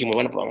 Entonces dijimos,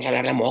 bueno, pues vamos a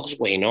hablarle a Mox,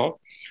 güey, ¿no?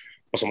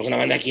 Pues somos una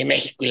banda aquí en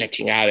México y la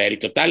chingada, a ver, y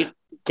total,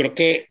 creo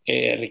que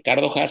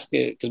Ricardo Haas,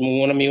 que es muy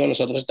buen amigo de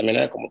nosotros, también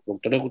era como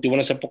productor ejecutivo en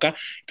esa época,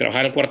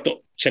 trabajaba en el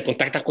cuarto, se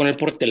contacta con él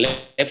por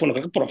teléfono,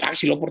 creo que por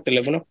fax y luego por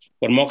teléfono,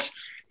 por Mox,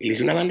 y le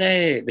dice, una banda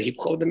de hip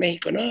hop de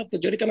México, no,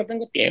 pues yo ahorita no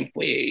tengo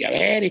tiempo, y a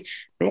ver, y no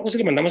me acuerdo si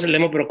le mandamos el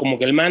demo, pero como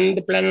que el man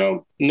de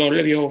plano no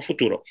le vio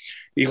futuro.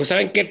 Y dijo,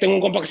 ¿saben qué? Tengo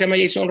un compa que se llama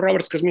Jason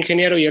Roberts, que es mi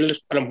ingeniero, y él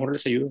a lo mejor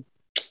les ayuda.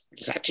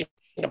 Pues,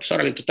 pues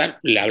órale, total,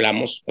 le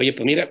hablamos, oye,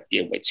 pues mira, y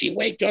güey, sí,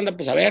 güey, ¿qué onda?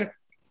 Pues a ver,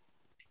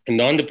 ¿en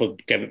dónde? Pues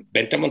que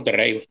vente a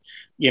Monterrey, güey.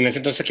 Y en ese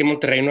entonces aquí en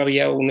Monterrey no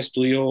había un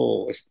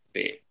estudio,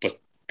 pues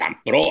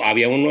tan pro.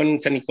 Había uno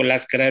en San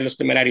Nicolás que era de los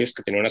Temerarios,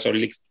 que tenía una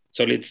solid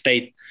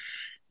state,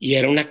 y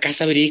era una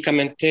casa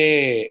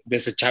verídicamente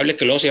desechable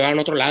que luego se llevaban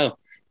a otro lado.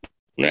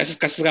 Una de esas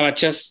casas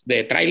gabachas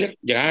de tráiler,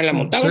 llegaban, la Sí,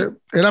 montaban.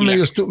 sí. Era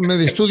medio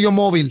estudio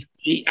móvil.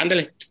 Y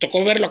ándale,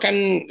 tocó verlo acá,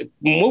 muy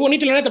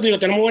bonito la neta, pero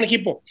tenía muy buen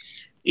equipo.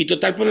 Y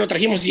total, pues lo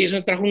trajimos y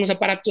eso trajo unos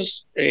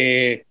aparatos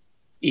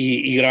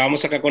y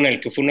grabamos acá con él,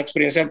 que fue una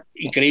experiencia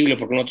increíble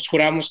porque nosotros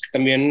jurábamos que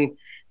también,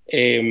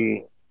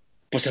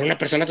 pues era una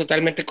persona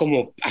totalmente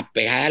como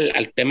apegada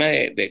al tema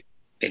del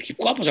hip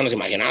hop. O sea, nos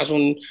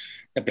imaginábamos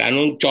de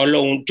plano un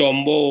cholo, un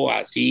chombo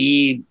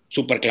así,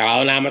 súper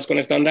clavado nada más con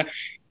esta onda.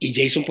 Y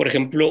Jason, por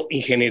ejemplo,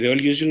 ingenió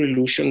el Use Your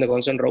Illusion de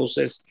Guns N'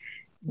 Roses,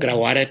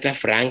 grabó a Aretha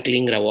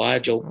Franklin, grabó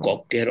a Joe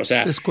Cocker, o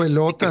sea,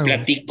 Escuelota, te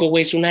platico,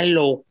 güey, es una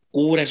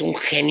locura, es un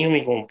genio,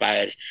 mi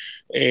compadre,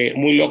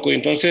 muy loco. Y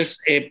entonces,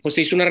 pues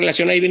se hizo una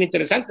relación ahí bien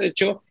interesante. De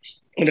hecho,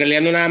 en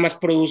realidad no nada más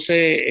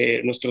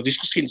produce nuestros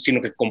discos,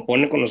 sino que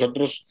compone con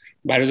nosotros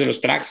varios de los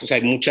tracks. O sea,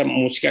 hay mucha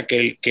música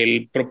que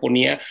él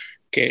proponía,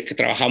 que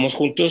trabajamos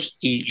juntos,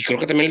 y creo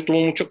que también él tuvo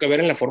mucho que ver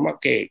en la forma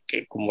que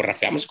como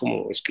rapeamos,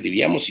 como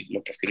escribíamos y lo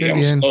que qué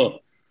escribíamos y bien.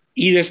 todo.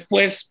 Y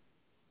después,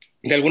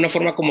 de alguna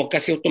forma como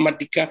casi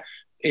automática,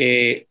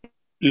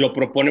 lo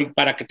proponen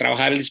para que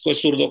trabajara el disco de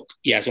Zurdo,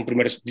 y hace un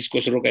primer disco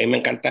de Zurdo que a mí me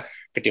encanta,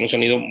 que tiene un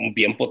sonido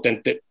bien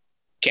potente,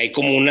 que hay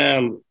como una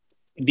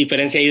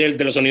diferencia ahí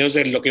de los sonidos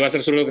de lo que iba a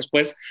ser Zurdo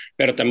después,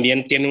 pero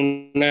también tiene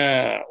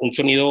un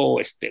sonido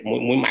muy,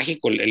 muy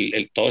mágico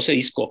todo ese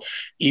disco,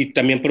 y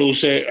también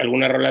produce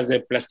algunas rolas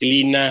de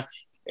Plastilina.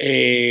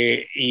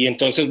 Y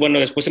entonces, bueno,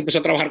 después empezó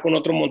a trabajar con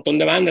otro montón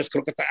de bandas,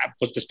 creo que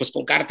pues después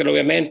con Cartel,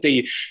 obviamente,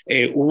 y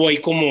hubo ahí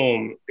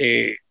como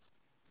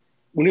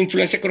una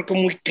influencia creo que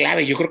muy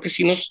clave. Yo creo que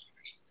sí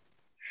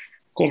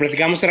como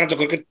platicamos hace rato,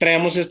 creo que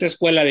traemos esta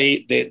escuela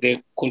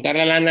de juntar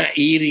la lana,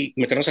 ir y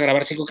meternos a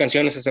grabar 5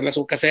 canciones, hacerlas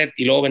un cassette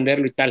y luego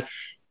venderlo y tal.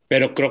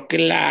 Pero creo que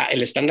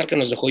el estándar que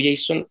nos dejó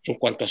Jason en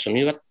cuanto a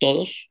sonido a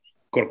todos,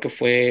 creo que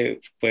fue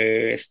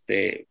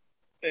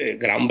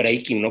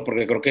groundbreaking, ¿no?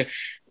 Porque creo que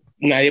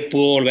nadie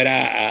pudo volver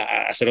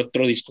a hacer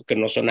otro disco que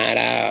no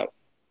sonara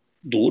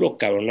duro,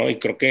 cabrón, ¿no? Y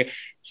creo que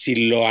si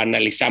lo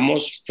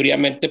analizamos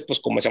fríamente, pues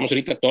como decíamos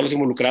ahorita, todos los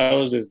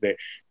involucrados, desde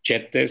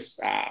Chetes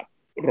a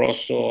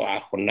Rosso, a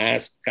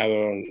Jonás,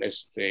 cabrón,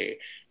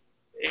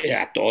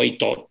 a Toy,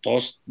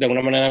 todos de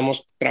alguna manera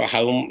hemos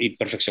trabajado y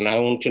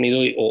perfeccionado un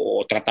sonido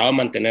o tratado de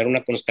mantener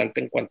una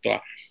constante en cuanto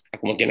a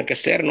cómo tiene que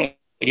ser, ¿no?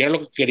 Y era lo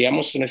que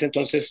queríamos en ese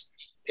entonces,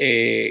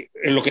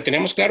 lo que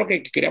teníamos claro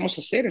que queríamos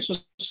hacer,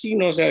 eso sí,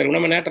 ¿no? O sea, de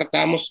alguna manera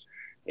tratábamos,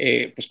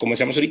 pues como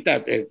decíamos ahorita,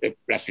 de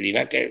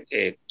Plastilina,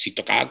 que si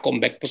tocaba con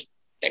Beck, pues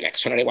tenía que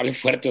sonar igual de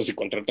fuerte, o si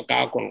Control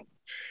tocaba con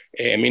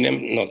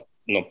Eminem,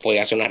 no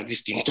podía sonar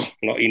distinto,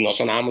 ¿no? Y no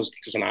sonábamos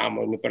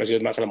muy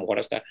parecidos, más a lo mejor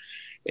hasta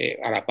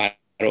a la par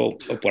o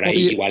por ahí,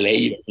 Oye, igual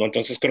ellos, ¿no?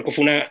 Entonces creo que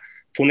fue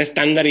un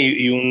estándar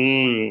y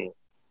un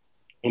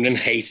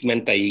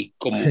enhancement ahí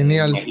como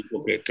genial.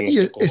 mágico que nos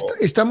Y tocó.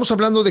 estamos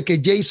hablando de que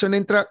Jason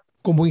entra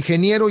como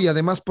ingeniero y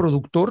además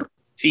productor,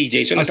 Sí, Jason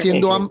entra como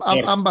haciendo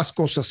productor. ambas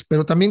cosas,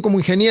 pero también como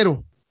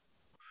ingeniero.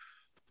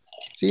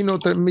 Sí, no,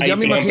 ya Ahí, me pero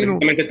imagino.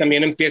 precisamente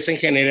también empieza a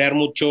generar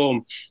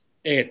mucho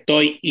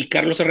Toy y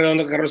Carlos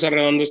Arredondo. Carlos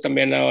Arredondo es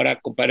también ahora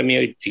compadre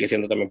mío y sigue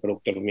siendo también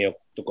productor mío,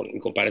 con mi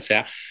compadre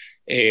sea.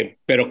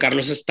 Pero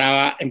Carlos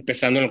estaba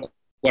empezando en el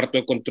cuarto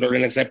de control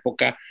en esa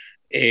época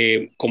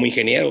como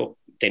ingeniero.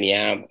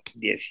 Tenía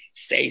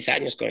 16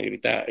 años con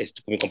ahorita.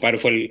 Con mi compadre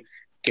fue el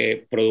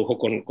que produjo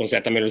con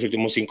SEA también los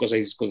últimos 5 o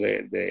 6 discos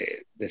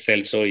de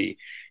Celso y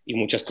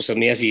muchas cosas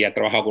mías, y ha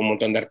trabajado con un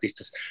montón de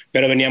artistas.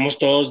 Pero veníamos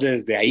todos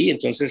desde ahí,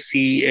 entonces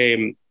sí,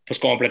 pues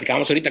como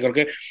platicábamos ahorita, creo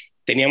que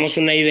teníamos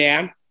una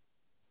idea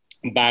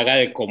vaga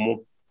de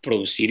cómo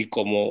producir y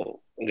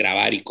cómo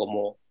grabar y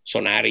cómo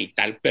sonar y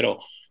tal, pero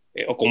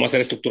o cómo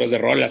hacer estructuras de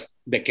rolas,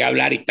 de qué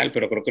hablar y tal,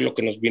 pero creo que lo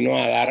que nos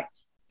vino a dar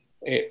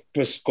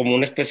pues como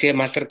una especie de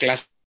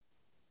masterclass.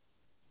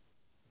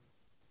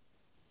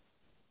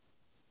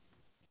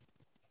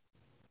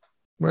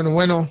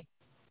 Bueno,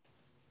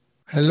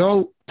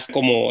 Hello.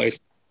 Como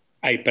es,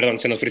 ay, perdón,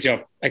 se nos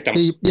frició. Ahí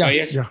estamos. Sí, ya,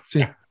 ¿Oyes? ya, sí.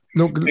 Ya.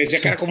 Me decía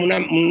que era como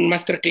un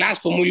masterclass,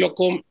 fue muy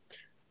loco.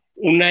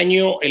 Un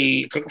año,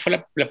 creo que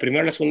fue la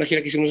primera o la segunda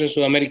gira que hicimos en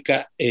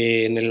Sudamérica,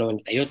 en el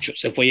 98.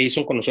 Se fue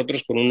Jason con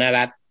nosotros con una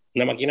DAT,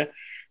 una máquina,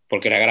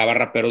 porque era grabar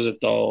raperos de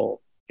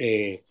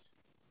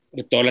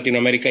toda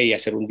Latinoamérica y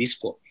hacer un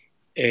disco.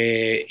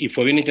 Y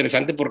fue bien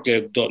interesante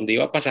porque donde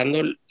iba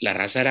pasando la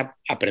raza era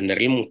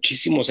aprenderle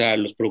muchísimo. O sea,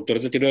 los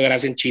productores de Tiro de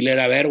Gracia en Chile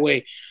era, a ver,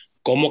 güey,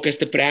 cómo que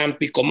este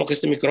preamp y cómo que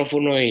este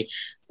micrófono. Y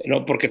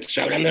no, porque te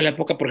estoy hablando de la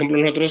época, por ejemplo,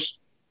 nosotros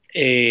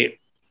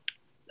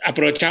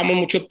aprovechábamos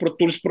mucho Pro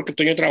Tools porque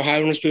Toño trabajaba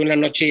en un estudio en la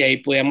noche y ahí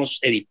podíamos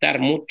editar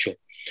mucho,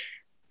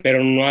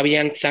 pero no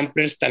habían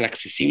samplers tan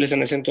accesibles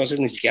en ese entonces,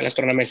 ni siquiera las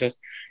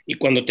tornamesas. Y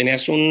cuando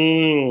tenías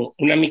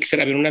una mixer,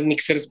 había unas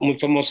mixers muy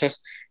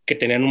famosas que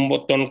tenían un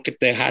botón que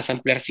te dejaba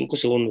samplear 5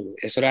 segundos.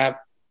 Eso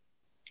era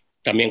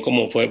también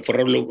como fue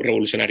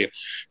revolucionario.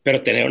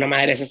 Pero tener una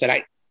madre de esas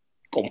era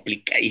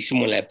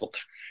complicadísimo en la época.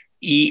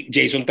 Y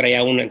Jason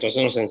traía una,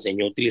 entonces nos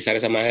enseñó a utilizar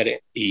esa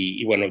madre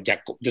y bueno,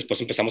 ya después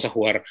empezamos a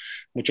jugar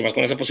mucho más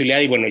con esa posibilidad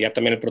y bueno, ya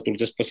también el Pro Tools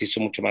después hizo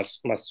mucho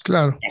más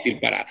claro, fácil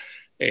para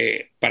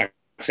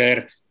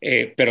acceder,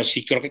 pero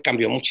sí creo que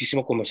cambió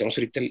muchísimo, como decíamos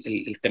ahorita,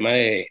 el tema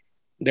de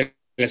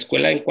la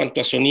escuela en cuanto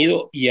a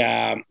sonido y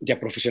a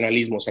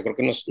profesionalismo. O sea, creo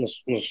que nos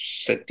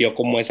setió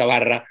como esa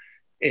barra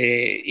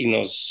y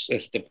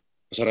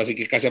pues ahora sí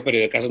que casi a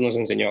periodo de casos nos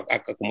enseñó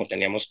a cómo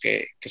teníamos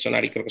que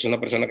sonar y creo que es una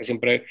persona que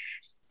siempre,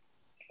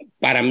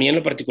 para mí en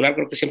lo particular,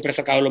 creo que siempre ha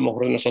sacado lo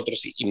mejor de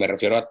nosotros y me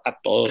refiero a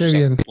todos. qué o sea,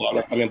 bien. puedo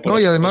hablar también por No,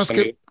 y otros además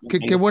amigos.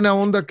 qué buena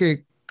onda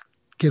que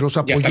los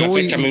Ya hasta la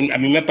apoyó fecha, a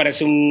mí me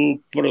parece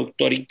un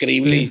productor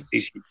increíble.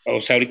 sí,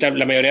 O sea, ahorita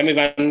la mayoría de mis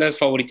bandas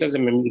favoritas de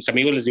mis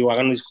amigos les digo,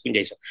 hagan un disco con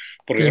Jason.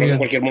 Porque qué creo que bien. en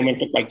cualquier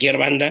momento, cualquier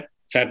banda,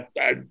 o sea,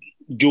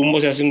 Jumbo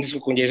se hace un disco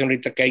con Jason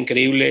ahorita, queda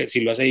increíble. Si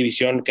lo hace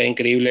División, queda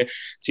increíble.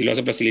 Si lo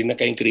hace Plastilina,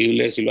 queda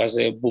increíble. Si lo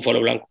hace Búfalo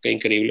Blanco, queda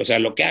increíble. O sea,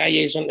 lo que haga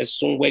Jason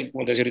es un güey,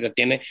 como te decía ahorita,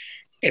 tiene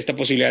esta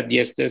posibilidad y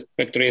este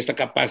espectro y esta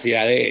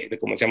capacidad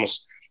como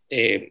decíamos,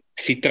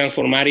 sí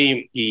transformar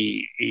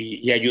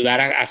y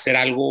ayudar a hacer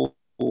algo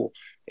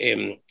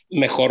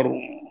mejor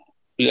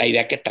la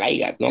idea que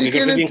traigas, ¿no? Sí, Yo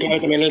creo que es bien claro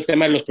también el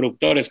tema de los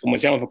productores, como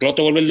decíamos, porque luego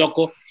te vuelves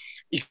loco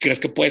y crees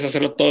que puedes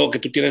hacerlo todo, que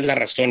tú tienes la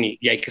razón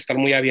y hay que estar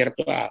muy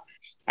abierto a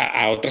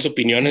otras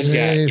opiniones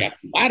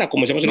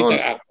como decíamos no,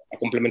 ahorita, a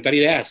complementar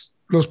ideas.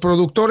 los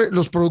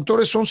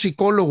productores son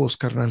psicólogos,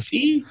 carnal.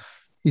 Sí.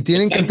 Y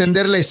tienen que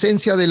entender la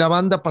esencia de la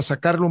banda para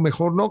sacarlo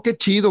mejor. No, qué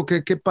chido,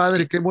 qué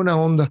padre, qué buena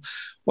onda.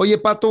 Oye,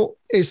 Pato,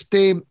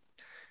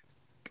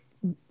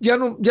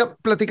 ya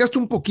platicaste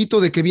un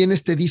poquito de que viene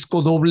este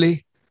disco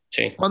doble.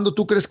 Sí. ¿Cuándo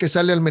tú crees que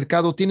sale al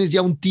mercado? ¿Tienes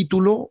ya un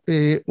título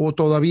o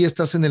todavía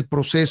estás en el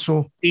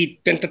proceso? Y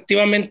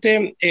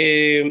tentativamente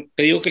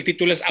te digo que el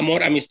título es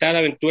Amor, Amistad,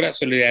 Aventura,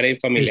 Solidaridad y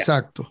Familia.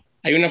 Exacto.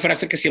 Hay una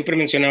frase que siempre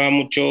mencionaba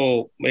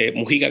mucho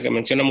Mujica, que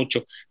menciona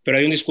mucho, pero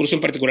hay un discurso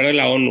en particular de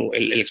la ONU,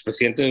 el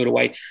expresidente de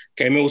Uruguay,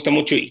 que a mí me gusta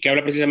mucho y que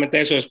habla precisamente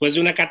de eso. Después de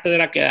una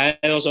cátedra que da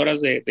de 2 horas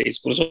de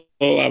discurso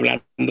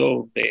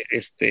hablando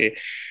de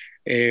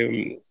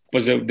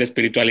pues de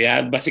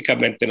espiritualidad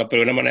básicamente, ¿no? Pero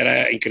de una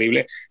manera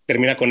increíble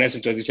termina con eso.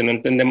 Entonces dice, no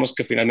entendemos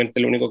que finalmente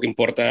lo único que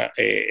importa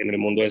en el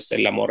mundo es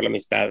el amor, la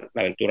amistad,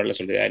 la aventura, la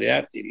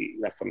solidaridad y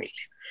la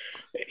familia.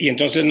 Y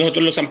entonces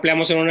nosotros los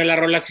ampliamos en una de las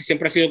rolas y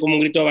siempre ha sido como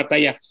un grito de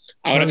batalla.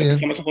 Ahora que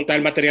empezamos a juntar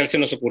el material se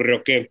nos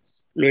ocurrió que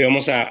lo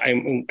íbamos a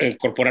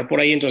incorporar por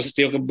ahí, entonces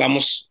te digo que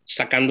vamos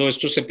sacando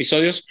estos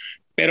episodios,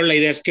 pero la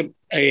idea es que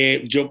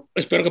yo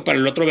espero que para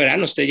el otro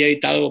verano esté ya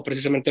editado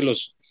precisamente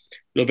los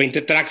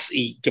 20 tracks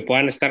y que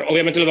puedan estar,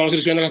 obviamente los vamos a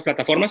ir subiendo a las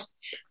plataformas,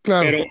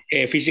 claro,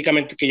 pero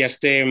físicamente que ya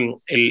esté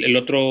el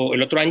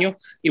otro año.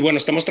 Y bueno,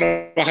 estamos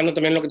trabajando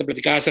también en lo que te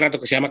platicaba hace rato,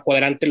 que se llama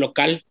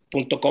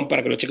cuadrantelocal.com,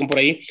 para que lo chequen por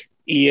ahí,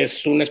 y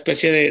es una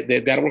especie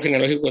de árbol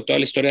genealógico de toda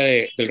la historia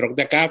del rock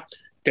de acá.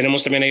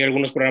 Tenemos también ahí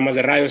algunos programas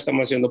de radio,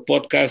 estamos haciendo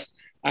podcasts,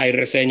 hay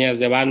reseñas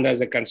de bandas,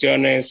 de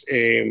canciones.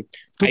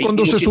 ¿Tú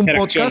conduces un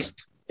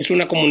podcast? Es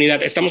una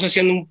comunidad. Estamos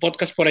haciendo un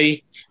podcast por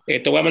ahí.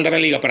 Te voy a mandar la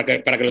liga para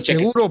que lo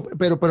cheques. Seguro,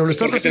 pero lo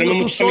estás haciendo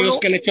tú solo.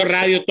 Que han hecho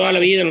radio toda la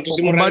vida. Nosotros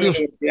hicimos radio en la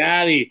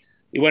universidad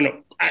y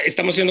bueno,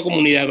 estamos haciendo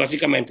comunidad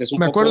básicamente. Es un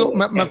me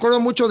acuerdo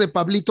mucho de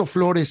Pablito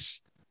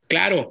Flores.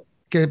 Claro.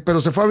 Pero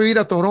se fue a vivir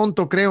a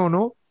Toronto, creo,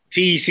 ¿no?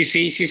 Sí.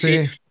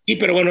 Sí,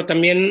 pero bueno,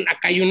 también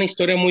acá hay una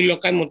historia muy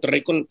loca en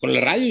Monterrey con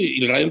la radio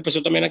y el radio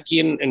empezó también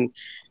aquí de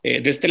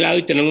este lado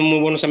y tenemos muy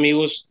buenos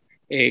amigos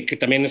que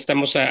también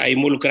estamos ahí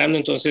involucrando,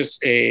 entonces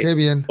qué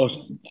bien. Pues,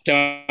 te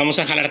vamos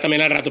a jalar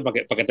también al rato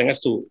para que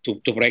tengas tu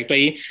proyecto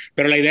ahí,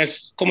 pero la idea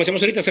es, como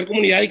decíamos ahorita, hacer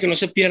comunidad y que no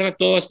se pierda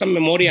toda esta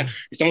memoria.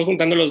 Estamos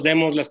juntando los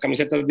demos, las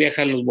camisetas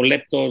viejas, los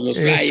boletos, los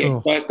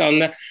flyers, toda esta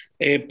onda,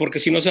 porque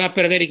si no se va a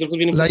perder y creo que es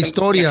bien importante la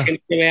historia. que la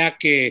gente vea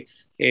que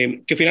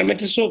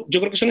finalmente eso, yo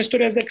creo que son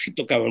historias de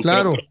éxito, cabrón.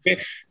 Claro.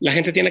 La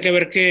gente tiene que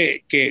ver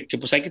que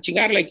pues hay que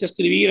chingarla, hay que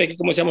escribir, hay que,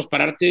 como decíamos,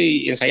 pararte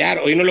y ensayar.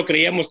 Hoy no lo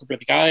creíamos, te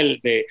platicaba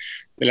de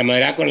la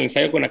madera con el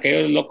ensayo con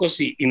aquellos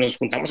locos y nos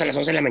juntamos a las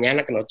 11 de la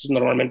mañana, que nosotros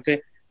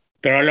normalmente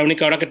pero era la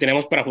única hora que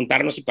teníamos para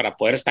juntarnos y para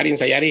poder estar y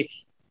ensayar y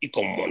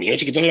como niños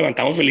chiquitos nos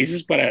levantamos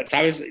felices para,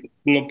 ¿sabes?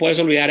 No puedes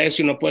olvidar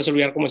eso y no puedes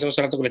olvidar, como decíamos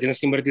hace rato, que le tienes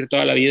que invertir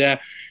toda la vida,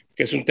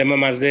 que es un tema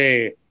más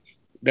de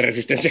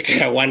resistencia que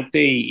de aguante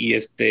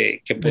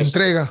que De pues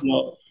entrega,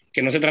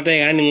 que no se trata de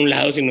llegar a ningún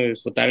lado, sino de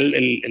disfrutar el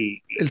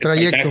el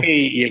trayecto. paisaje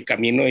y el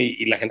camino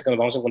y la gente que nos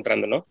vamos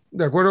encontrando, ¿no?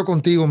 De acuerdo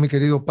contigo, mi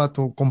querido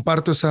Pato.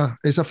 Comparto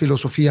esa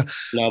filosofía.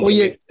 No,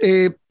 hombre,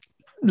 Oye,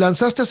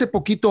 lanzaste hace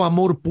poquito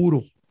Amor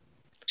Puro.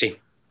 sí.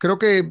 Creo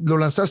que lo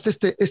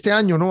lanzaste este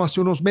año, ¿no?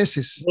 Hace unos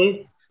meses.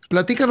 Sí.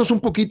 Platícanos un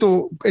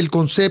poquito el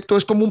concepto.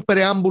 ¿Es como un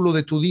preámbulo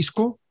de tu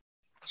disco?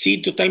 Sí,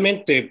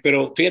 totalmente,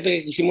 pero fíjate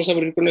que quisimos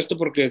abrir con esto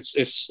porque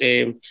es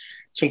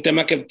un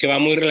tema que va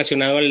muy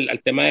relacionado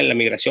al tema de la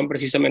migración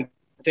precisamente,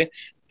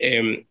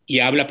 y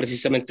habla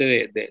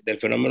precisamente del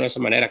fenómeno de esa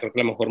manera. Creo que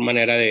la mejor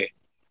manera de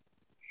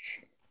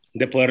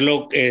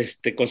poderlo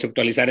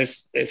conceptualizar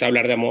es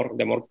hablar de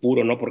amor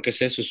puro, ¿no? Porque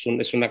es eso,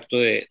 es un acto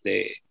de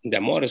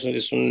amor,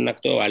 es un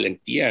acto de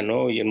valentía,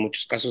 ¿no? Y en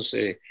muchos casos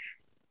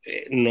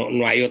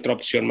no hay otra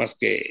opción más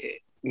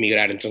que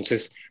migrar.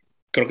 Entonces,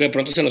 creo que de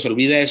pronto se nos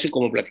olvida eso y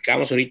como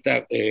platicábamos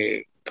ahorita,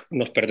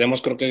 nos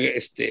perdemos, creo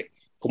que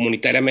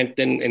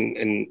comunitariamente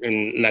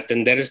en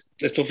atender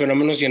estos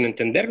fenómenos y en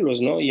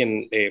entenderlos, ¿no?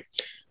 Y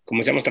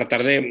como decíamos,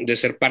 tratar de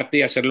ser parte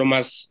y hacerlo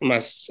más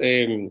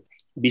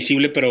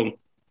visible, pero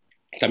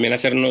también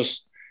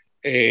hacernos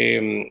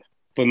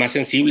pues más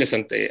sensibles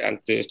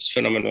ante estos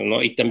fenómenos,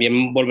 ¿no? Y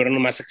también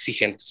volvernos más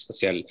exigentes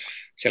hacia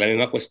la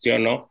misma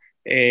cuestión, ¿no?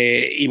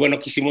 Y bueno,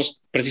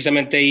 quisimos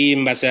precisamente ahí,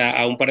 en base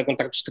a un par de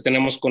contactos que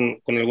tenemos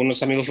con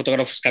algunos amigos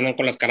fotógrafos que andan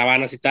con las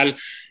caravanas y tal,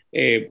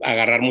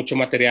 agarrar mucho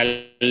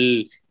material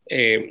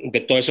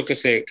de todo eso que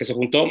se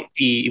juntó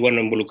y bueno,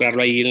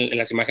 involucrarlo ahí en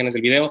las imágenes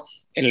del video.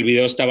 En el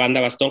video está Banda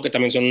Bastón, que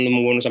también son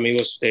muy buenos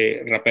amigos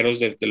raperos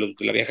de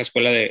la vieja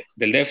escuela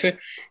del DF,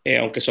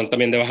 aunque son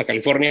también de Baja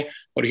California.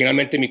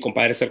 Originalmente mi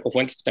compadre Cerco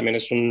Fuentes, que también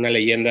es una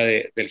leyenda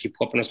del hip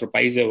hop en nuestro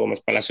país, de Gómez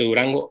Palacio de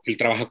Durango. Él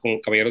trabaja con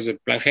Caballeros del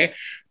Plan G.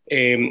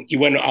 Y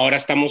bueno, ahora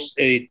estamos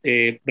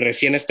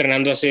recién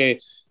estrenando hace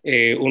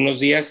unos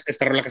días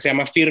esta rola que se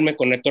llama Firme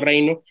con Neto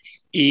Reino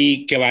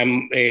y que va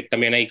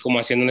también ahí como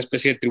haciendo una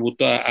especie de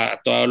tributo a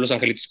todos los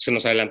angelitos que se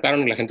nos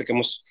adelantaron y la gente que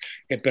hemos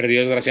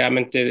perdido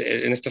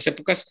desgraciadamente en estas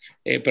épocas,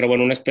 pero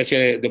bueno, una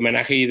especie de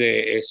homenaje y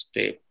de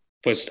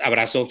pues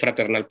abrazo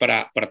fraternal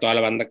para toda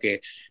la banda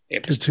que Qué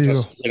pues,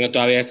 chido. tiene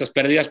todavía estas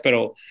pérdidas,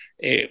 pero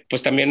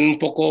pues también un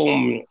poco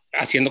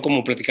haciendo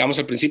como platicábamos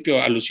al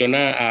principio, alusión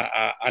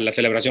a la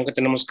celebración que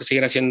tenemos que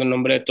seguir haciendo en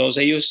nombre de todos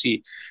ellos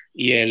y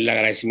el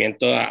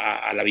agradecimiento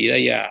a la vida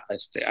y a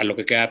lo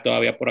que queda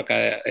todavía por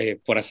acá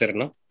por hacer,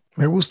 ¿no?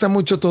 Me gusta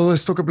mucho todo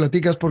esto que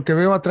platicas porque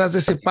veo atrás de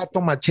ese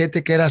Pato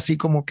Machete que era así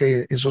como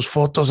que en sus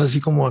fotos,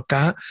 así como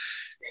acá,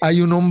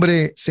 hay un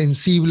hombre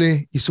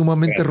sensible y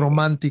sumamente Gracias.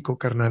 romántico,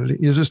 carnal.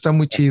 Y eso está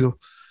muy chido.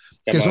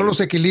 Qué Que son amable.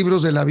 los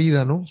equilibrios de la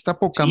vida, ¿no? Está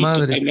poca Sí,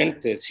 madre.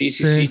 totalmente. Sí,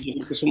 sí, Sí, sí. Yo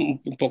creo que es un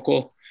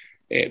poco,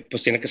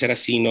 pues tiene que ser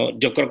así, ¿no?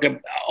 Yo creo que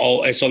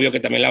es obvio que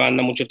también la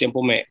banda mucho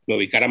tiempo me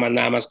ubicara más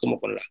nada más como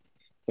con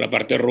la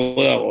parte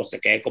ruda o se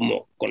quede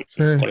como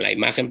sí. con la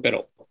imagen,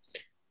 pero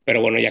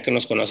bueno, ya que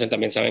nos conocen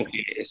también saben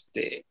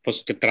que,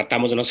 pues que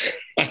tratamos de no ser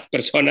malas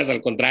personas, al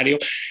contrario,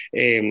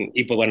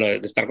 y pues bueno, de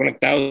estar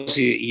conectados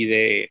y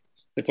de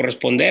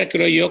corresponder,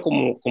 creo yo,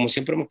 como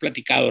siempre hemos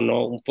platicado,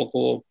 ¿no? Un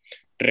poco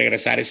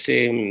regresar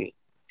ese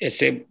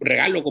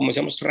regalo, como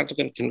decíamos hace rato,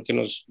 que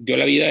nos dio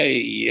la vida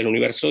y el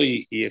universo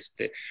y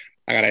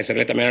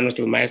agradecerle también a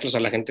nuestros maestros,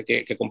 a la gente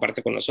que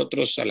comparte con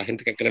nosotros, a la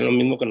gente que cree lo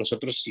mismo que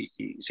nosotros y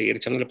seguir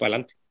echándole para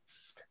adelante.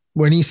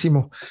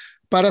 Buenísimo.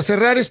 Para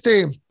cerrar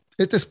este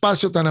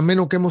espacio tan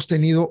ameno que hemos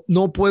tenido,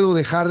 no puedo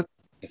dejar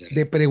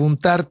de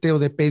preguntarte o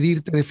de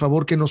pedirte de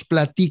favor que nos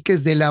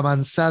platiques de la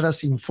avanzada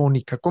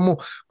sinfónica.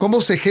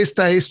 ¿Cómo se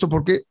gesta esto?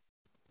 Porque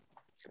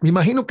me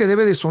imagino que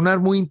debe de sonar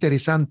muy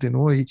interesante,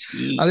 ¿no? Y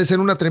ha de ser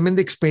una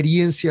tremenda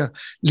experiencia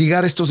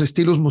ligar estos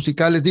estilos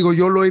musicales. Digo,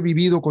 yo lo he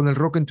vivido con el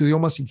rock en tu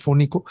idioma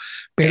sinfónico,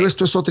 pero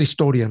esto es otra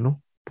historia,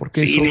 ¿no?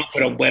 Porque Sí, eso... no,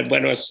 pero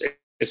bueno,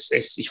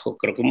 hijo,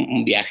 creo que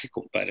un viaje,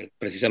 compadre,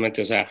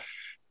 precisamente, o sea,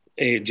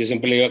 yo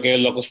siempre le digo a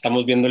aquellos locos,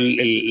 estamos viendo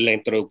la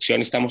introducción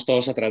y estamos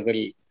todos atrás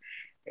del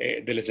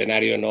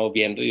escenario, ¿no?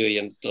 Viendo y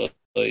oyendo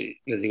todo, y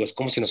les digo, es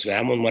como si nos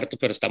hubiéramos muerto,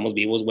 pero estamos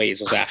vivos, güey, o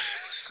sea,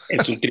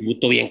 es un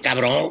tributo bien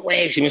cabrón,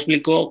 güey, ¿sí me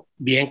explico?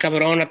 Bien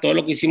cabrón a todo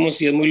lo que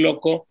hicimos y es muy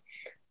loco,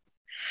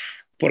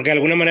 porque de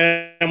alguna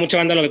manera mucha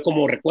banda lo ve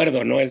como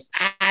recuerdo, ¿no?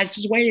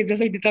 Estos güeyes de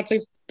esa identidad,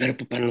 pero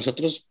pues, para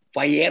nosotros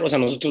fue ayer, o sea,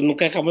 nosotros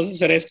nunca dejamos de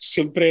hacer esto,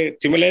 siempre,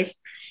 ¿sí me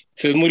lees?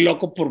 Es muy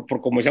loco por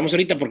como decíamos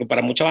ahorita, porque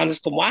para mucha banda es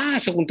como,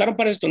 se juntaron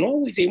para esto,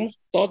 ¿no? Y seguimos,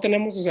 todos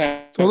tenemos, o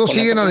sea, todos con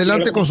siguen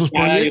adelante con sus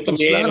yo proyectos,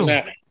 también, o claro.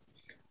 sea,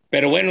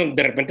 pero bueno,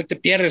 de repente te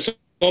pierdes,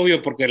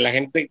 obvio, porque la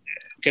gente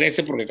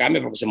crece, porque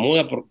cambia, porque se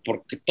muda,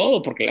 porque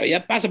todo, porque la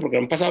vida pasa, porque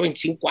han pasado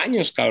 25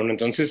 años, cabrón.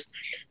 Entonces,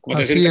 como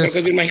te Así decía, creo que es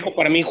es. bien mágico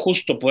para mí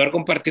justo poder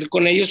compartir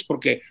con ellos,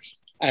 porque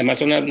además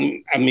son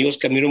amigos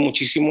que admiro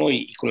muchísimo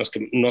y con los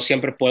que no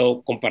siempre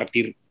puedo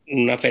compartir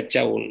una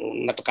fecha o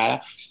una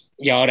tocada.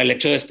 Y ahora el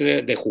hecho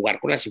de jugar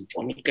con la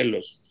sinfónica y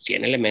los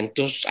 100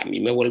 elementos, a mí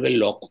me vuelve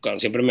loco, cabrón.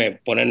 Siempre me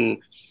ponen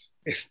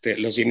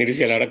los cines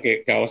y a la hora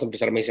que vamos a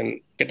empezar me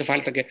dicen, ¿qué te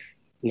falta? ¿Qué?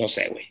 No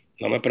sé, güey.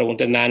 No me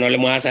preguntes nada, no le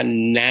muevas a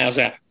nada. O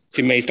sea,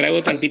 si me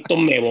distraigo tantito,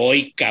 me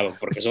voy, cabrón,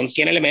 porque son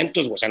 100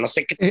 elementos, güey. O sea, no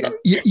sé qué.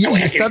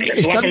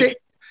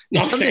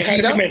 No sé, a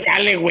ver si me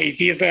sale, güey.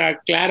 Sí, o sea,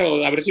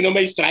 claro, a ver si no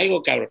me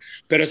distraigo, cabrón.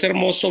 Pero es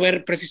hermoso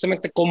ver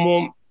precisamente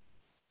cómo,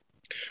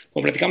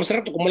 como platicamos hace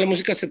rato, cómo la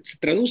música se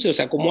traduce, o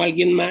sea, cómo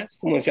alguien más,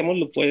 como decíamos,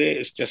 lo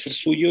puede hacer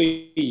suyo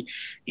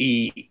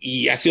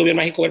y ha sido bien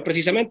mágico ver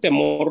precisamente a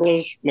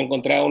morros. Me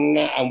encontré a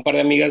un par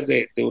de amigas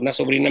de una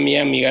sobrina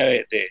mía, amiga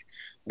de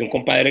un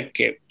compadre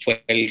que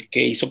fue el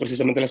que hizo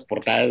precisamente las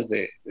portadas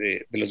de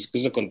los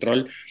discos de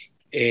Control,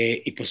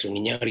 y pues su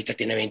niña ahorita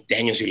tiene 20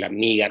 años y la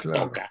amiga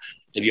toca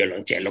el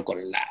violonchelo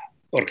con la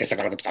orquesta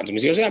con la que tocamos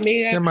mis hijos, la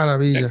amiga. Qué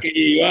maravilla.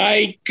 Y yo,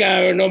 ay,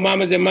 cabrón, no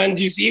mames, de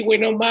Manji, sí, güey,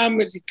 no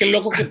mames, y qué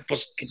loco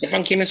que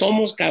sepan quiénes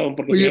somos, cabrón,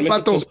 porque oye,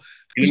 Pato, pues,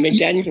 tienen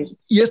 20 años.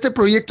 ¿Y este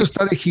proyecto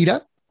está de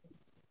gira?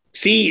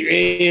 Sí,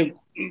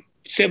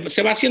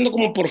 se va haciendo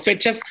como por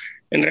fechas.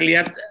 En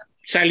realidad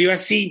salió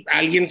así, a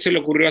alguien se le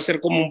ocurrió hacer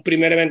como un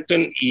primer evento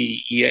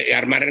y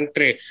armar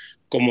entre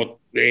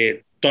como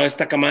toda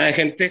esta camada de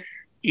gente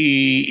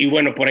y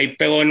bueno, por ahí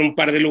pegó en un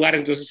par de lugares,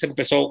 entonces se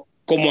empezó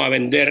como a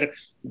vender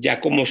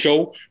ya como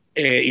show,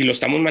 y lo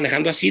estamos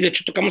manejando así. De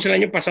hecho, tocamos el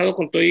año pasado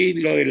con todo y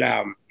lo de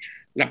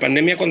la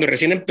pandemia, cuando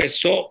recién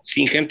empezó,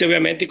 sin gente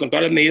obviamente y con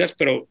todas las medidas,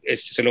 pero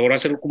se logró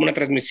hacer como una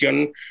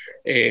transmisión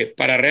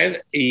para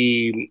red,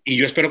 y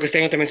yo espero que este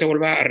año también se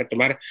vuelva a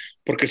retomar,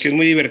 porque sí es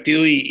muy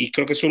divertido y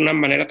creo que es una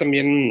manera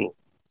también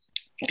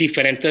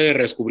diferente de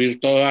redescubrir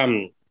toda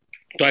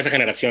esa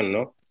generación,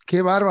 ¿no?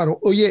 Qué bárbaro.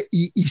 Oye,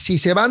 y si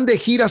se van de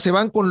gira, ¿se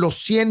van con los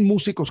 100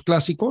 músicos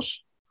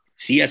clásicos?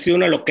 Sí, ha sido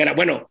una loquera.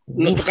 Bueno,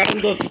 nos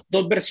tocaron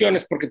dos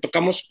versiones, porque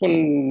tocamos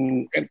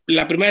con...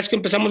 La primera vez que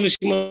empezamos lo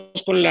hicimos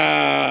con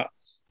la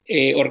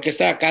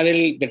orquesta acá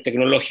del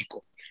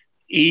Tecnológico.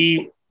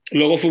 Y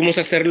luego fuimos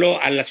a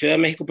hacerlo a la Ciudad de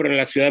México, pero en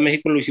la Ciudad de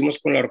México lo hicimos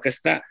con la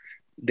orquesta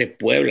de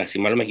Puebla, si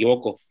mal no me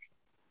equivoco.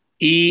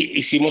 Y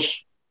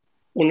hicimos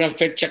una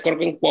fecha, creo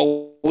que en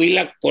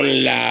Coahuila,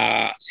 con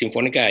la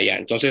Sinfónica de allá.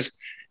 Entonces,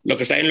 lo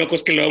que está bien loco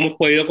es que lo hemos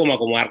podido como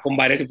acomodar con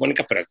varias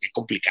sinfónicas, pero es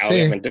complicado, sí,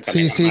 obviamente,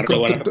 también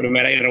la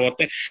primera y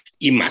rebote,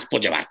 y más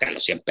pues llevarte a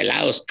los 100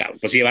 pelados, cabrón.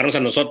 Pues llevarnos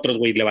a nosotros,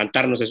 güey,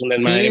 levantarnos es un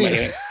desmadre,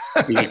 imagínate.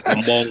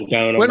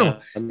 Bueno,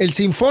 el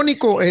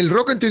sinfónico, el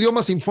Rock en tu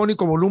idioma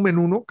sinfónico volumen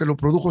 1, que lo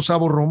produjo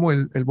Sabo Romo,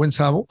 el buen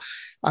Sabo,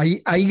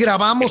 ahí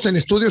grabamos en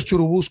Estudios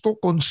Churubusco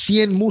con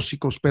 100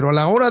 músicos, pero a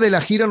la hora de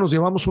la gira nos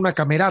llevamos una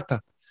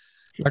camerata.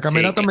 La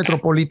camerata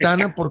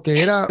metropolitana, exacto,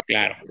 porque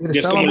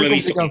estaba muy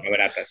complicado.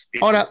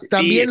 Ahora,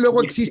 también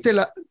luego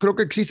creo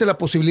que existe la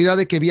posibilidad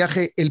de que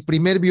viaje el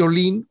primer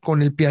violín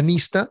con el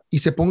pianista y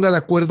se ponga de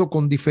acuerdo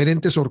con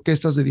diferentes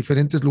orquestas de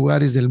diferentes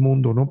lugares del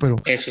mundo, ¿no? Pero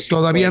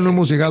todavía no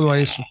hemos llegado a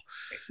eso.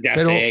 Ya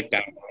sé,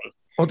 cabrón.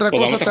 Otra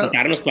cosa, vamos a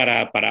juntarnos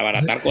para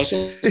abaratar cosas,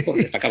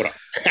 porque está cabrón.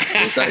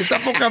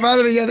 Está poca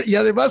madre, y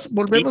además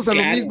volvemos a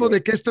lo mismo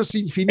de que esto es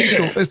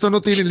infinito, esto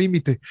no tiene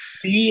límite.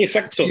 Sí,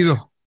 exacto.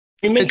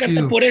 A mí me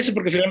encanta por eso,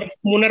 porque finalmente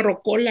es como una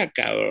rocola,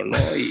 cabrón, ¿no?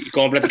 Y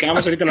como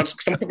platicábamos ahorita, nosotros que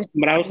estamos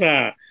acostumbrados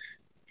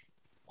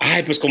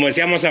pues como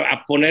decíamos,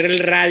 a poner el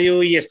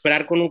radio y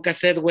esperar con un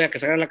cassette, güey, a que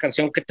salga la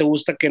canción que te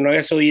gusta, que no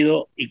hayas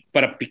oído, y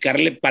para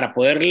picarle, para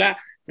poderla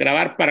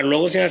grabar, para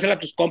luego enseñársela a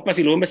tus compas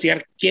y luego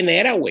investigar quién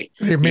era, güey.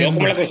 Y luego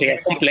cómo la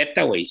conseguías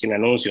completa, güey, sin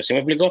anuncios. ¿Sí me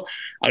explico?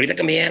 Ahorita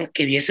que me digan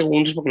que 10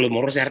 segundos porque los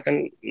morros se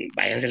hartan,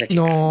 váyanse la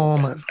chica. No,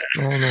 man,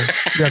 no.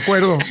 De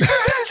acuerdo,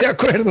 de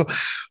acuerdo.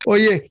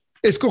 Oye,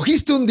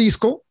 escogiste un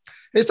disco.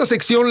 Esta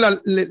sección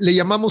le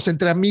llamamos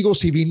Entre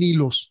Amigos y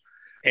Vinilos.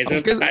 Eso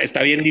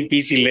está bien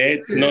difícil, ¿eh?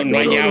 No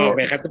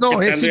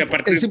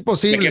es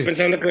imposible. Me quedé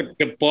pensando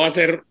que puedo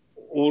hacer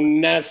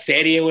una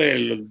serie,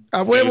 güey.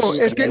 A huevo,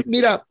 es que,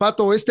 mira,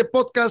 Pato, este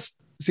podcast,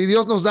 si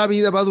Dios nos da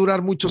vida, va a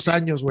durar muchos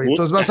años, güey.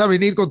 Entonces vas a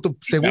venir con tu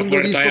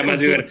segundo disco,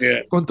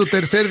 con tu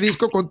tercer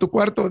disco, con tu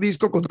cuarto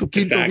disco, con tu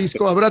quinto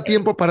disco. Habrá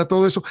tiempo para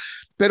todo eso.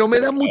 Pero me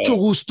da mucho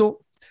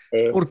gusto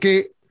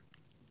porque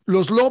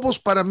Los Lobos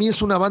para mí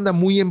es una banda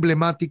muy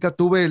emblemática.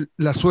 Tuve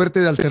la suerte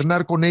de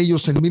alternar con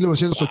ellos en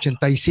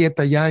 1987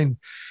 allá en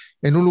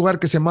un lugar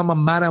que se llama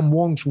Madam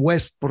Wong's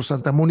West por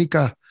Santa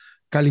Mónica,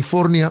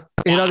 California.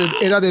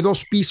 Era de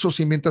 2 pisos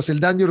y mientras el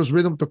Dangerous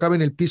Rhythm tocaba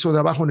en el piso de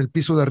abajo, en el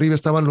piso de arriba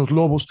estaban Los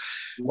Lobos.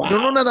 Pero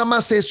no nada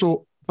más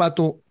eso,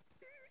 Pato.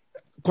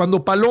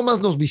 Cuando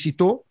Palomas nos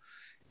visitó,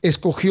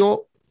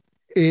 escogió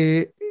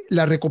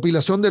la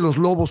recopilación de Los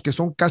Lobos, que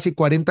son casi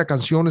 40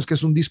 canciones, que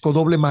es un disco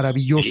doble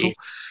maravilloso. Sí.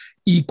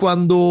 Y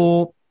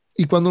cuando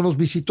nos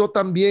visitó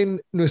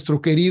también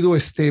nuestro querido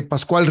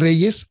Pascual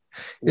Reyes,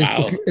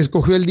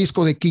 escogió el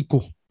disco de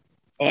Kiko.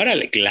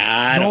 Órale,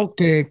 claro. No,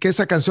 que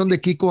esa canción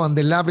de Kiko and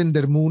the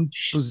Lavender Moon,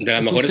 pues, de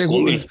las mejores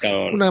cumbias,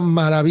 una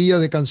maravilla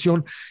de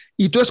canción.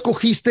 Y tú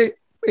escogiste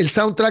el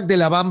soundtrack de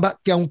La Bamba,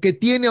 que aunque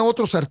tiene a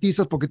otros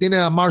artistas, porque tiene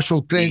a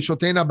Marshall Crenshaw,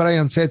 tiene a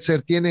Brian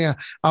Setzer, tiene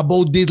a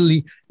Bo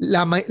Diddley,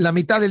 la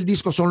mitad del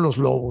disco son Los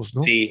Lobos,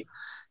 ¿no? Sí.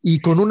 y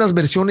con unas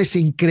versiones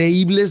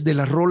increíbles de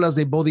las rolas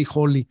de Buddy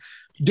Holly.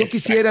 Yo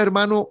quisiera,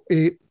 hermano,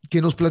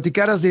 que nos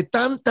platicaras de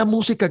tanta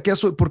música que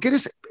has oído, porque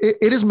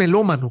eres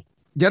melómano.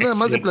 Ya nada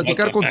más de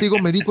platicar contigo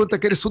me di cuenta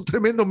que eres un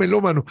tremendo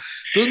melómano.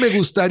 Entonces me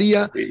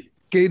gustaría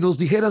que nos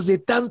dijeras de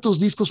tantos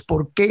discos,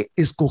 ¿por qué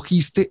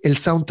escogiste el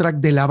soundtrack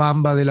de La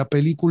Bamba, de la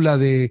película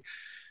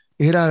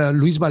era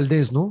Luis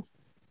Valdés, ¿no?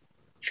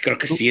 Creo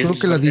que sí. Creo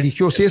que la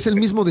dirigió. Sí, es el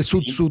mismo de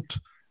Sud Sud.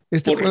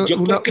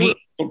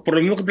 Por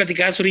lo mismo que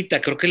platicabas ahorita,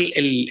 creo que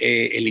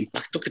el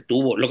impacto que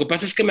tuvo. Lo que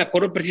pasa es que me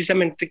acuerdo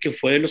precisamente que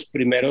fue de los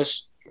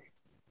primeros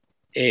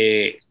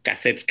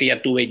cassettes que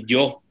ya tuve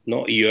yo,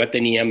 ¿no? Y yo ya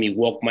tenía mi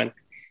Walkman,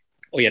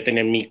 o ya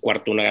tenía en mi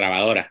cuarto una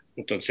grabadora.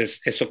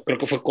 Entonces, eso creo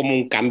que fue como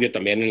un cambio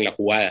también en la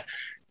jugada.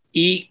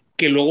 Y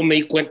que luego me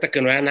di cuenta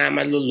que no eran nada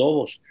más Los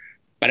Lobos.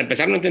 Para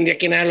empezar, no entendía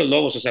quién eran Los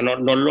Lobos, o sea, no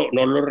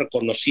lo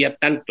reconocía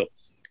tanto,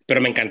 pero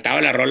me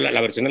encantaba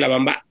la versión de La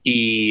Bamba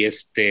y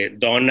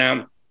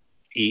Donna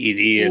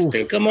y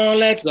Come on,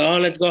 let's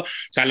go. O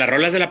sea, las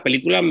rolas de la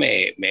película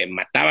me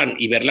mataban,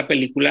 y ver la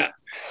película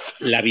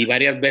la vi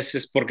varias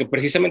veces porque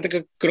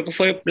precisamente creo que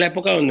fue la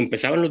época donde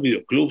empezaban los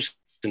videoclubs.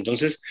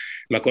 Entonces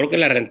me acuerdo que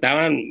la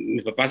rentaban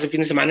mi papá ese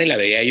fin de semana y la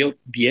veía yo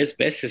 10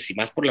 veces y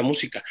más por la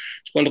música.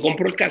 Entonces, cuando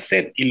compro el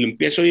cassette y lo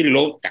empiezo a oír,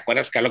 luego, ¿te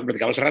acuerdas que lo que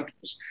platicamos hace rato?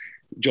 Pues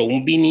yo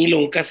un vinilo,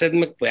 un cassette,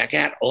 me podía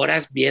quedar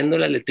horas viendo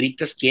las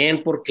letritas,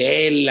 quién, por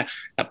qué,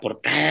 la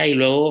portada, y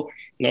luego,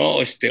 ¿no?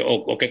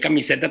 O qué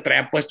camiseta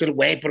traía puesto el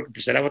güey, porque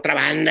pues era otra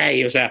banda,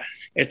 y o sea,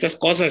 estas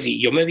cosas, y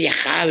yo me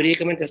viajaba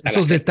brígidamente hasta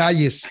esos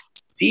detalles.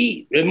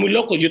 Sí, es muy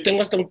loco. Yo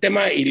tengo hasta un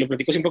tema, y lo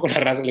platico siempre con la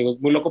raza, le digo, es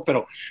muy loco,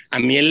 pero a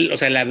mí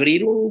el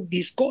abrir un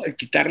disco, el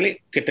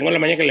quitarle, que tengo la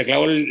maña que le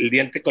clavo el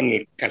diente con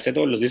el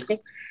calceto de los discos,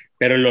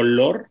 pero el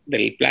olor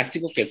del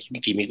plástico, que es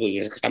un químico y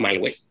es que está mal,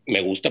 güey,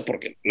 me gusta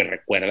porque me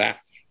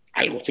recuerda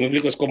algo. Si me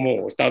explico, es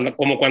como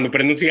cuando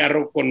prendo un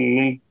cigarro con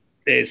un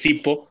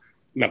cipo,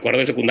 me acuerdo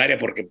de secundaria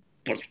porque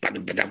cuando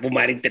empecé a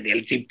fumar y tenía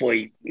el cipo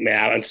y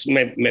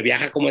me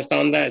viaja como esta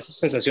onda, esa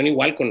sensación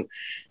igual con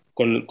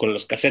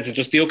los cassettes.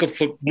 Entonces digo que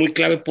fue muy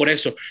clave por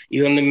eso, y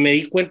donde me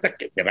di cuenta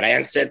que de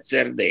Brian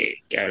Setzer,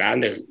 que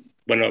hablaban de,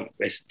 bueno,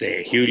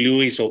 Huey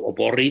Lewis o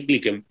Bo Ridley,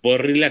 que Bo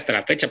Ridley hasta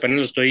la fecha apenas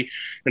lo estoy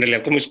en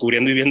realidad como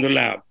descubriendo y viendo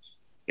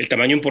el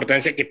tamaño de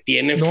importancia que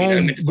tiene.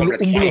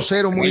 Un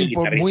blusero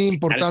muy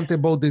importante,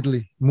 Bo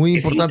Ridley, muy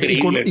importante,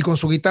 y con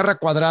su guitarra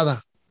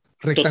cuadrada,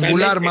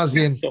 rectangular. Totalmente, más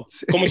bien.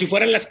 Como si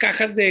fueran las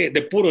cajas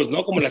de puros,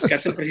 ¿no? Como las que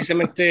hacen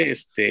precisamente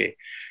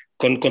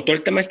con todo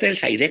el tema del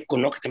Zydeco,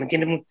 ¿no? Que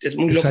también es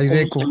muy loco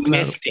Zydeco, como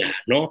claro. Mezcla,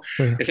 ¿no?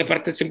 Sí. Esa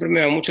parte siempre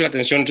me da mucho la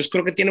atención. Entonces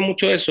creo que tiene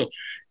mucho de eso.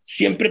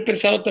 Siempre he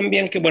pensado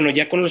también que, bueno,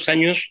 ya con los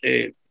años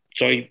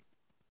soy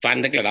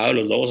fan declarado de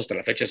Los Lobos hasta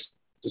la fecha. Es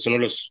uno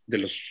de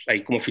los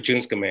ahí como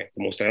featurings que me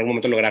gustaría en algún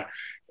momento lograr.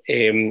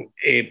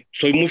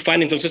 Soy muy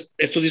fan, entonces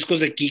estos discos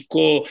de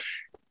Kiko,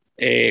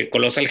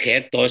 Colossal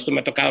Head, todo esto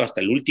me ha tocado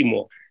hasta el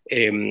último.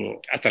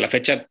 Hasta la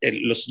fecha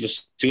los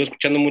sigo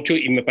escuchando mucho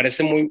y me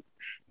parece muy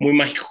muy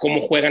mágico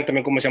cómo juegan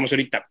también, como decíamos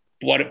ahorita.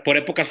 Por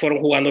épocas fueron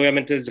jugando,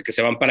 obviamente, desde que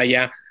se van para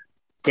allá.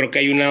 Creo que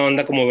hay una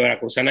onda como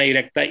veracruzana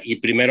directa, y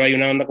primero hay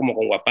una onda como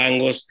con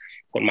guapangos,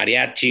 con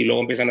mariachi,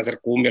 luego empiezan a hacer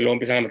cumbia, luego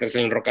empiezan a meterse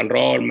en el rock and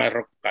roll, más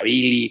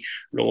rockabilly,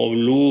 luego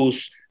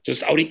blues.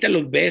 Entonces, ahorita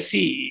los ves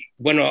y,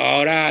 bueno,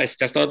 ahora ha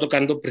estado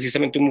tocando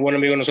precisamente un muy buen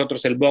amigo de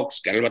nosotros, el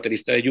Box, que era el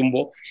baterista de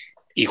Jumbo,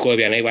 hijo de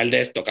Vianey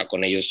Valdés, toca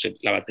con ellos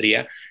la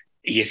batería,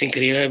 y es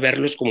increíble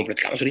verlos, como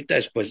platicamos ahorita,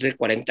 después de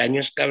 40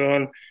 años,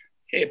 cabrón.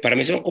 Para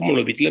mí son como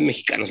los Beatles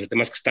mexicanos. El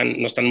tema es que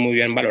no están muy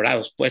bien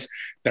valorados, pues,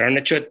 pero han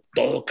hecho de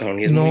todo,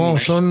 cabrón. No,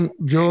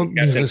 yo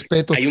mis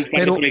respetos. Hay un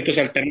par de proyectos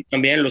alternos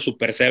también, los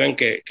Super Seven,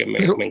 que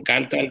me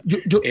encantan.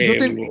 Yo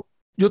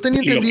tenía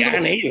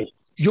entendido.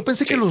 Yo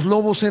pensé que los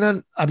Lobos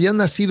habían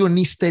nacido en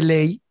East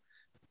LA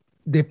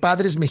de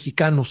padres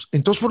mexicanos.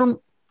 Entonces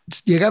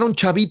llegaron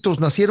chavitos,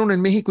 nacieron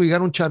en México y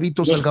llegaron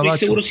chavitos al gabacho.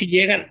 Estoy seguro si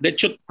llegan. De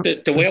hecho,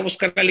 te voy a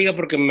buscar la liga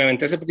porque me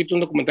aventé hace poquito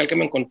un documental que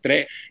me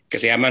encontré que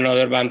se llama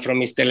Another Band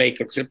from East LA.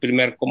 Creo que es el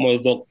primer como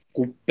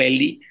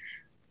docupeli,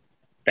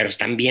 pero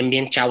están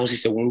bien chavos y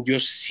según yo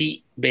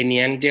sí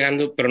venían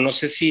llegando, pero no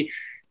sé si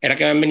era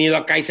que habían venido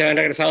acá y se habían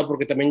regresado,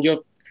 porque también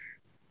yo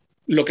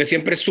lo que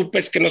siempre supe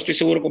es que no estoy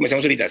seguro, como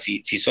decíamos ahorita,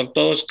 si son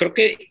todos. Creo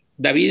que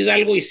David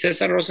Hidalgo y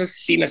César Rosas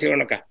sí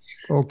nacieron acá.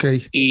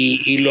 Okay.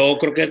 Y luego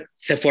creo que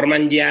se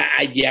forman ya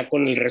allá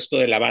con el resto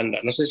de la banda.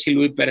 No sé si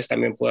Luis Pérez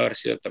también puede haber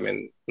sido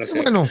también. No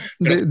sé. Bueno,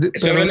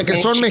 pero de que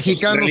son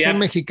mexicanos, son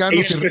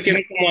mexicanos. Ellos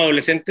crecieron como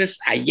adolescentes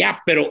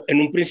allá, pero en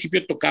un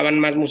principio tocaban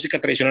más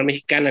música tradicional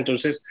mexicana.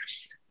 Entonces,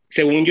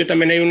 según yo,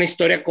 también hay una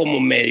historia como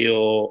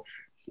medio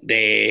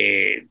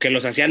de que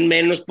los hacían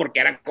menos porque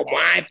eran como,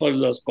 pues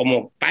los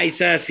como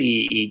paisas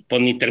y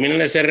pues ni terminan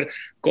de ser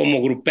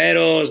como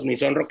gruperos, ni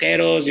son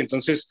rockeros, y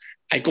entonces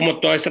hay como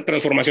toda esta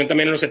transformación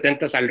también en los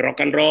 70s al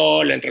rock and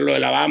roll, entra lo de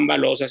la Bamba,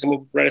 luego se hacen muy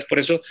populares por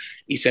eso,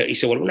 y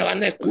se vuelve una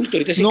banda de culto.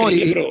 Ahorita sí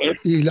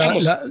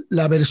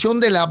la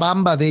versión de la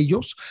Bamba de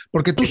ellos,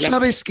 porque tú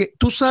sabes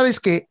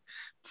que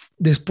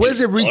Después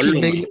de Richie Solo,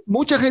 Valens,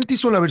 mucha gente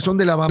hizo la versión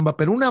de La Bamba,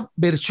 pero una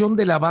versión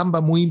de La Bamba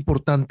muy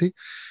importante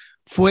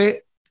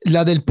fue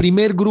la del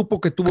primer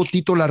grupo que tuvo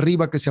Tito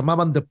Larriba, que se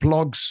llamaban The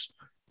Plugs,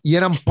 y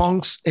eran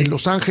punks en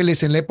Los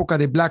Ángeles en la época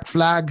de Black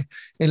Flag,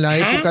 en la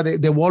época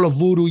de Wall of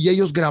Voodoo, y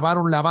ellos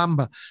grabaron La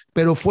Bamba,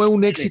 pero fue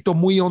un éxito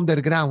muy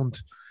underground.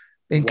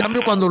 En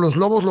cambio, cuando los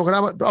Lobos lo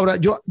graban, ahora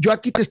yo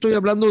aquí te estoy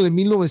hablando de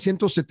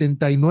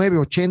 1979,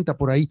 80,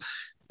 por ahí,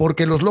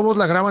 porque los Lobos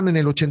la graban en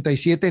el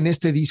 87 en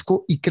este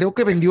disco y creo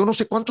que vendió no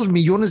sé cuántos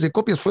millones de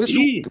copias. Fue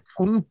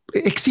un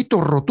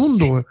éxito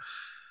rotundo.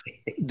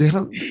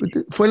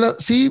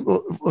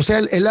 O sea,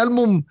 el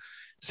álbum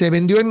se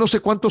vendió en no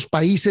sé cuántos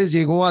países,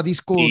 llegó a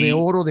disco de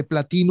oro, de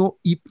platino,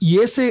 y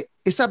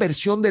esa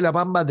versión de La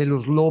Bamba de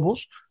los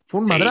Lobos fue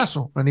un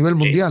madrazo a nivel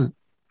mundial.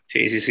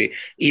 Sí.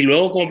 Y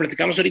luego, como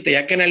platicamos ahorita,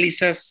 ya que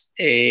analizas,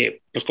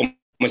 pues como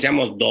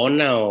decíamos,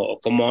 Donna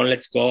o Come On,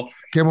 Let's Go.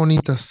 Qué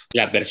bonitas.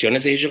 Las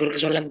versiones de ellos yo creo que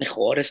son las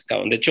mejores,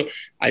 cabrón. De hecho,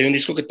 hay un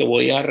disco que te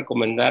voy a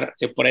recomendar,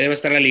 que por ahí debe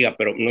estar en la liga,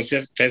 pero no sé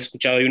si has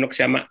escuchado, hay uno que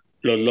se llama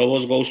Los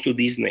Lobos Goes to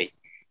Disney.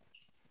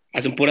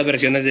 Hacen puras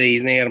versiones de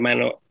Disney,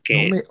 hermano,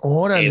 que te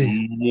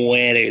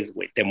mueres,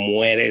 güey, te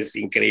mueres,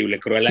 increíble.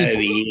 Cruella de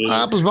Vil.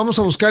 Pues vamos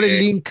a buscar el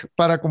link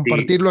para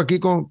compartirlo aquí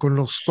con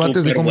los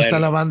cuates de cómo está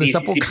la banda.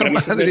 Está poca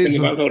madre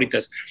eso.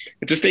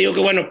 Entonces te digo que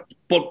bueno,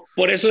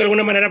 por eso de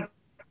alguna manera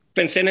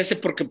pensé en ese,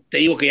 porque te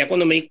digo que ya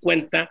cuando me di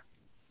cuenta,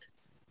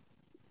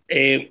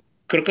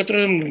 creo que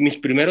otro de mis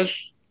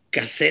primeros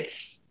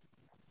cassettes,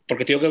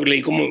 porque te digo que le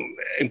di como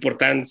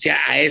importancia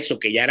a eso,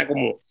 que ya era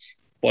como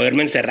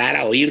poderme encerrar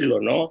a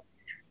oírlo, ¿no?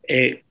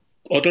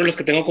 Otro de los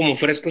que tengo como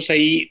frescos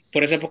ahí,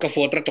 por esa época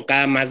fue otra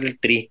tocada más del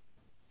Tri,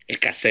 el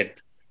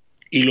cassette.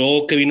 Y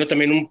luego que vino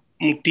también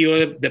un tío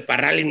de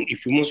Parral y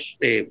fuimos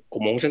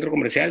como a un centro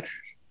comercial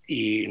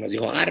y nos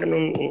dijo, agarren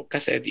un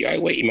cassette. Y yo, ay,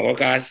 güey, y me acuerdo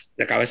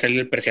que acaba de salir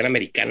el Persiana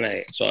Americana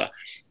de Soda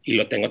y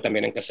lo tengo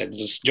también en cassette.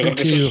 Entonces, yo creo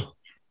que eso es...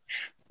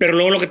 Pero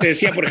luego lo que te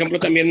decía, por ejemplo,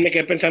 también me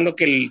quedé pensando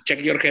que el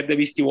Check Your Head de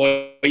Beastie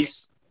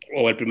Boys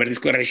o el primer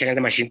disco de Rage Against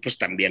the Machine, pues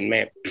también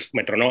me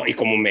tronó y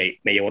como me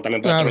llevó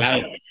también para otro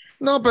lado.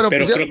 No, pero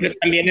pues creo que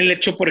también el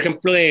hecho, por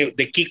ejemplo,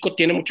 de Kiko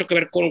tiene mucho que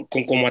ver con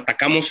cómo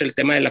atacamos el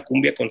tema de la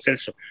cumbia con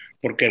Celso,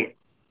 porque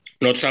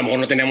nosotros a lo mejor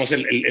no teníamos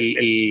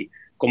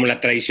como la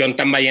tradición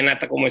tan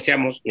vallenata, como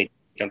decíamos, ni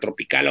tan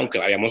tropical, aunque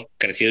habíamos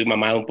crecido y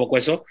mamado un poco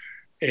eso,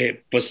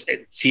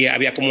 sí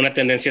había como una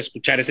tendencia a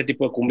escuchar ese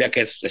tipo de cumbia que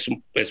es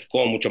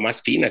como mucho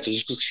más fina. Estos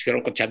discos que se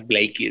hicieron con Chad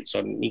Blake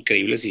son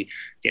increíbles y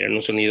tienen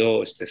un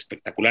sonido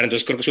espectacular.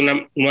 Entonces creo que es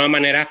una nueva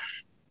manera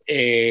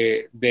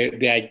de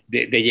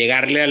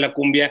llegarle a la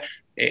cumbia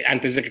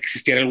antes de que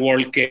existiera el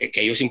world que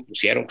ellos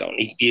impusieron, cabrón.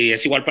 Y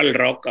es igual para el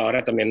rock,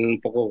 ahora también un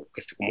poco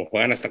como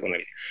juegan hasta con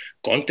el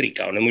country,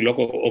 cabrón, es muy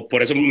loco. O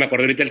por eso me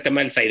acordé ahorita del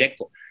tema del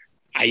Zydeco.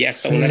 Hay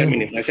hasta una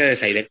reminiscencia de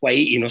Zydeco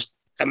ahí y no está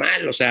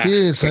mal, o sea,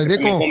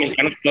 como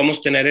mexicanos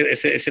podemos tener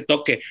ese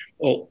toque.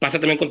 O pasa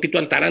también con Tito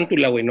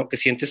Antarántula, güey, ¿no? Que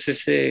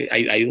sientes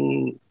hay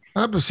un...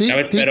 Pues sí,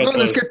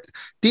 Tito, es que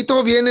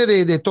Tito viene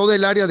de todo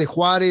el área de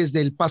Juárez,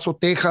 del Paso,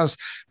 Texas,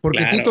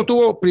 porque Tito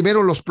tuvo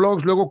primero los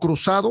Plugs, luego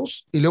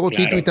Cruzados y luego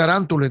Tito y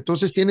Tarántula,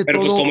 entonces tiene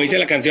todo. Pero como dice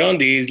la canción,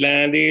 This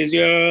land is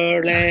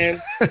your land.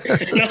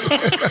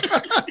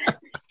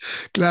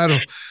 Claro,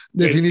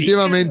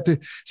 definitivamente.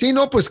 Sí,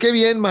 no, pues qué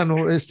bien,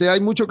 mano. Hay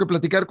mucho que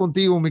platicar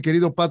contigo, mi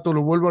querido Pato,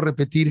 lo vuelvo a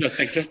repetir. Los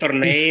Texas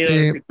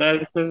Tornadoes y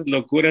todas esas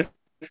locuras.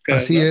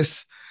 Así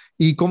es.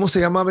 ¿Y cómo se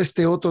llamaba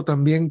este otro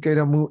también, que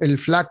era el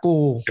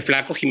Flaco? El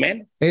Flaco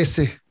Jiménez.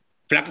 Ese.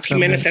 Flaco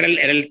Jiménez era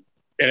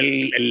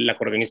el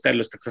acordeonista de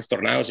los Texas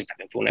Tornadoes y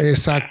también fue una...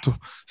 Exacto.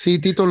 Sí,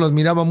 Tito lo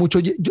admiraba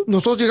mucho.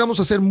 Nosotros llegamos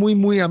a ser muy,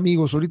 muy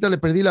amigos. Ahorita le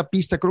perdí la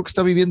pista. Creo que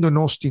está viviendo en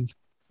Austin.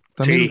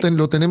 También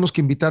lo tenemos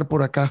que invitar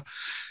por acá.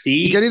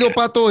 Sí, mi querido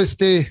Pato,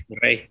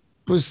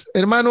 pues,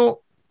 hermano,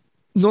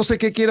 no sé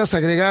qué quieras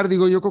agregar.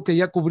 Digo, yo creo que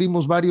ya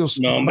cubrimos varios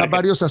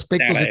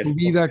aspectos de tu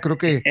vida. Creo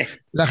que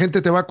la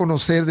gente te va a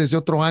conocer desde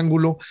otro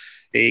ángulo.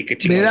 Sí, qué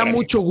chingón. Me da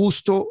mucho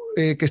gusto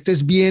que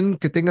estés bien,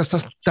 que tengas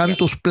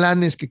tantos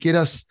planes, que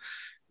quieras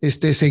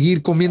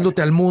seguir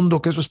comiéndote al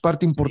mundo, que eso es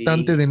parte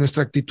importante de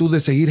nuestra actitud de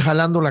seguir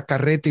jalando la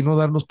carreta y no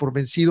darnos por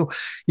vencido.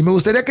 Y me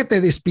gustaría que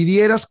te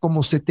despidieras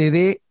como se te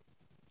dé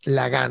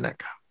la gana,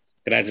 cabrón.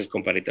 Gracias,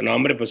 compadrito. No,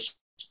 hombre, pues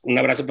un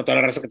abrazo para toda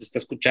la raza que te está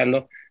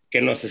escuchando,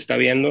 que nos está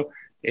viendo.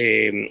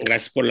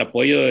 Gracias por el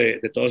apoyo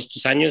de todos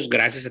estos años.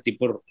 Gracias a ti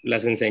por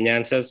las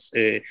enseñanzas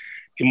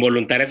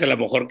involuntarias a lo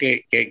mejor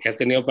que has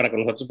tenido para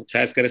con nosotros, porque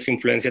sabes que eres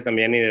influencia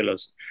también y de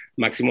los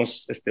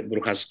máximos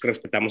brujazos que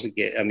respetamos y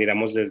que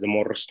admiramos desde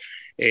morros.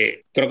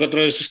 Creo que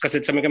otro de esos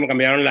cassettes también que me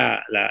cambiaron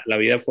la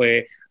vida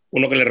fue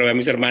uno que le robé a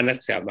mis hermanas,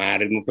 que se llama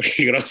Es muy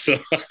peligroso.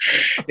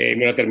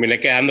 Me lo terminé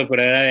quedando,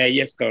 pero era de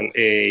ellas,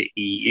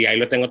 y ahí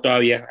lo tengo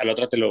todavía. Al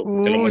otro te lo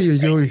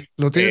muestro.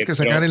 Lo tienes que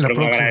sacar en la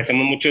próxima.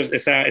 Agradecemos mucho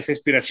esa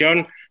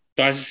inspiración,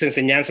 todas esas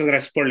enseñanzas.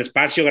 Gracias por el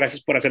espacio,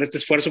 gracias por hacer este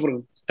esfuerzo, porque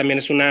también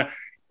es una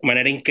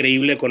manera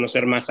increíble de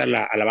conocer más a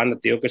la banda.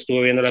 Te digo que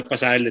estuve viendo la vez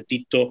pasada el de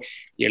Tito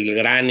y el del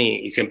Gran,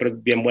 y siempre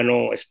es bien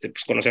bueno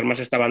pues conocer más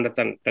esta banda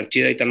tan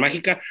chida y tan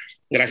mágica.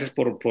 Gracias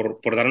por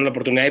darnos la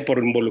oportunidad y por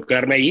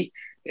involucrarme ahí,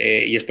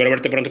 y espero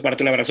verte pronto para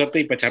darte un abrazote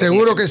y para echar.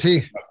 Seguro que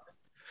sí.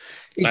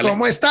 ¿Y vale.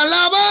 cómo está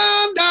la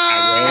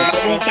banda?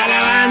 ¿Cómo está la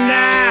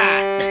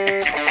banda?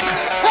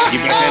 Aquí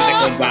presente,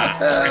 compa.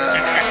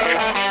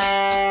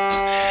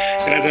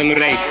 Gracias, mi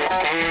rey.